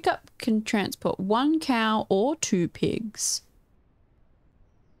 Pickup can transport 1 cow or 2 pigs.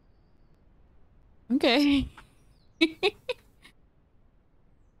 Okay.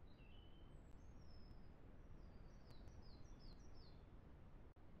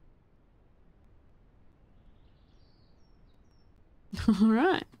 All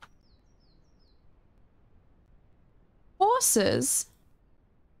right. Horses.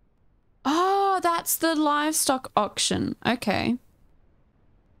 Oh, that's the livestock auction. Okay.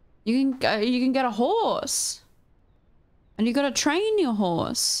 You can get a horse. And you got to train your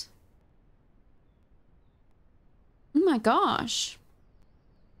horse. Oh my gosh.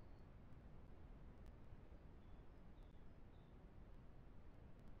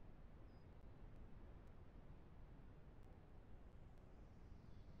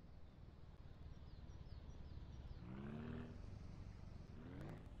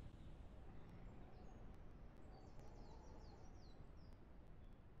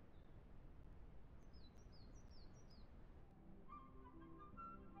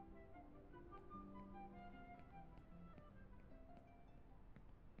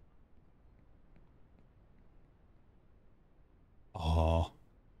 Oh.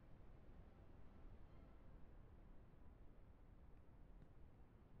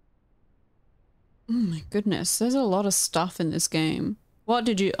 Oh my goodness. There's a lot of stuff in this game. What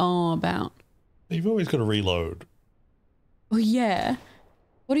did you about? You've always got to reload. Oh yeah.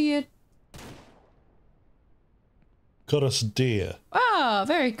 What are you? Got us deer. Oh,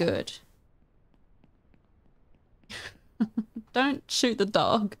 very good. Don't shoot the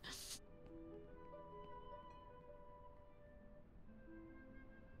dog.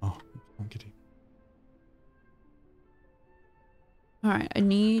 Oh, I'm kidding. All right,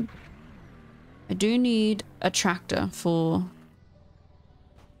 I do need a tractor for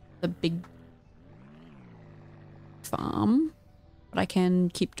the big farm, but I can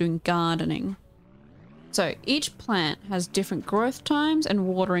keep doing gardening. So each plant has different growth times and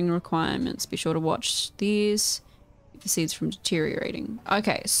watering requirements. Be sure to watch these. Keep the seeds from deteriorating.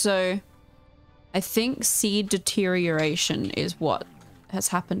 Okay, so I think seed deterioration is what has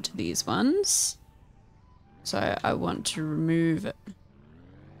happened to these ones. So I want to remove it.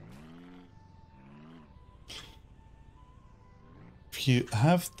 If you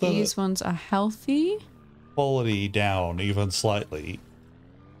have These ones are healthy. Quality down even slightly,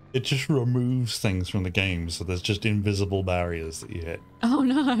 it just removes things from the game, so there's just invisible barriers that you hit. Oh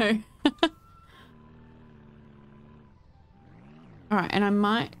no. Alright, and I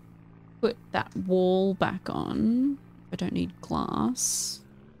might put that wall back on. I don't need glass.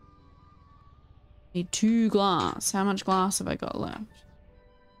 Need 2 glass. How much glass have I got left?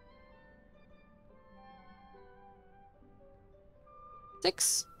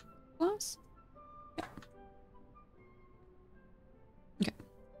 Six glass? Yeah.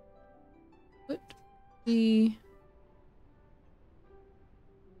 The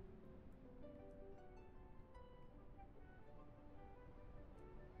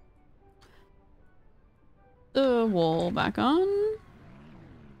wall back on.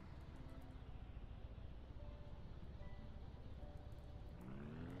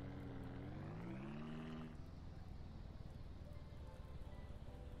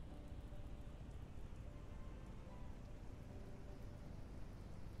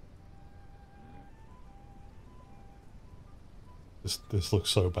 This looks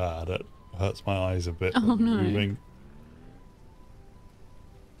so bad, it hurts my eyes a bit. Oh no. Moving.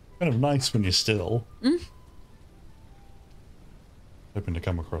 Kind of nice when you're still. Mm. Hoping to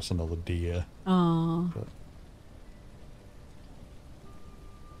come across another deer. Oh. But...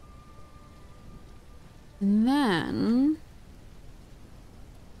 And then...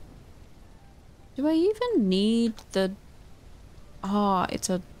 do I even need the... oh, it's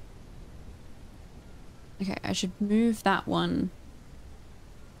a... okay, I should move that one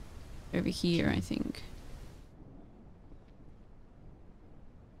over here, I think.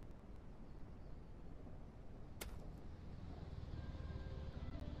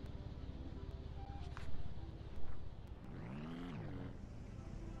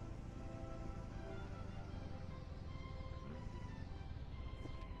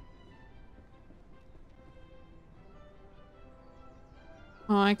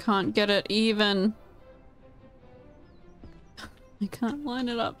 Oh, I can't get it even. I can't line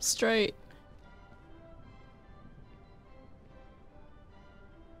it up straight.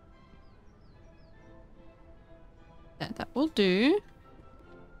 That will do.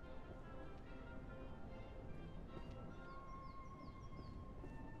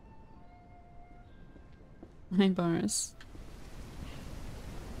 Hi, Boris.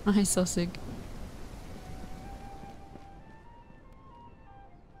 Hi, Sausig.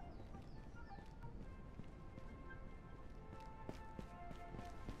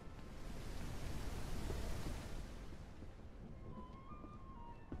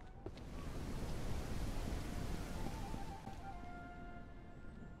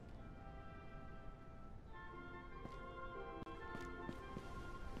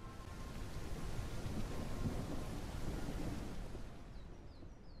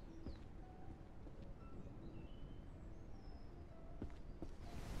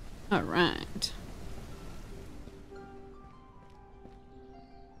 All right.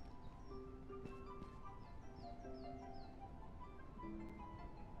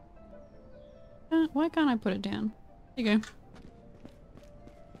 Why can't I put it down? There you go.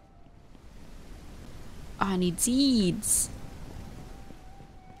 Oh, I need seeds.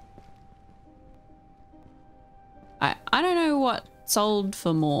 I don't know what sold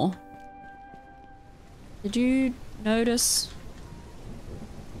for more. Did you notice?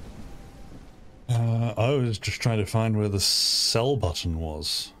 I was just trying to find where the sell button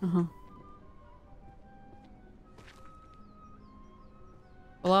was. Uh-huh.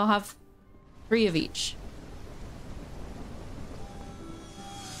 Well, I'll have 3 of each.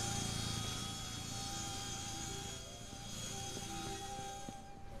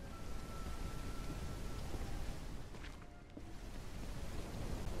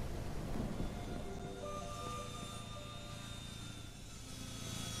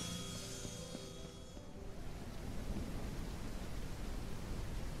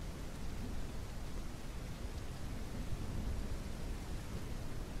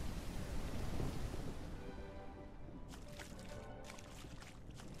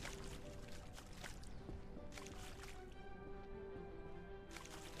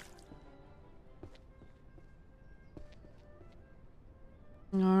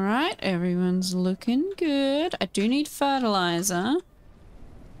 Alright, everyone's looking good. I do need fertilizer.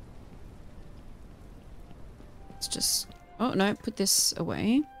 Let's just... oh no, put this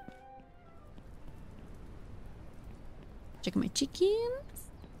away. Check my chickens.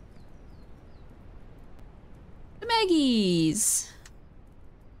 The Maggies.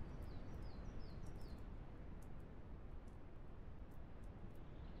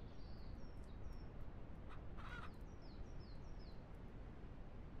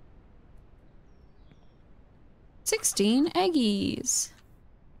 $16 eggies.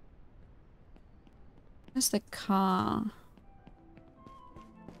 Where's the car?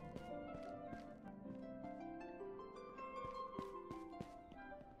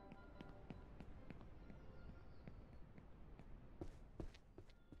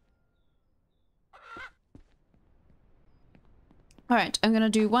 All right, I'm gonna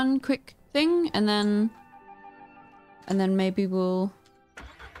do one quick thing and then maybe we'll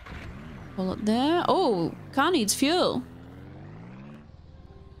pull it there. Oh, car needs fuel.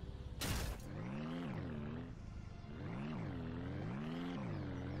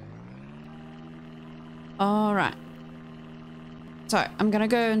 All right. So I'm gonna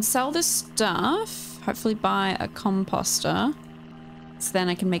go and sell this stuff. Hopefully buy a composter. So then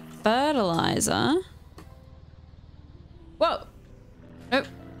I can make fertilizer. Whoa. Nope.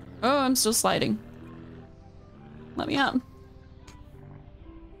 Oh, I'm still sliding. Let me up.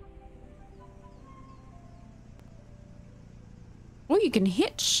 Oh, you can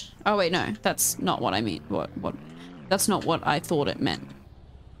hitch. Oh wait, no, that's not what I mean. What? That's not what I thought it meant.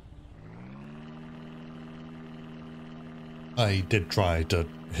 I did try to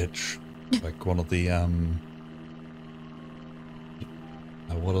hitch like one of the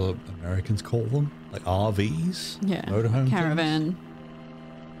what do Americans call them? Like RVs? Yeah. Motorhome Caravan. things?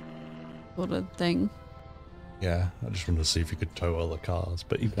 Sort of thing. Yeah, I just wanted to see if you could tow other cars,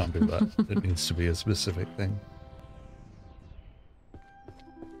 but you can't do that. It needs to be a specific thing.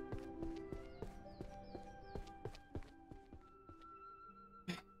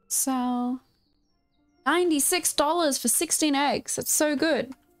 So $96 for 16 eggs. That's so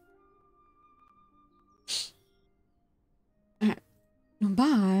good. Alright.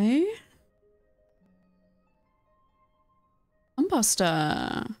 Bye.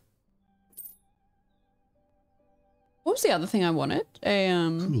 Composter. What was the other thing I wanted? A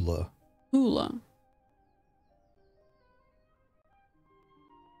Cooler. cooler.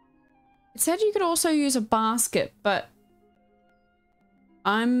 It said you could also use a basket, but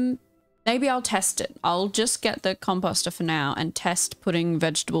maybe I'll test it. I'll just get the composter for now and test putting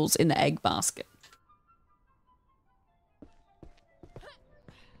vegetables in the egg basket.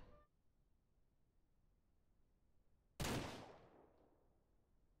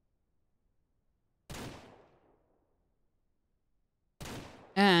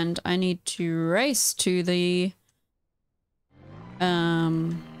 And I need to race to the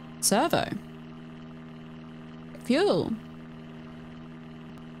servo. Fuel.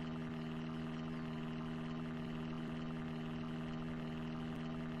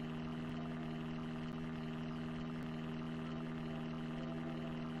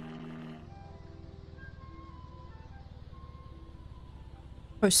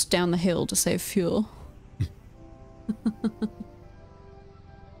 Coast down the hill to save fuel.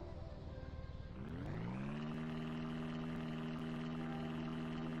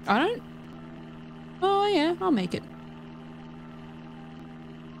 I don't... Oh yeah, I'll make it.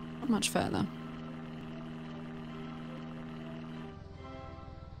 Not much further.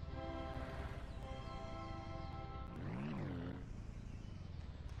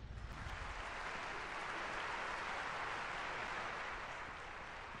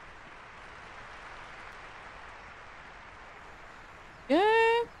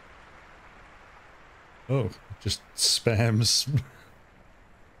 Yeah. Oh, just spams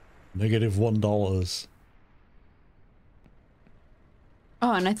 -$1.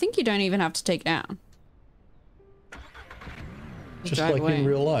 Oh, and I think you don't even have to take down. Just drive like away. in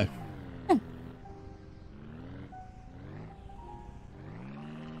real life. Yeah.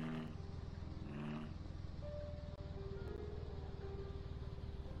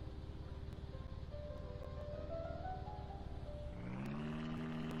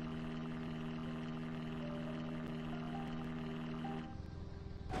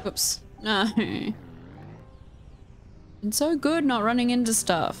 Oops. No. It's so good not running into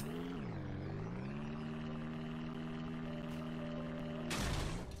stuff.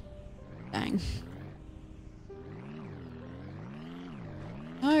 Dang.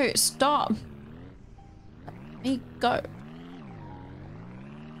 No, stop. Let me go.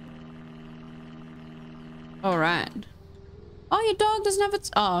 Alright. Oh, your dog doesn't have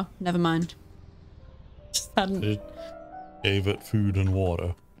its... Oh, never mind. Just hadn't... It gave it food and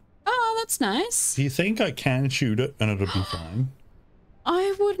water. Oh, that's nice. Do you think I can shoot it and it'll be fine?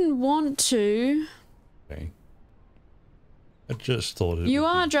 I wouldn't want to. Okay. I just thought it You would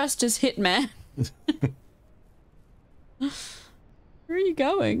are be... dressed as Hitman. Where are you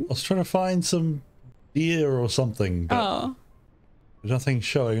going? I was trying to find some deer or something, but Oh, nothing's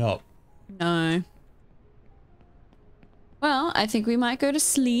showing up. no. Well, I think we might go to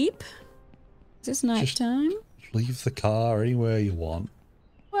sleep. Is this nighttime? Leave the car anywhere you want.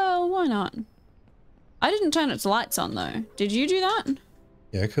 Well, why not? I didn't turn its lights on though. Did you do that?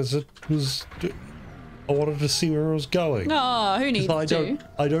 Yeah, because it was... I wanted to see where I was going. Oh, who needs to?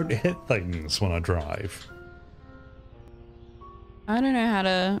 I don't hit things when I drive. I don't know how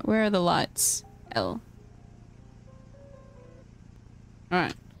to... Where are the lights? L.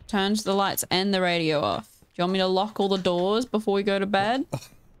 Alright. Turn the lights and the radio off. Do you want me to lock all the doors before we go to bed?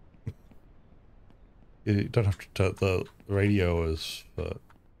 You don't have to turn the radio as... I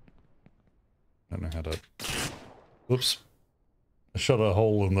don't know how to... Whoops. I shot a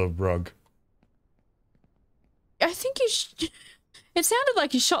hole in the rug. I think you it sounded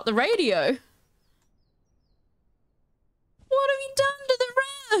like you shot the radio. What have you done to the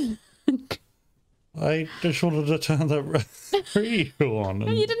rug? I just wanted to turn that radio on.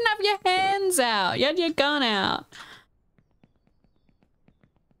 And you didn't have your hands out. You had your gun out.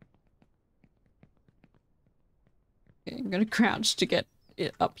 Okay, I'm gonna crouch to get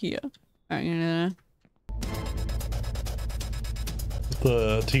it up here. Alright,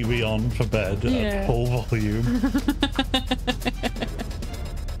 the TV on for bed at full volume.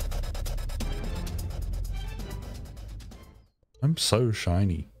 I'm so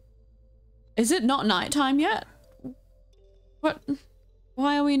shiny. Is it not nighttime yet? What?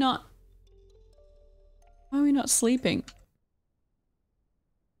 Why are we not sleeping?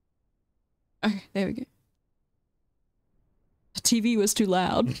 Okay, there we go. The TV was too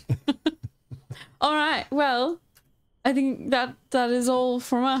loud. All right, well, I think that is all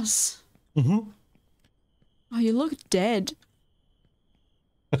from us. Mm-hmm. Oh, you look dead.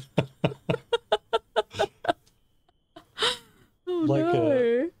 Oh, like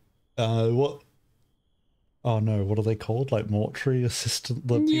no. what? Oh no, what are they called? Like mortuary assistant,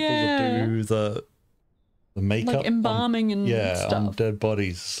 the people that do the makeup, like embalming and stuff. on dead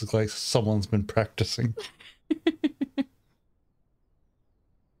bodies. It's like someone's been practicing.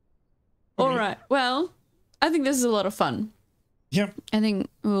 All right. Well, I think this is a lot of fun. Yep. I think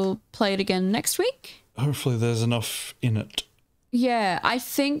we'll play it again next week. Hopefully there's enough in it. Yeah, I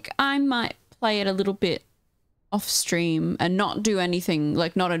think I might play it a little bit off stream and not do anything,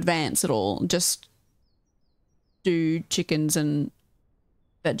 like not advance at all. Just do chickens and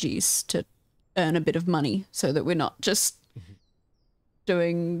veggies to earn a bit of money so that we're not just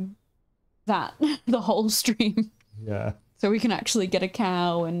doing that the whole stream. Yeah. So we can actually get a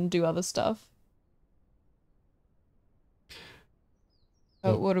cow and do other stuff.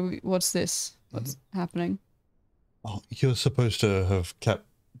 Oh, what's this? What's happening? Oh, you're supposed to have kept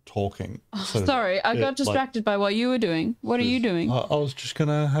talking. Oh, so sorry, I got distracted by what you were doing. What are you doing? I was just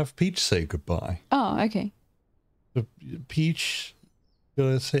gonna have Peach say goodbye. Oh, okay. Peach, you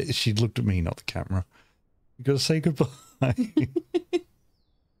gotta say. She looked at me, not the camera. You gotta say goodbye.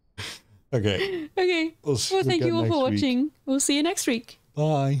 Okay. Okay. Well, thank you all for watching. We'll see you next week.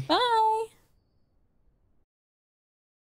 Bye. Bye.